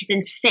it because he's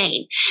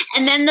insane.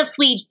 And then the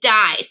flea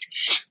dies,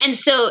 and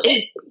so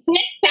it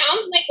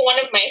sounds like one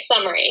of my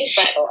summaries,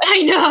 by the way.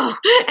 I know.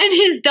 And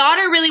his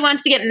daughter really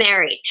wants to get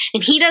married,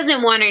 and he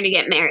doesn't want her to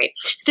get married.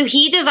 So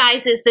he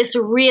devises this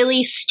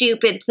really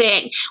stupid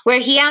thing where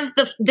he has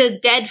the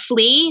dead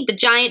flea, the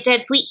giant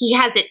dead flea, he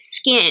has it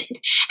skinned,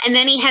 and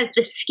then he has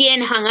the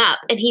skin hung up,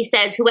 and he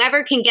says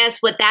whoever can guess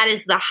what that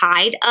is the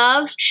hide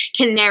of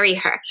can marry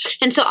her.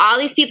 And so all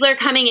these people are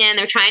coming in,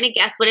 they're trying to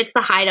guess what it's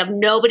the hide of.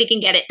 Nobody can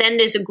get it. Then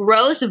this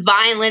gross,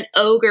 violent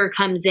ogre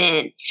comes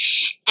in,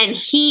 and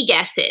he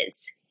guesses.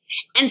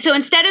 And so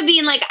instead of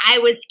being like, I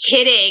was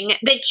kidding,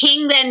 the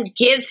king then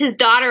gives his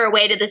daughter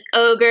away to this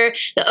ogre.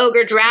 The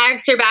ogre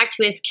drags her back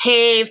to his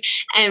cave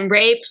and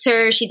rapes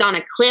her. She's on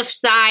a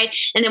cliffside.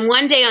 And then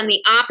one day on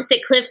the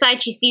opposite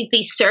cliffside, she sees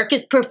these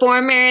circus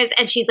performers,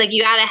 and she's like,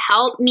 you gotta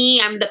help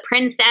me. I'm the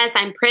princess.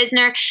 I'm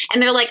prisoner.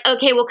 And they're like,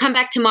 okay, we'll come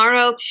back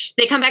tomorrow.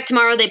 They come back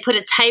tomorrow. They put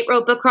a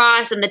tightrope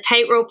across, and the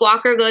tightrope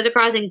walker goes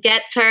across and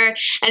gets her.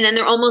 And then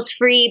they're almost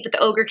free, but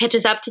the ogre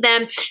catches up to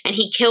them, and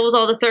he kills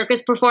all the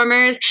circus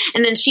performers.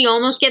 And then she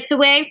almost gets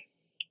away,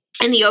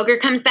 and the ogre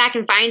comes back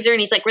and finds her, and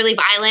he's like really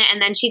violent,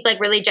 and then she's like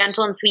really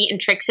gentle and sweet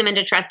and tricks him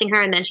into trusting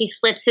her, and then she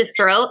slits his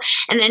throat,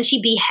 and then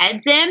she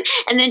beheads him,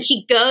 and then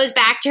she goes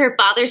back to her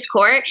father's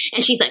court,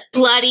 and she's like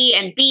bloody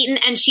and beaten,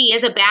 and she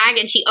has a bag,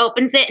 and she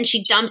opens it, and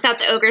she dumps out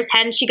the ogre's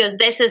head, and she goes,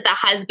 this is the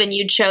husband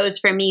you chose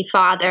for me,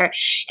 father.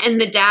 And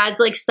the dad's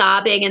like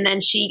sobbing, and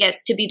then she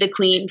gets to be the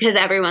queen because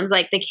everyone's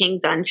like, the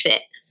king's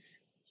unfit.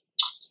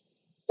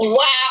 Wow.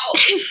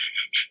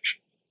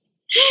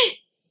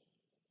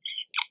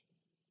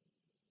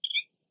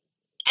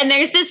 And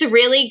there's this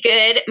really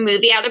good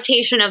movie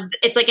adaptation of,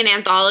 it's like an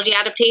anthology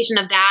adaptation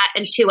of that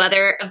and 2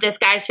 other of this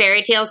guy's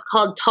fairy tales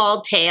called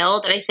Tall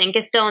Tale that I think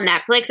is still on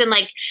Netflix, and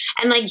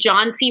like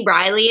John C.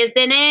 Reilly is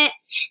in it,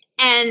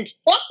 and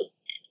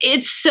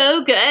it's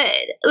so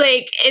good.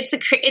 Like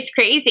it's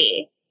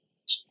crazy.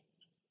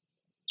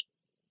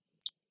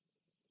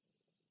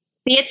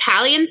 The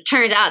Italians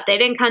turned up. They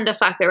didn't come to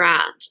fuck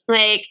around.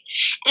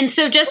 And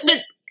so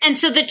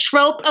the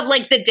trope of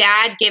like the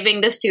dad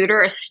giving the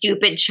suitor a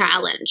stupid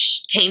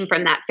challenge came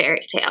from that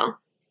fairy tale.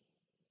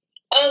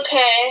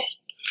 Okay.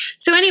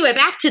 So anyway,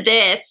 back to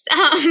this.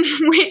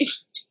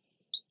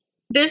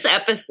 This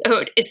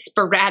episode is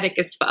sporadic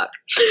as fuck.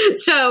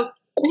 So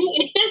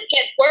it just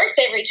gets worse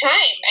every time.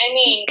 I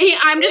mean,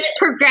 I'm just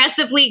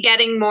progressively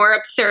getting more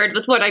absurd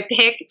with what I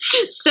pick.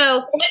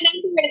 So what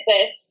number is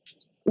this?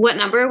 What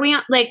number are we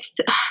on? Like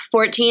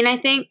 14, I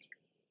think.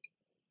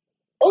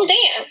 Oh,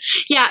 damn.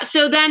 Yeah,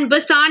 so then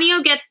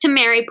Bassanio gets to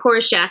marry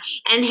Portia,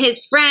 and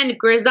his friend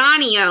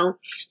Grisanio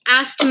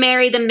asks to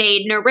marry the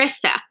maid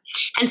Nerissa.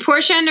 And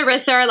Portia and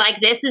Nerissa are like,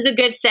 this is a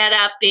good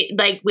setup.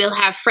 Like, we'll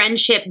have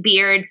friendship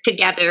beards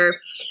together.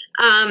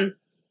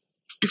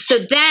 So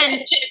then...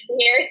 Friendship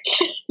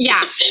beards.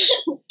 Yeah.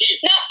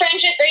 Not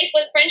friendship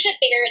bracelets, friendship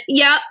beards.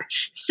 Yep.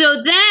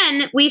 So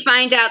then we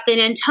find out that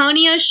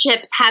Antonio's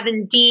ships have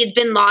indeed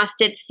been lost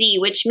at sea,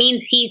 which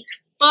means he's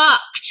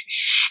fucked.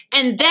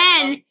 And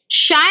then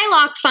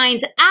Shylock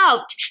finds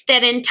out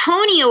that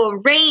Antonio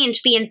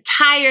arranged the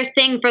entire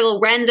thing for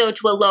Lorenzo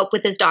to elope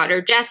with his daughter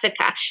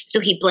Jessica, so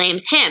he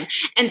blames him.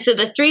 And so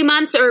the 3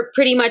 months are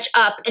pretty much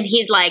up, and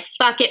he's like,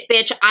 fuck it,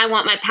 bitch, I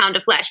want my pound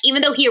of flesh.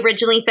 Even though he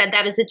originally said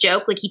that as a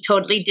joke, like he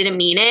totally didn't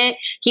mean it.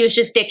 He was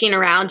just dicking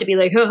around to be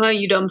like, haha,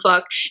 you dumb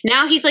fuck.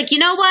 Now he's like, you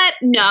know what?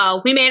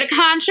 No, we made a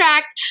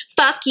contract.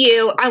 Fuck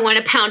you. I want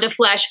a pound of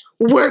flesh.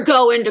 We're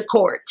going to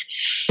court.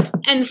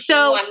 And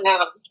so...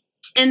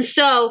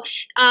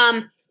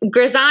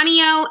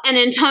 Grisanio and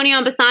Antonio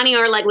and Bassanio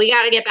are like, we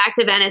got to get back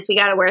to Venice. We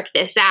got to work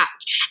this out.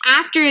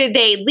 After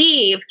they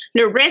leave,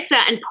 Nerissa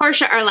and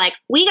Portia are like,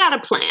 we got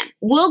a plan.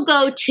 We'll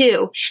go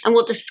too, and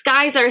we'll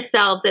disguise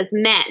ourselves as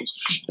men,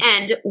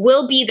 and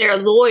we'll be their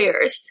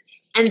lawyers.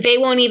 And they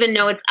won't even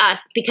know it's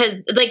us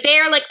because, like, they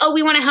are like, oh,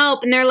 we want to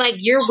help. And they're like,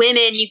 you're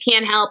women. You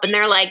can't help. And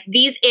they're like,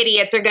 these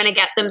idiots are going to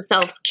get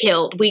themselves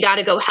killed. We got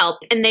to go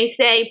help. And they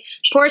say,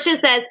 Portia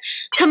says,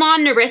 come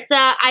on, Nerissa.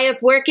 I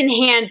have work in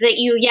hand that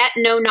you yet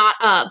know not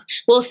of.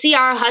 We'll see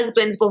our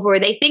husbands before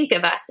they think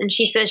of us. And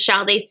she says,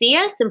 shall they see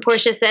us? And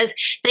Portia says,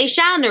 they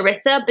shall,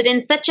 Nerissa, but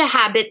in such a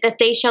habit that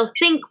they shall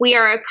think we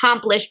are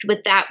accomplished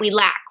with that we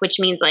lack, which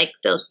means, like,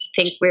 they'll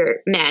think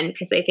we're men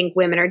because they think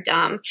women are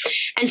dumb.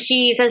 And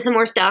she says some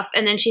more stuff.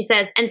 And then she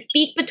says, and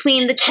speak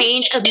between the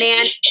change of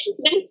man.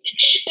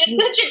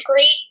 That's such a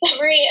great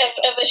summary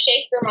of a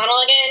Shakespeare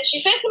monologue again. She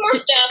said some more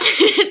stuff.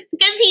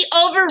 Because he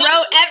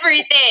overwrote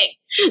everything.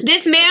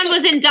 This man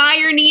was in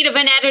dire need of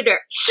an editor.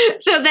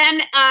 So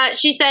then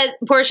she says,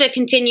 Portia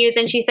continues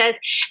and she says,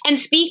 and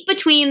speak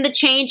between the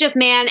change of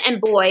man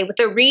and boy with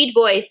a reed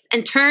voice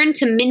and turn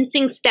to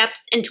mincing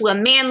steps into a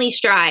manly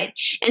stride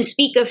and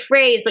speak a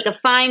phrase like a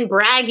fine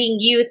bragging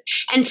youth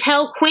and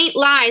tell quaint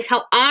lies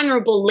how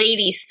honorable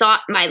ladies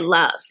sought my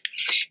love.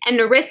 And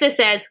Nerissa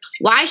says,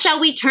 why shall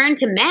we turn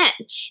to men?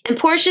 And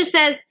Portia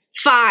says,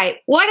 fie,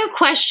 what a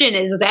question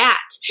is that?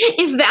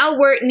 If thou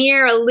wert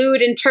near a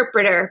lewd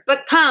interpreter.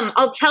 But come,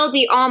 I'll tell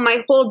thee all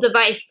my whole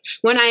device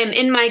when I am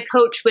in my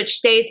coach which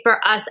stays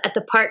for us at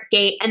the park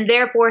gate, and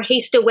therefore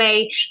haste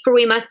away, for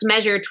we must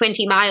measure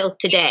 20 miles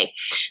today.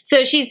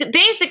 So she's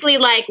basically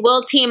like,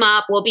 we'll team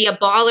up, we'll be a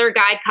baller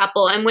guy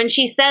couple. And when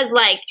she says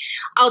like,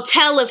 I'll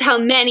tell of how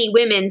many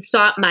women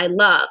sought my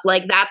love,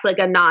 like that's like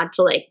a nod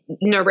to like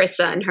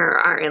Nerissa and her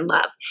are in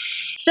love.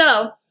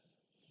 So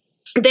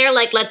they're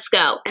like, let's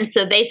go. And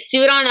so they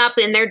suit on up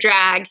in their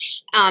drag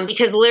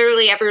because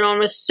literally everyone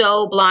was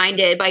so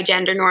blinded by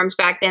gender norms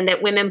back then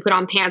that women put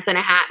on pants and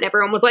a hat and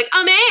everyone was like,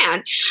 a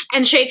man.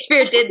 And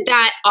Shakespeare did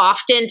that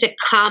often to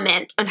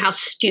comment on how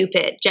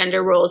stupid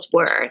gender roles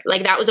were.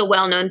 Like that was a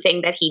well-known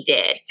thing that he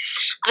did.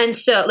 And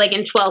so like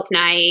in Twelfth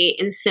Night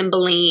and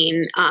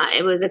Cymbeline,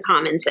 it was a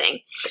common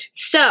thing.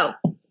 So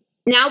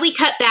now we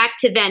cut back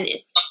to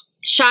Venice.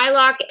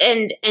 Shylock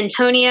and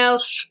Antonio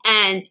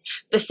and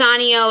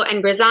Bassanio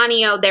and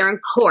Grisanio, they're in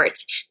court.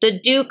 The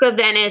Duke of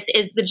Venice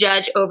is the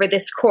judge over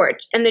this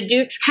court. And the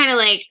Duke's kind of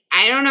like,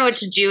 I don't know what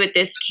to do with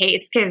this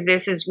case because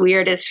this is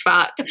weird as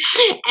fuck.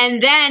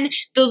 And then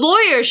the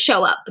lawyers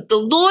show up. The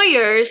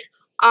lawyers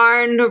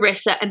are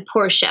Nerissa and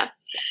Portia.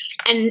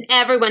 And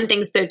everyone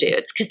thinks they're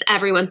dudes because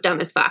everyone's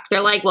dumb as fuck. They're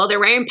like, well, they're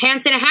wearing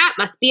pants and a hat.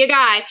 Must be a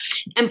guy.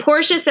 And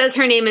Portia says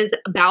her name is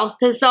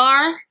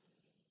Balthazar.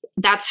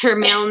 That's her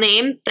male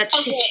name. That's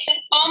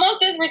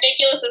almost as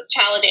ridiculous as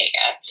Talladega.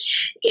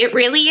 It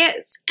really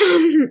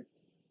is.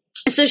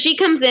 So she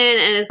comes in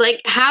and is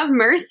like, have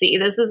mercy.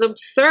 This is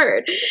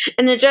absurd.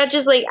 And the judge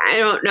is like, I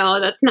don't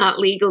know. That's not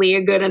legally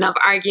a good enough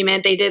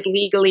argument. They did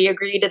legally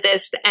agree to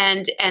this.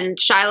 And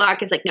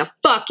Shylock is like, no,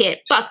 fuck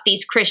it. Fuck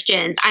these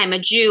Christians. I'm a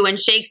Jew. And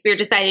Shakespeare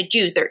decided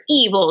Jews are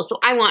evil. So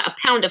I want a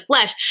pound of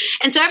flesh.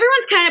 And so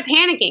everyone's kind of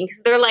panicking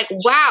because they're like,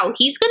 wow,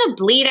 he's going to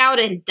bleed out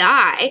and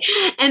die.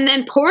 And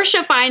then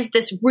Portia finds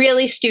this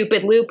really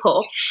stupid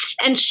loophole.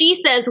 And she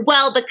says,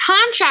 well, the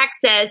contract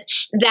says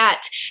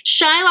that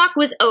Shylock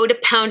was owed a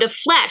pound of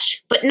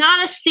flesh, but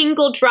not a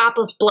single drop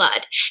of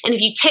blood. And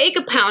if you take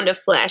a pound of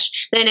flesh,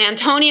 then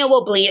Antonio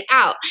will bleed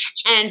out.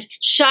 And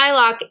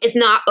Shylock is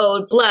not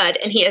owed blood,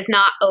 and he is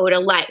not owed a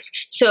life.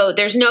 So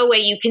there's no way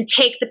you can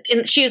take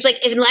and she was like,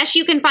 unless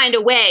you can find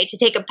a way to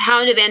take a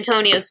pound of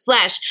Antonio's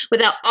flesh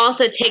without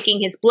also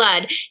taking his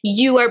blood,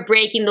 you are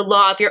breaking the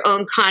law of your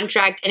own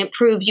contract, and it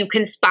proves you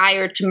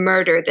conspired to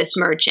murder this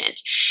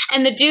merchant.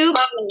 And the Duke...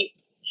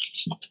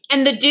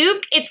 And the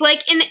Duke, it's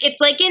like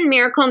in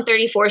Miracle on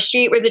 34th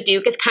Street where the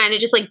Duke is kind of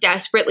just like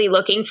desperately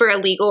looking for a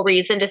legal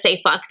reason to say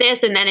fuck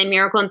this. And then in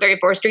Miracle on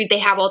 34th Street, they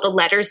have all the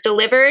letters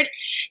delivered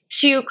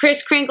to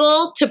Kris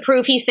Kringle to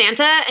prove he's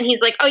Santa. And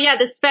he's like, oh yeah,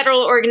 this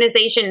federal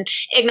organization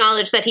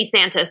acknowledged that he's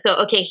Santa. So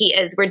okay, he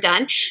is, we're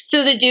done.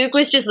 So the Duke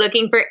was just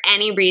looking for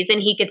any reason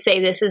he could say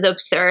this is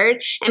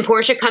absurd. And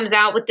Portia comes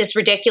out with this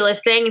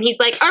ridiculous thing. And he's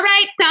like, all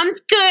right,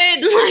 sounds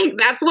good. Like,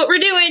 that's what we're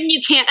doing.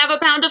 You can't have a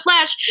pound of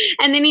flesh.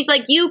 And then he's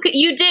like, you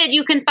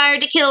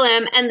conspired to kill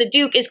him. And the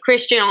Duke is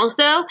Christian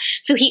also.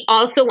 So he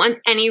also wants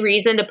any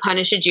reason to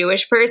punish a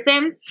Jewish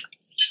person.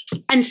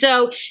 And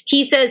so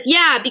he says,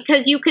 yeah,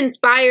 because you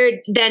conspired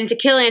then to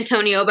kill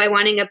Antonio by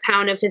wanting a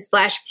pound of his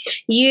flesh,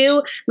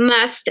 you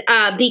must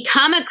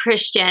become a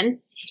Christian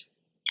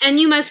and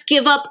you must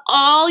give up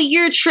all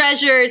your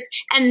treasures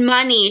and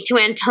money to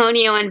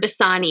Antonio and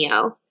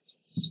Bassanio.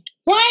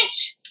 What?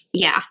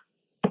 Yeah.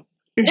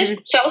 This is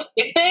so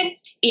stupid.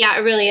 Yeah,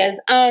 it really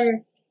is.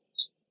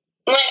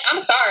 Like, I'm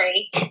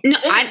sorry. No,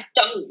 this is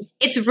dumb.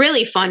 It's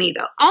really funny,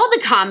 though. All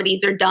the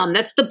comedies are dumb.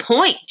 That's the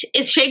point.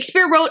 Is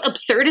Shakespeare wrote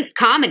absurdist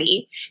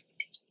comedy.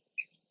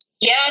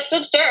 Yeah, it's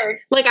absurd.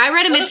 Like, I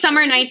read A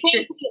Midsummer Night's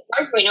Dream.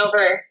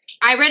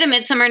 I read A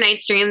Midsummer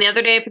Night's Dream the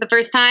other day for the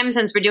first time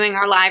since we're doing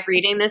our live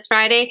reading this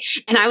Friday,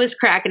 and I was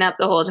cracking up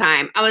the whole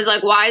time. I was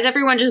like, why is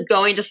everyone just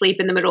going to sleep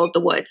in the middle of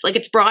the woods? Like,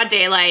 it's broad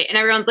daylight, and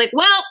everyone's like,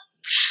 well,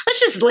 let's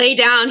just lay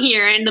down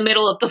here in the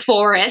middle of the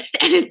forest.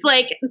 And it's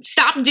like,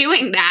 stop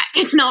doing that.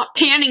 It's not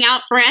panning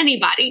out for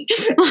anybody.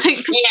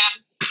 Like,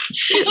 yeah.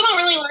 People don't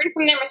really learn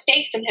from their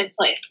mistakes in his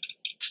place.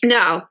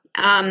 No.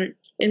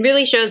 It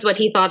really shows what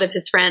he thought of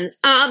his friends.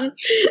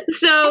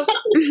 So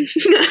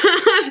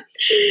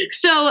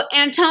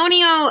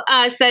Antonio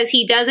says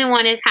he doesn't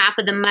want his half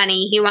of the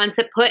money. He wants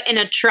it put in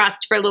a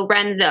trust for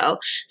Lorenzo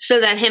so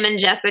that him and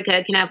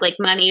Jessica can have like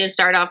money to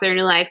start off their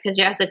new life because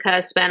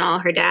Jessica spent all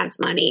her dad's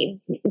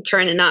money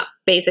turning up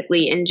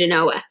basically in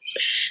Genoa.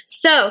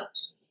 So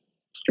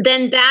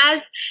then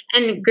Baz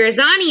and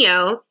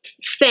Grisanio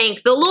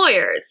thank the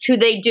lawyers, who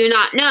they do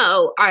not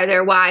know are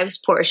their wives,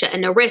 Portia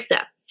and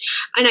Nerissa.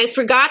 And I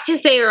forgot to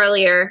say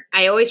earlier,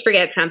 I always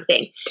forget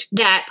something,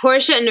 that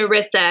Portia and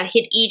Nerissa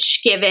had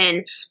each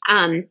given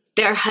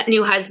their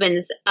new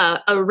husbands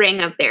a ring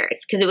of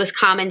theirs, because it was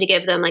common to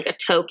give them like a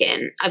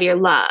token of your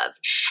love.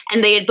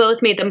 And they had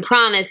both made them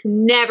promise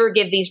never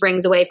give these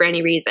rings away for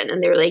any reason.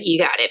 And they were like, you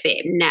got it,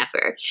 babe,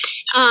 never.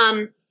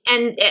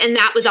 And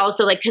that was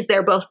also like, because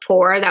they're both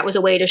poor, that was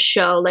a way to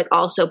show like,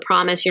 also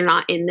promise you're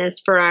not in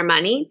this for our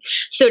money.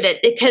 So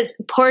that, because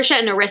Portia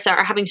and Nerissa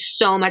are having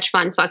so much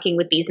fun fucking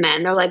with these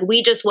men. They're like,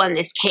 we just won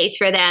this case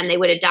for them. They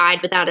would have died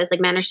without us.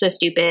 Like, men are so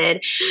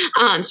stupid.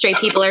 Straight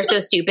people are so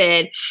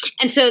stupid.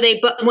 And so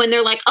when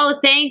they're like, oh,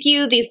 thank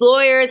you, these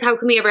lawyers, how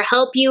can we ever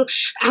help you?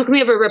 How can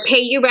we ever repay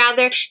you,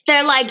 rather?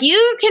 They're like,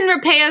 you can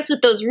repay us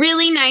with those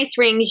really nice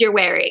rings you're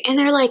wearing. And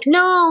they're like,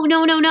 no.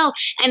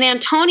 And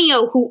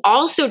Antonio, who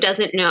also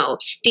doesn't know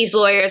these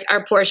lawyers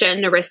are Portia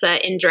and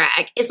Nerissa in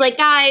drag, it's like,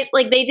 guys,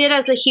 like, they did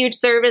us a huge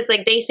service.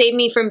 Like, they saved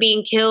me from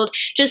being killed.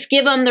 Just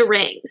give them the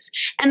rings.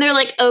 And they're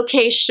like,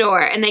 okay, sure.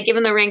 And they give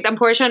them the rings. And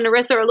Portia and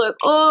Nerissa are like,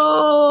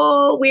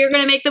 oh, we are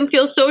going to make them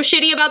feel so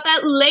shitty about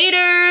that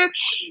later.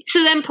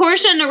 So then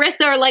Portia and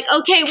Nerissa are like,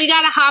 okay, we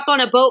got to hop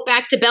on a boat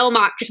back to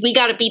Belmont because we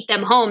got to beat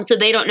them home so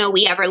they don't know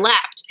we ever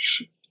left.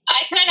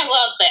 I kind of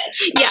love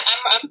this. Yeah.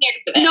 I'm here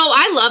for this. No,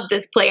 I love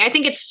this play. I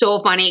think it's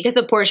so funny because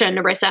of Portia and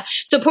Nerissa.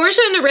 So Portia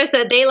and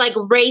Nerissa, they like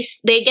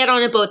race, they get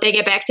on a boat, they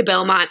get back to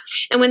Belmont.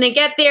 And when they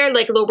get there,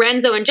 like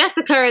Lorenzo and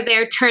Jessica are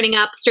there turning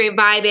up, straight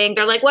vibing.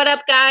 They're like, what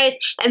up, guys?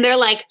 And they're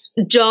like,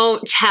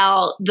 don't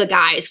tell the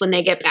guys when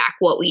they get back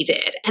what we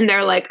did. And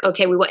they're like,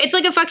 okay, we will. It's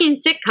like a fucking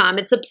sitcom.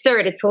 It's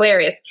absurd. It's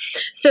hilarious.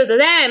 So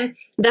then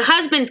the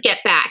husbands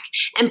get back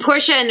and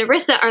Portia and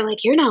Nerissa are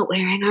like, you're not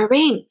wearing our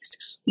rings.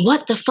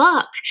 What the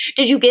fuck?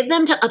 Did you give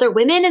them to other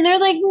women? And they're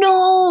like,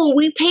 no,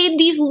 we paid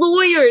these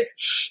lawyers.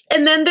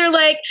 And then they're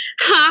like,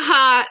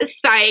 haha,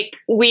 psych,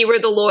 we were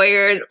the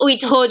lawyers. We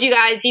told you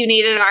guys you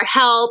needed our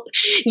help.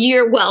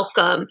 You're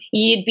welcome.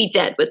 You'd be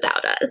dead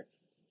without us.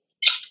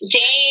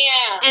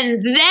 Damn.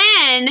 And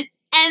then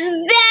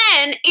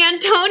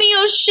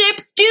Antonio's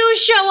ships do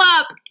show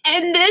up.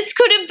 And this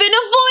could have been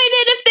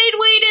avoided if they'd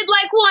waited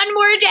like one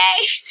more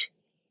day.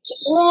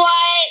 What?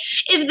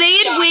 If they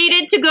had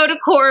waited to go to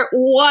court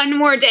one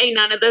more day,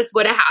 none of this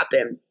would have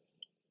happened.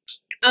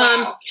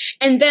 Wow.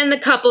 And then the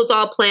couples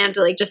all planned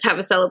to like just have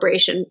a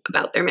celebration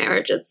about their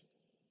marriages.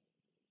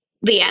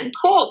 The end.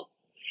 Cool.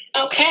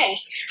 Okay.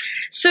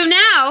 So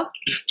now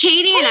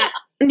Katie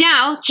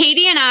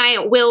and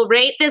I will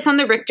rate this on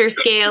the Richter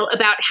scale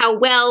about how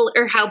well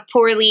or how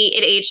poorly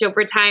it aged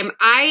over time.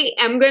 I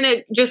am going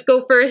to just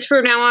go first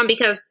from now on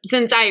because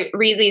since I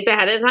read these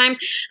ahead of time,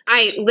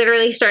 I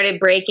literally started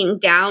breaking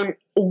down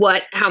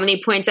how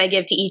many points I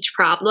give to each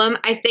problem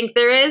I think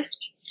there is.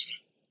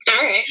 All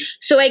right.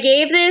 So I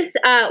gave this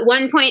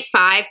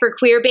 1.5 for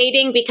queer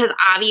baiting because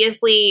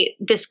obviously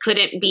this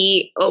couldn't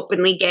be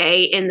openly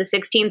gay in the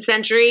 16th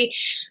century,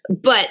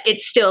 but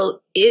it's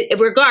still,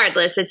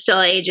 regardless, it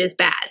still ages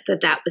bad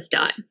that was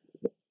done.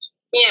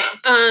 Yeah.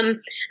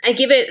 I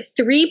give it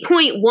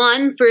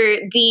 3.1 for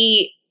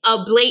the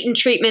blatant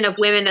treatment of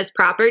women as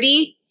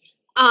property.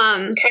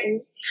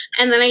 Okay.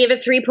 And then I give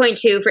it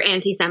 3.2 for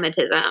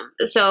anti-Semitism.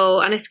 So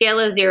on a scale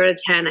of 0 to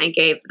 10, I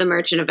gave The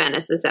Merchant of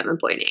Venice a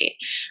 7.8.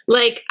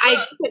 Like,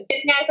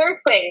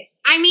 Earthquake.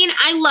 I mean,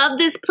 I love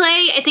this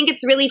play. I think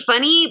it's really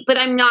funny, but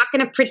I'm not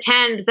going to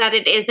pretend that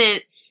it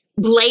isn't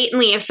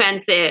blatantly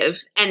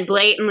offensive and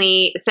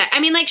blatantly I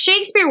mean, like,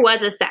 Shakespeare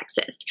was a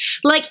sexist.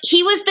 Like,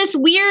 he was this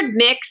weird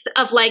mix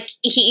of, like,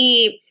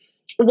 he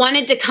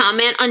wanted to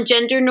comment on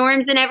gender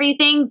norms and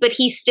everything, but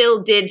he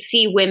still did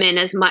see women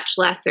as much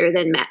lesser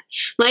than men.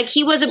 Like,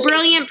 he was a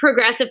brilliant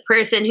progressive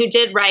person who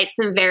did write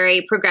some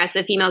very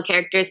progressive female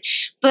characters,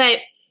 but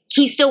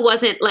he still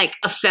wasn't like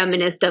a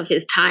feminist of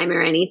his time or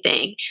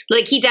anything.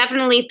 Like, he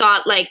definitely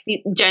thought like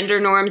the gender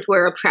norms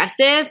were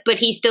oppressive, but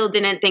he still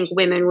didn't think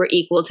women were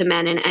equal to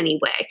men in any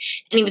way.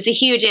 And he was a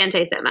huge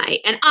anti-Semite.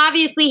 And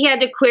obviously he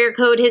had to queer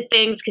code his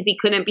things because he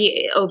couldn't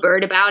be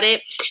overt about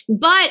it.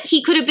 But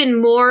he could have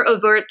been more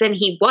overt than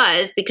he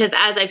was because,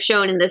 as I've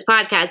shown in this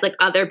podcast, like,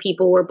 other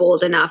people were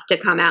bold enough to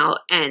come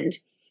out and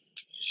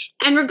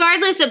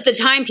regardless of the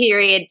time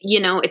period, you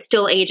know, it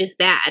still ages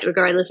bad,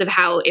 regardless of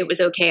how it was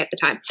okay at the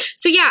time.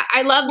 So yeah,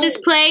 I love this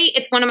play.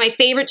 It's one of my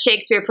favorite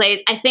Shakespeare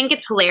plays. I think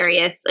it's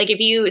hilarious. Like, if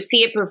you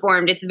see it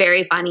performed, it's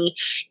very funny.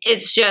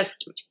 It's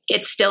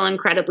still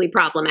incredibly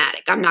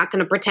problematic. I'm not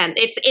going to pretend.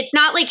 It's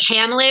not like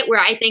Hamlet,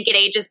 where I think it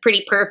ages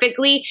pretty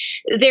perfectly.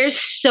 There's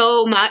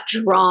so much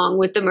wrong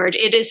with the merge.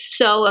 It is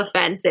so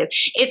offensive.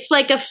 It's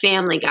like a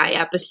Family Guy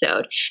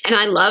episode. And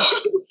I love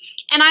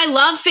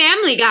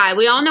Family Guy.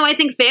 We all know I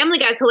think Family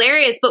Guy is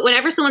hilarious, but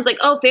whenever someone's like,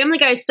 oh, Family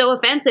Guy is so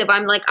offensive,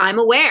 I'm like, I'm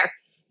aware.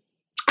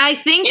 I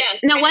think,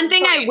 one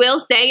thing I will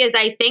say is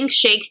I think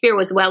Shakespeare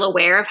was well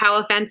aware of how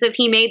offensive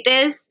he made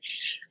this.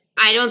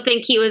 I don't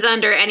think he was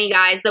under any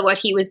guise that what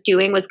he was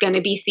doing was going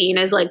to be seen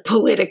as like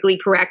politically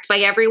correct by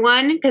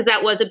everyone, because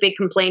that was a big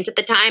complaint at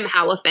the time,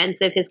 how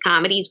offensive his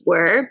comedies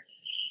were.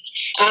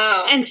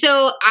 Oh. And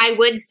so I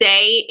would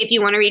say if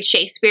you want to read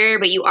Shakespeare,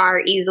 but you are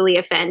easily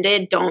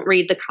offended, don't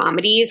read the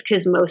comedies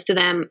because most of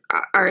them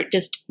are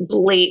just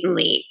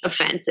blatantly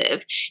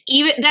offensive.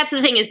 Even that's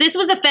the thing is this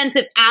was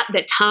offensive at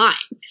the time.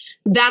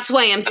 That's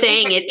why I'm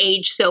saying it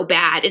aged so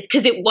bad is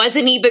because it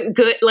wasn't even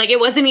good. Like it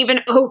wasn't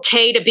even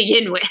okay to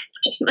begin with.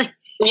 Like,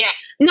 Yeah.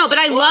 no, but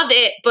I love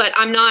it, but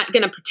I'm not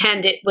going to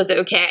pretend it was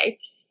okay.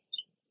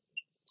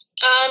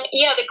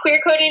 Yeah, the queer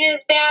coding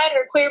is bad,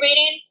 or queer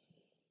baiting.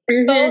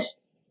 Both.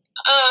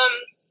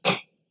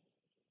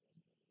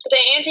 The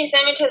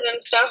anti-Semitism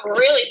stuff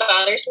really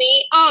bothers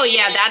me. Oh,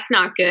 yeah, that's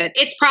not good.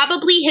 It's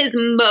probably his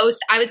most,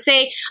 I would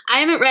say, I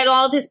haven't read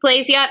all of his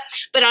plays yet,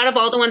 but out of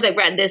all the ones I've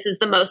read, this is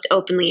the most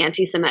openly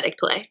anti-Semitic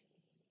play.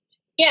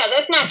 Yeah,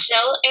 that's not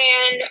chill,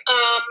 and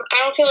I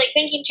don't feel like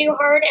thinking too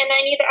hard, and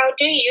I need to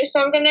outdo you,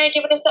 so I'm going to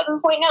give it a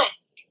 7.9.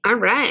 All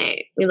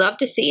right. We love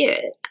to see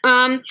it.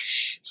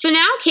 So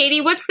now,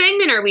 Katie, what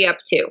segment are we up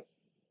to?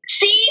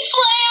 See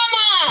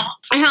Flamma!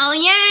 Hell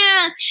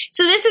yeah!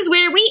 So this is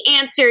where we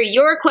answer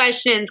your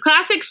questions.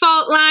 Classic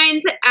fault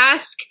lines,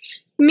 ask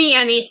me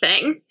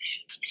anything.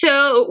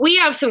 So we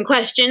have some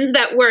questions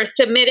that were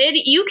submitted.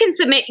 You can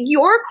submit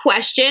your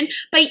question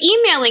by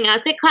emailing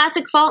us at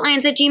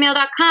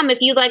classicfaultlines@gmail.com if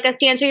you'd like us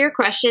to answer your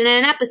question in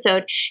an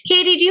episode.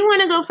 Katie, do you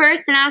want to go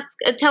first and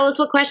tell us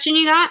what question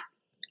you got?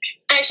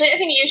 Actually, I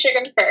think you should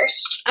go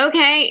first.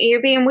 Okay,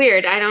 you're being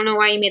weird. I don't know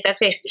why you made that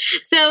face.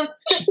 So,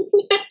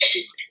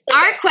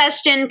 our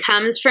question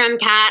comes from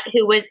Kat,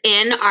 who was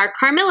in our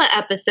Carmilla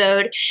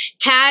episode.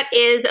 Kat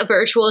is a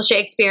virtual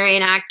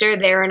Shakespearean actor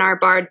there in our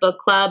Bard Book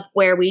Club,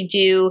 where we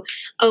do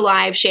a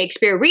live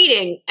Shakespeare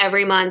reading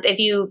every month. If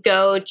you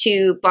go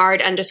to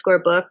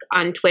Bard_book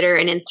on Twitter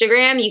and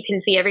Instagram, you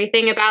can see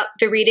everything about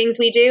the readings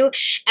we do.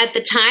 At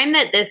the time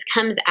that this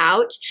comes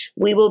out,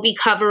 we will be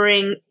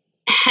covering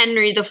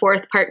Henry IV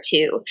Part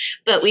 2,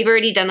 but we've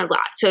already done a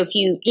lot. So if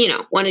you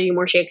want to do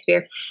more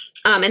Shakespeare,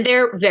 and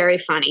they're very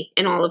funny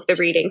in all of the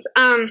readings.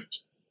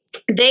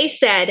 They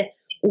said,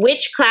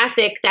 which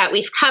classic that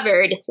we've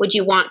covered would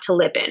you want to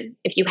live in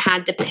if you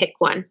had to pick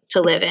one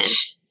to live in?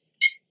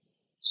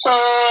 Do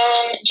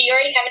you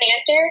already have an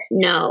answer?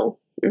 No,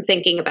 I'm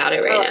thinking about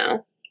it right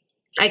now.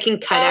 I can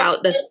cut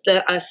out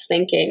the us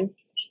thinking.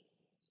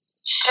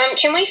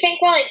 Can we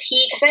think while I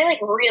pee? Because I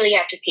really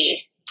have to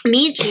pee.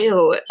 Me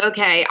too.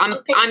 Okay,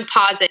 I'm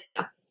pausing.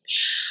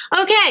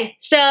 Okay,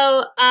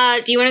 so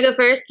do you want to go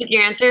first with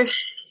your answer?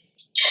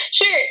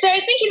 Sure. So I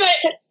was thinking about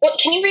it. Well,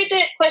 can you read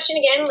the question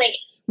again?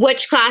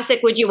 Which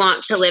classic would you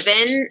want to live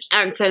in?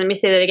 I'm sorry, let me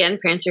say that again.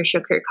 Prancer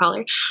shook her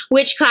collar.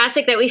 Which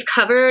classic that we've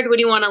covered would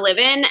you want to live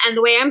in? And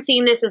the way I'm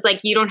seeing this is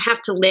you don't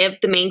have to live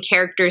the main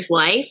character's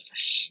life.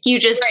 You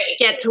just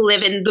get to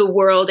live in the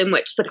world in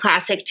which the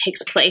classic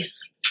takes place.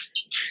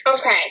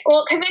 Okay.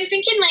 Well, because I'm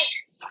thinking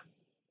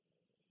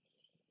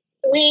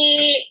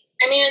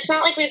it's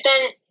not like we've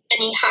done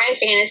any high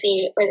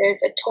fantasy where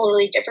there's a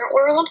totally different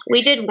world.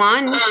 We did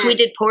one. We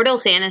did Portal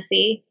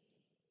Fantasy.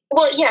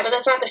 Well, yeah, but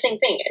that's not the same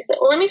thing.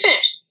 But let me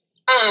finish.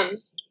 And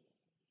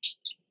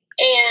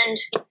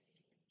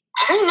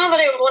I don't know that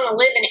I would want to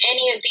live in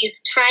any of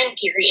these time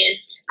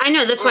periods. I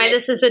know, that's why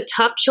this is a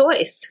tough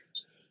choice.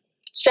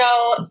 So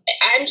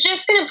I'm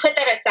just going to put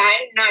that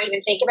aside and not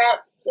even think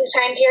about this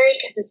time period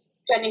because it's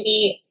going to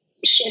be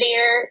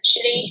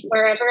shitty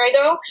wherever I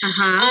go.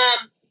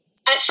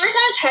 At first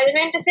I was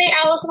hesitant to say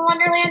Alice in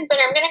Wonderland, but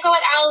I'm going to go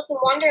with Alice in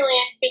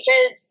Wonderland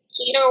because,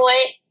 you know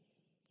what?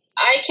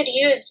 I could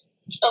use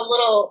a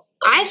little...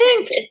 I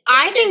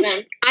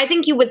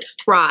think you would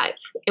thrive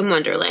in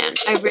Wonderland.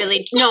 I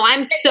really... No,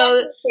 I'm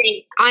so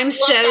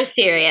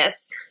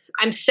serious.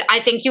 I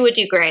think you would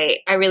do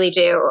great. I really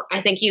do.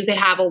 I think you could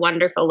have a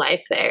wonderful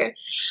life there.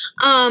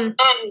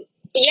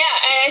 Yeah,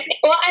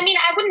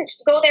 I wouldn't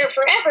go there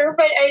forever,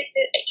 but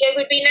it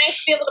would be nice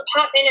to be able to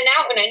pop in and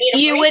out when I need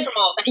a break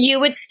from all that. You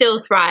would still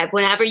thrive.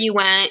 Whenever you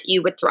went,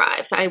 you would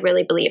thrive. I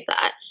really believe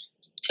that.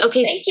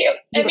 Okay. Thank you.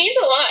 It means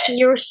a lot.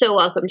 You're so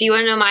welcome. Do you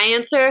want to know my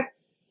answer?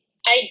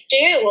 I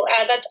do.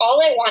 That's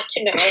all I want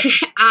to know.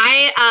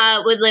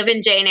 I would live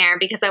in Jane Eyre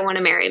because I want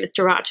to marry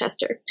Mr.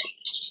 Rochester.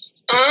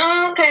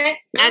 Oh, okay.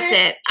 That's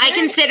it. I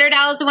considered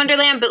Alice in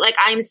Wonderland, but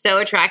I'm so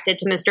attracted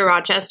to Mr.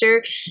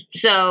 Rochester,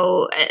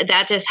 so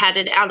that just had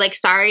to.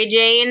 Sorry,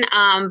 Jane,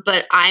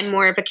 but I'm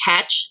more of a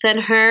catch than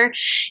her.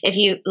 If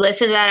you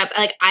listen to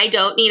that, I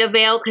don't need a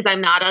veil because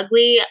I'm not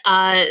ugly.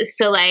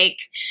 So I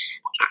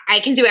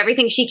can do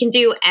everything she can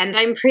do, and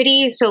I'm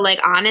pretty. So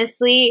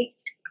honestly,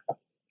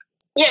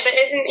 yeah. But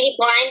isn't he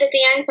blind at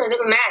the end? So it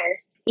doesn't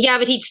matter. Yeah,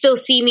 but he'd still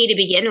see me to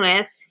begin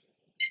with.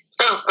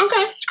 Oh,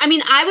 okay.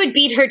 I would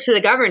beat her to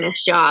the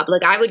governess job.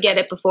 I would get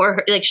it before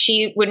her.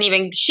 She wouldn't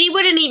even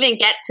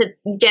get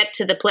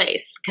to the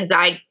place because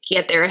I'd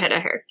get there ahead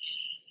of her.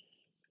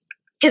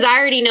 Because I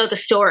already know the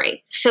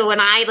story. So when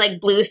I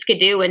Blue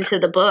Skidoo into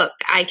the book,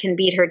 I can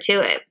beat her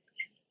to it.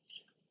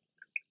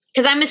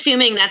 Because I'm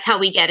assuming that's how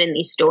we get in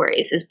these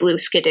stories is Blue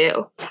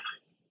Skidoo.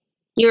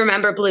 You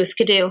remember Blue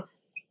Skidoo?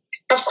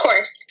 Of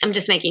course. I'm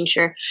just making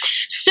sure.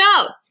 So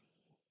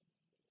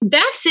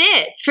that's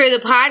it for the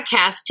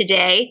podcast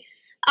today.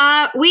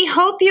 We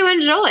hope you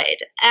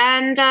enjoyed.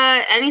 And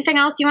anything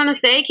else you want to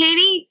say,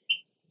 Katie?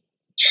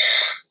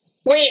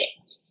 Wait,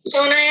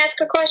 don't I ask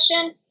a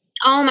question?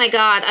 Oh my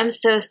God, I'm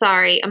so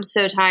sorry. I'm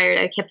so tired.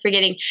 I kept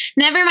forgetting.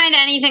 Never mind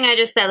anything I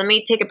just said. Let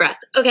me take a breath.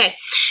 Okay.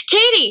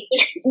 Katie,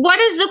 what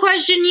is the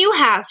question you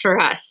have for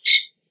us?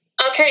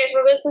 Okay,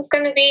 so this is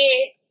going to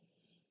be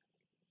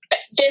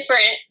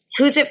different.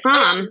 Who's it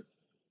from?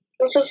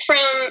 This is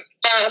from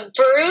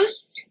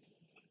Bruce,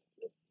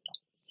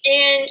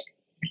 and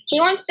he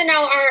wants to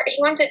know he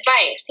wants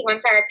advice. He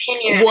wants our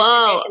opinion.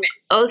 Whoa.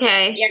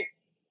 Okay. Yeah.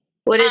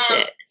 What is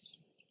it?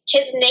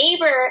 His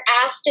neighbor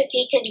asked if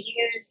he could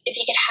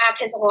have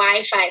his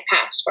Wi-Fi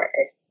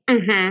password.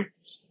 Mm-hmm.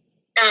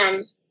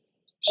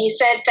 He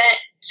said that,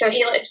 so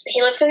he lives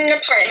in an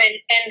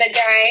apartment, and the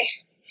guy,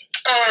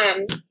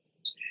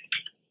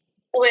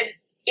 was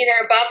either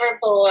above or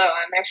below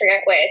him, I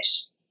forget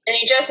which. And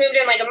he just moved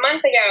in like a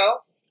month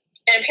ago,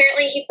 and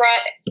apparently he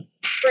brought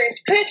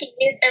Bruce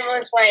cookies and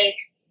was like,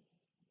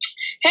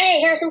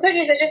 hey, here's some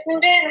cookies, I just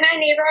moved in, hi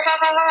neighbor, ha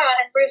ha ha.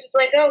 And Bruce was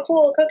like, oh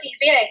cool,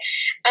 cookies, yay.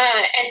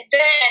 And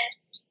then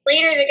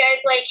later the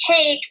guy's like,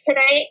 hey, could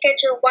I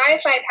get your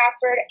Wi-Fi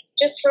password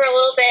just for a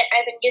little bit?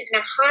 I've been using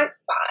a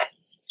hotspot.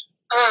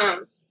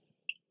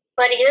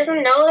 But he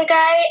doesn't know the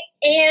guy,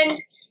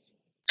 and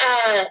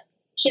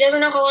he doesn't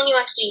know how long he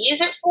wants to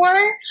use it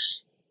for.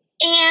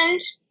 And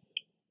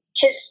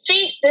his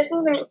face, this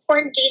is an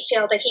important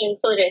detail that he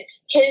included.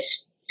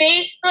 His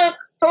Facebook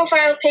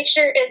profile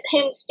picture is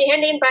him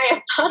standing by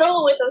a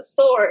puddle with a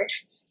sword.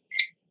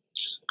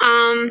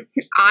 I'm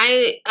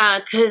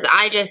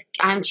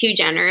too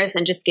generous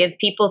and just give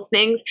people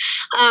things.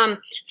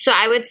 So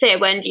I would say,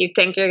 when do you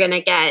think you're going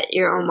to get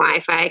your own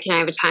Wi-Fi? Can I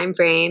have a time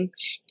frame?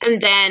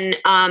 And then,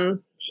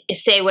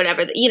 say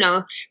whatever the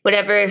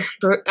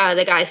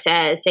guy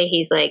says. Say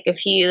he's like,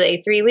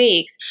 3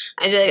 weeks.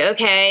 I'd be like,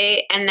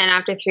 okay. And then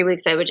after 3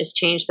 weeks, I would just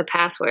change the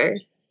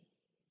password.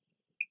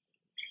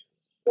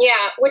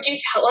 Yeah. Would you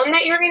tell him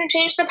that you were going to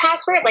change the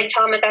password? Like,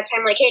 tell him at that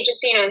time, like, hey,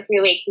 just so you know, in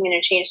 3 weeks, I'm going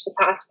to change the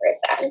password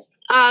then.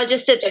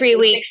 Just at 3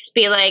 weeks,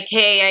 be like,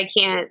 hey, I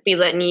can't be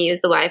letting you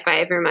use the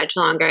Wi-Fi for much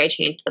longer. I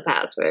changed the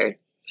password.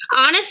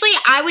 Honestly,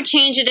 I would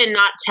change it and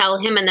not tell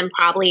him, and then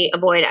probably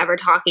avoid ever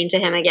talking to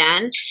him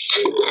again.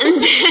 But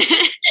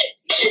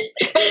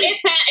it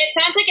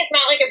sounds like it's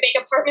not like a big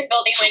apartment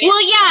building. Like, well,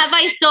 yeah, if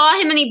I saw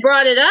him and he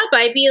brought it up,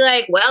 I'd be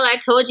like, well, I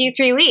told you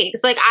 3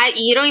 weeks. Like,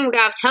 you don't even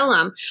gotta tell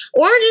him.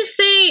 Or just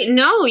say,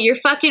 no, you're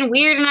fucking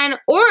weird, and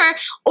or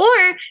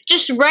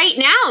just right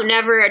now,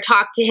 never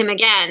talk to him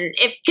again.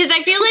 Because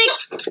I feel like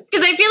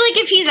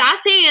if he's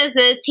asking us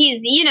this,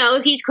 he's,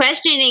 if he's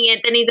questioning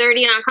it, then he's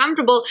already not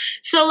comfortable.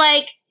 So,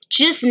 like,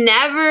 just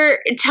never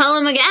tell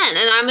him again.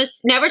 And I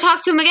must never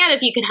talk to him again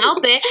if you can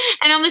help it.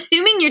 And I'm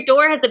assuming your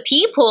door has a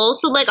peephole,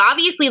 so, like,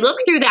 obviously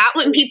look through that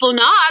when people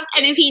knock.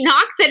 And if he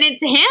knocks and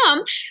it's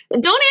him,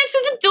 don't answer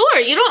the door.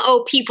 You don't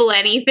owe people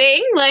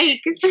anything.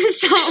 Like,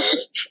 so.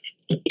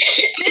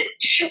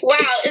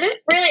 Wow,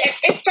 this really,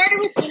 it started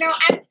with, I'm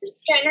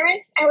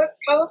generous. I would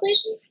probably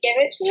just give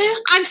it to him.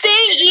 I'm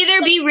saying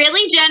either be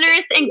really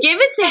generous and give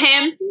it to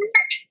him.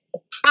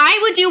 I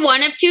would do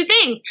one of two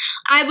things.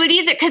 I would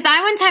either, because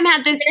I one time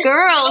had this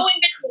girl.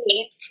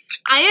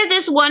 I had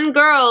this one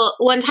girl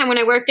one time when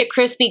I worked at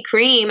Krispy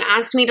Kreme,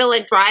 asked me to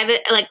like drive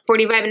it like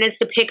 45 minutes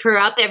to pick her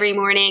up every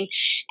morning.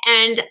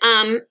 And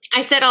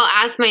I said I'll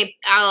ask my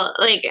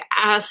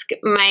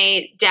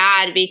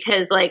dad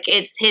because like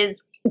it's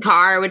his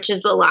car, which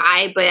is a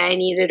lie, but I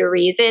needed a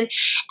reason.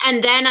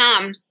 And then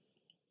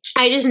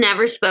I just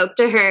never spoke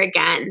to her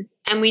again.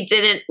 And we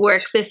didn't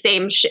work the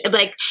same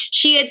like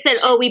she had said,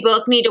 oh, we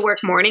both need to work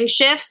morning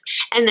shifts.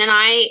 And then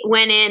I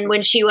went in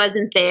when she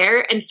wasn't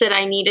there and said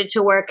I needed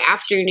to work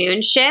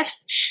afternoon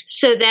shifts.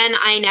 So then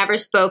I never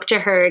spoke to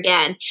her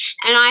again.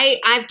 And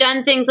I've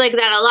done things like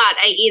that a lot.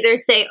 I either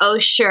say, oh,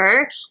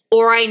 sure,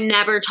 or I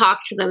never talk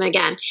to them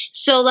again.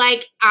 So,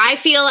 like, I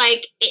feel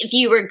like if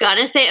you were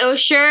gonna say, oh,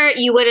 sure,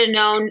 you would have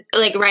known,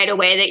 like, right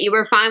away that you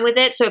were fine with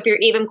it. So if you're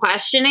even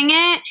questioning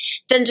it,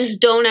 then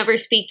just don't ever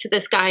speak to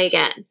this guy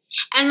again.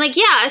 And, like,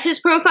 yeah, if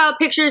his profile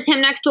picture is him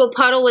next to a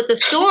puddle with a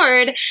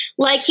sword,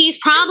 like, he's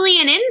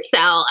probably an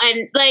incel.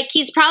 And, like,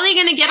 he's probably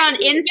gonna get on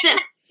incel.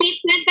 He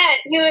said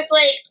that. He was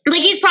like,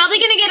 he's probably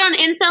going to get on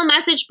incel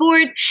message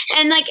boards.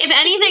 And, like, if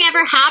anything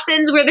ever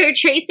happens where they're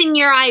tracing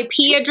your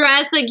IP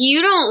address, like, you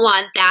don't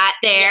want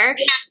that there.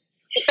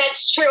 Yeah,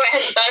 that's true. I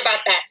hadn't thought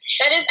about that.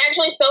 That is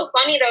actually so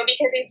funny, though,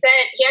 because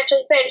he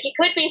actually said he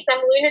could be some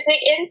lunatic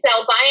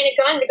incel buying a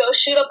gun to go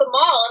shoot up a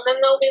mall. And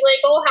then they'll be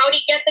like, oh, how'd he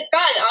get the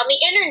gun? On the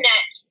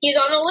internet. He's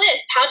on a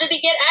list. How did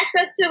he get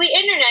access to the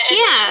internet? And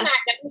yeah.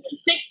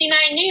 69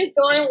 News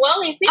going,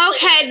 well, he's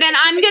okay, then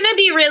I'm going to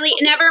be really,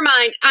 never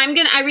mind.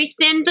 I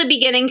rescind the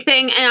beginning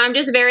thing, and I'm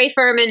just very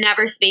firm and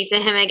never speak to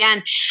him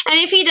again.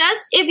 And if he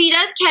does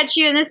catch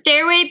you in the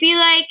stairway, be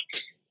like,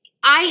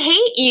 I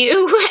hate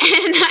you.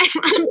 And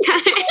I'm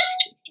gonna...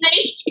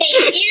 I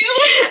hate you?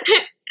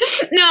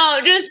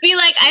 No, just be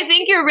like, I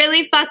think you're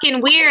really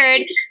fucking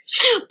weird.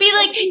 Be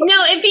like, like,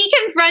 no, if he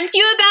confronts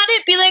you about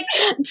it, be like,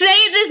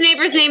 say this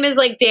neighbor's name is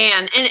like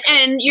Dan,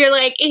 and you're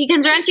like, he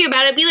confronts you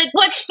about it, be like,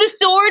 what's the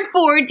sword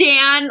for,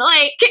 Dan?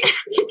 Like,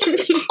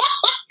 you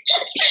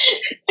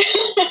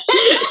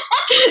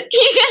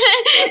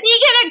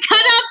gotta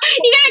cut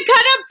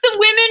up some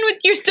women with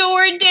your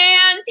sword,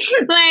 Dan.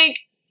 Like,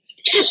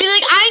 be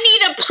like, I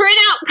need a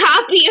printout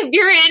copy of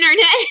your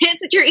internet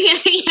history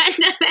at the end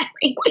of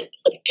every week.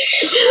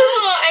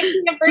 Oh, I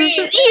can't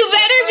breathe. You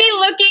better be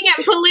looking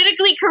at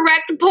politically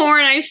correct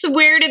porn, I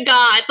swear to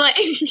God. Like,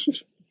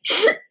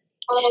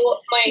 oh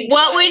my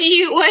God.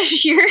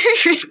 What's your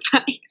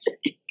advice?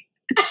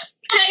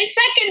 I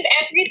second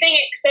everything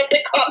except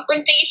the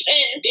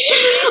confrontation.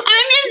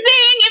 I'm just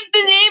saying, if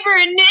the neighbor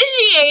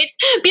initiates,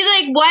 be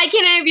like, why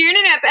can't I have your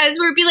internet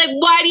password? Be like,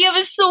 why do you have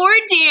a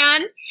sword,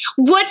 Dan?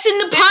 What's in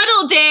the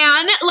puddle,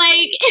 Dan?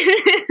 Like,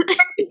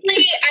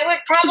 I would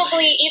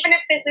probably, even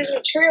if this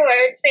isn't true,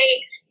 I would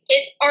say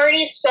it's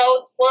already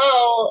so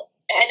slow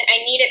and I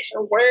need it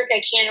for work.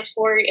 I can't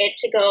afford it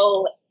to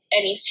go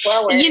any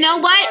slower. You know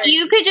what?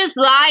 You could just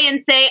lie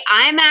and say,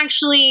 I'm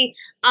actually,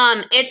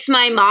 it's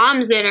my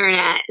mom's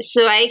internet,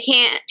 so I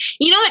can't.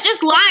 You know what?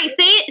 Just lie.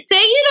 Say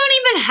you don't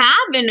even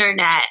have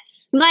internet.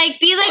 Like,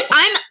 be like,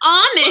 I'm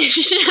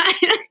Amish. I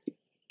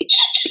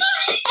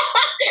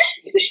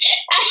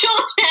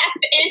don't have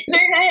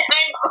internet.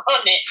 I'm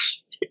Amish.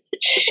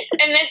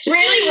 And that's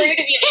really rude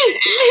of you to ask.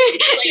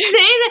 Like,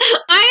 say that.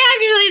 I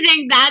actually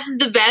think that's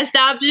the best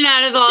option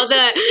out of all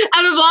the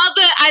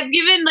I've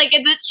given, like,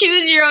 it's a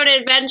choose your own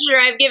adventure.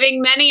 I've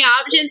given many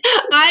options.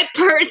 I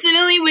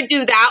personally would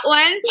do that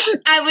one.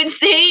 I would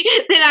say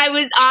that I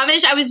was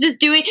Amish. I was just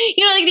doing,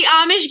 you know, like the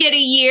Amish get a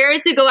year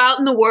to go out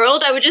in the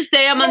world. I would just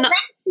say I'm on the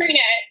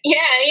Yeah,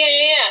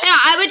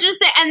 I would just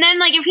say, and then,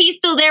 like, if he's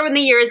still there when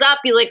the year is up,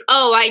 be like,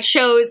 oh, I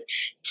chose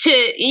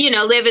to, you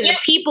know, live in the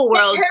people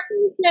world.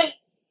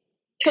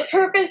 The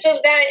purpose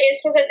of that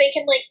is so that they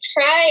can, like,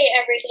 try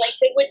everything. Like,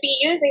 they would be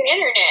using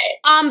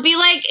internet. Be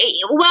like,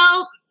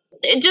 well,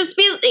 just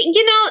be,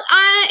 you know,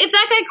 if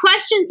that guy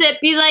questions it,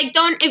 be like,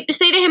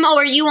 say to him, oh,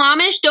 are you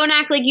Amish? Don't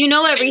act like you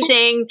know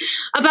everything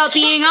about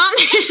being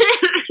Amish.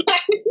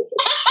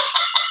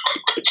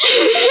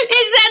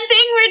 It's that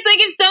thing where it's like,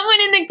 if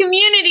someone in the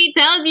community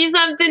tells you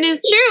something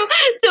is true,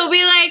 so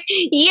be like,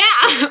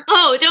 yeah,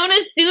 oh, don't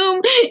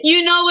assume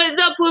you know what's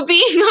up with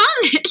being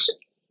Amish.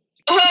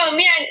 Oh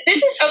man, this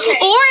is okay.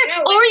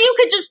 Or you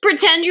could just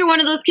pretend you're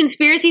one of those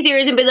conspiracy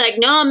theories and be like,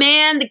 no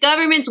man, the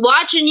government's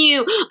watching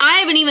you. I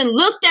haven't even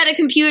looked at a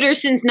computer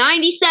since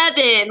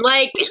 '97.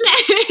 Like,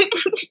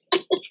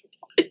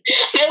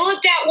 I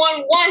looked at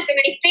one once and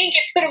I think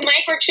it put a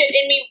microchip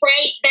in me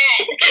right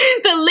then.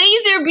 The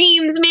laser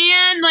beams,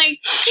 man. Like,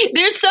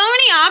 there's so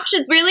many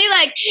options. Really,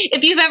 like,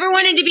 if you've ever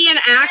wanted to be an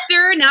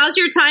actor, now's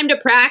your time to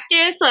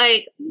practice.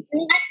 Like,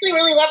 I actually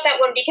really love that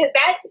one because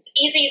that's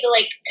easy to,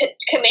 like,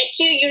 commit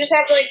to. You just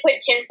have to, like, put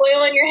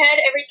tinfoil on your head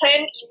every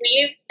time you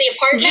leave the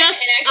apartment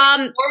and act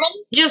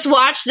normal. Just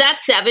watch that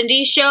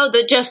 70s show,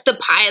 the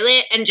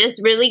pilot, and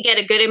just really get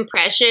a good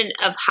impression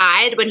of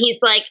Hyde when he's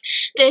like,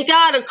 they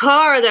got a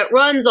car that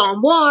runs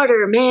on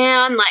water,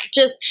 man. Like,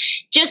 just,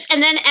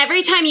 and then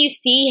every time you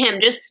see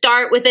him, just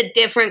start with a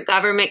different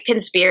government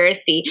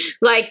conspiracy.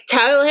 Like,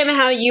 tell him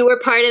how you were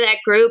part of that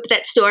group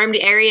that stormed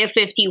Area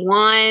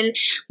 51.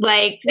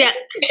 Like, that.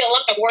 A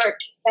lot of work.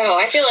 So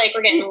I feel like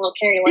we're getting a little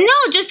carried away. No,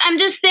 I'm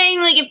just saying,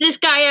 like, if this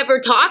guy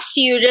ever talks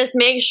to you, just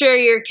make sure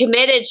you're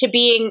committed to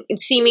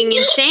seeming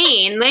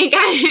insane. Like,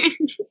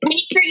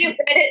 make sure you've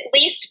read at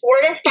least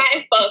 4 to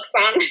 5 books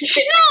on. No,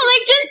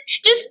 like,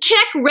 just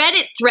check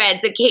Reddit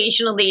threads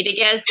occasionally to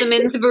get some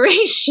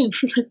inspiration.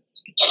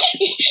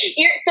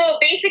 So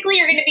basically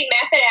you're going to be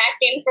method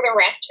acting for the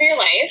rest of your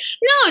life.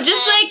 No,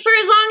 just like for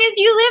as long as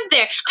you live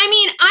there. I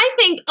mean, I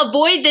think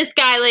avoid this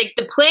guy like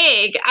the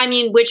plague. I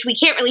mean, which we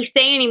can't really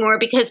say anymore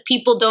because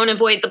people don't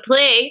avoid the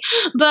plague,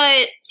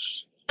 but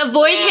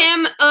avoid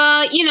him,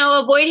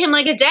 avoid him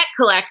like a debt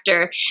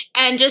collector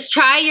and just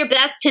try your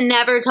best to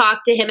never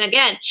talk to him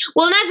again.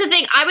 Well, and that's the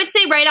thing. I would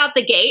say right out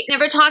the gate,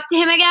 never talk to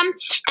him again.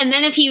 And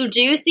then if you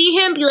do see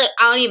him, be like,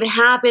 I don't even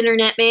have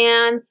internet,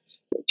 man.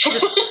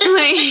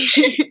 Okay,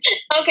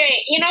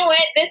 you know what?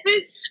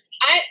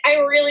 I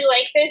really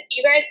like this.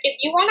 You guys, if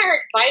you want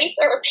our advice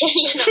or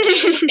opinion on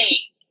anything,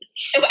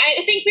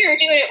 I think we were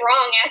doing it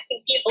wrong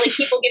asking people. Like,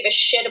 people give a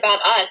shit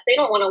about us. They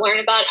don't want to learn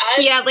about us.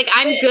 Yeah, like,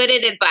 I'm good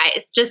at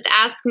advice. Just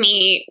ask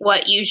me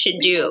what you should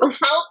do.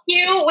 Help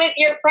you with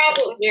your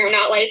problems. You're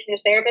not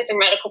licensed therapist or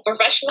medical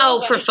professional.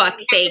 Oh, for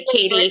fuck's sake,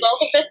 Katie.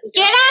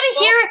 Get out of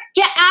here.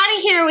 Get out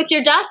of here with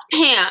your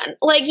dustpan.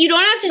 Like, you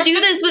don't have to do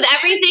this with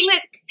everything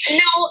that...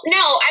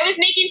 No, I was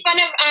making fun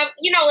of,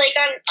 like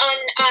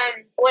on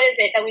what is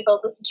it that we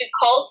both listen to?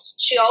 Cults.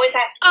 She always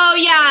has. Oh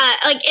yeah,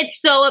 like, it's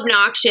so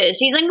obnoxious.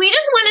 She's like, we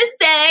just want to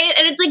say,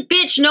 and it's like,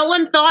 bitch, no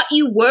one thought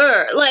you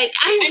were. Like,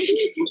 I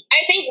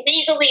think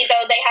legally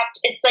though they have.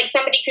 It's like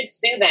somebody could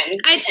sue them.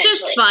 It's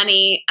just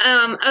funny.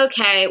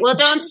 Okay, well,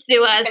 don't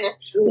sue us.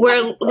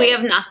 We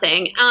have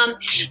nothing.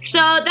 So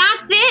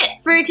that's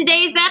it for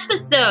today's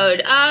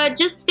episode.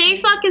 Just stay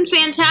fucking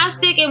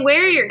fantastic and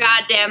wear your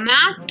goddamn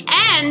mask.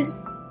 And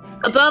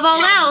above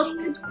all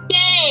else,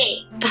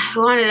 yay! I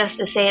wanted us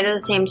to say it at the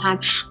same time.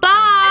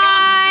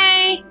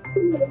 Bye.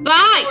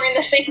 Bye. We're in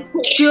the same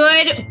place.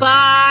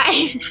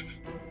 Goodbye.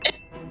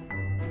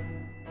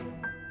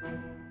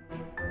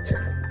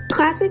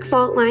 Classic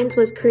Fault Lines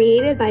was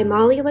created by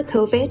Molly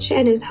Likovich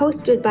and is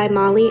hosted by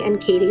Molly and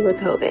Katie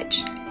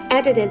Likovich.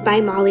 Edited by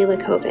Molly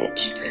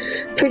Likovich.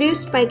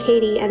 Produced by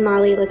Katie and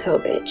Molly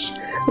Likovich.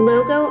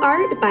 Logo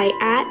art by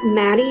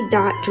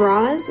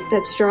 @Maddie.draws,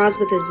 that's draws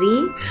with a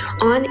Z,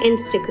 on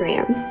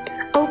Instagram.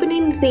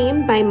 Opening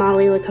theme by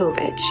Molly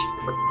Likovich.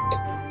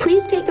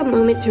 Please take a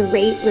moment to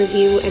rate,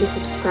 review, and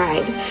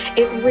subscribe.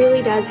 It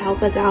really does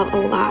help us out a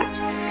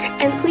lot.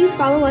 And please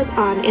follow us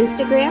on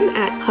Instagram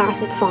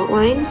 @Classic Fault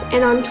Lines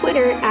and on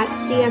Twitter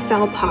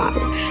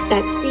 @CFLPod.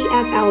 That's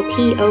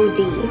CFLPOD.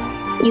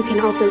 You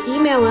can also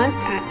email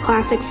us at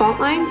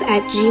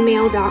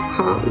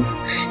classicfaultlines@gmail.com.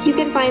 You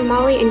can find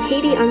Molly and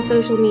Katie on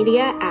social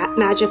media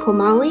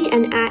 @MagicalMolly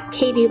and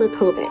 @Katie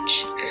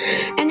Likovich.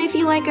 And if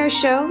you like our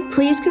show,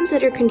 please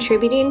consider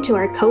contributing to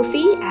our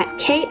Ko-fi at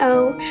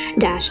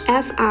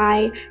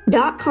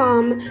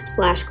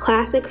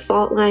ko-fi.com/Classic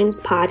Fault Lines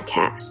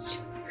Podcast.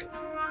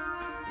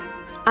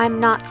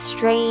 I'm not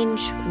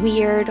strange,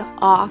 weird,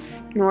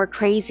 off, nor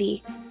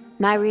crazy.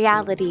 My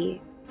reality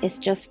is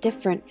just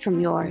different from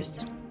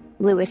yours.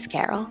 Lewis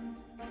Carroll.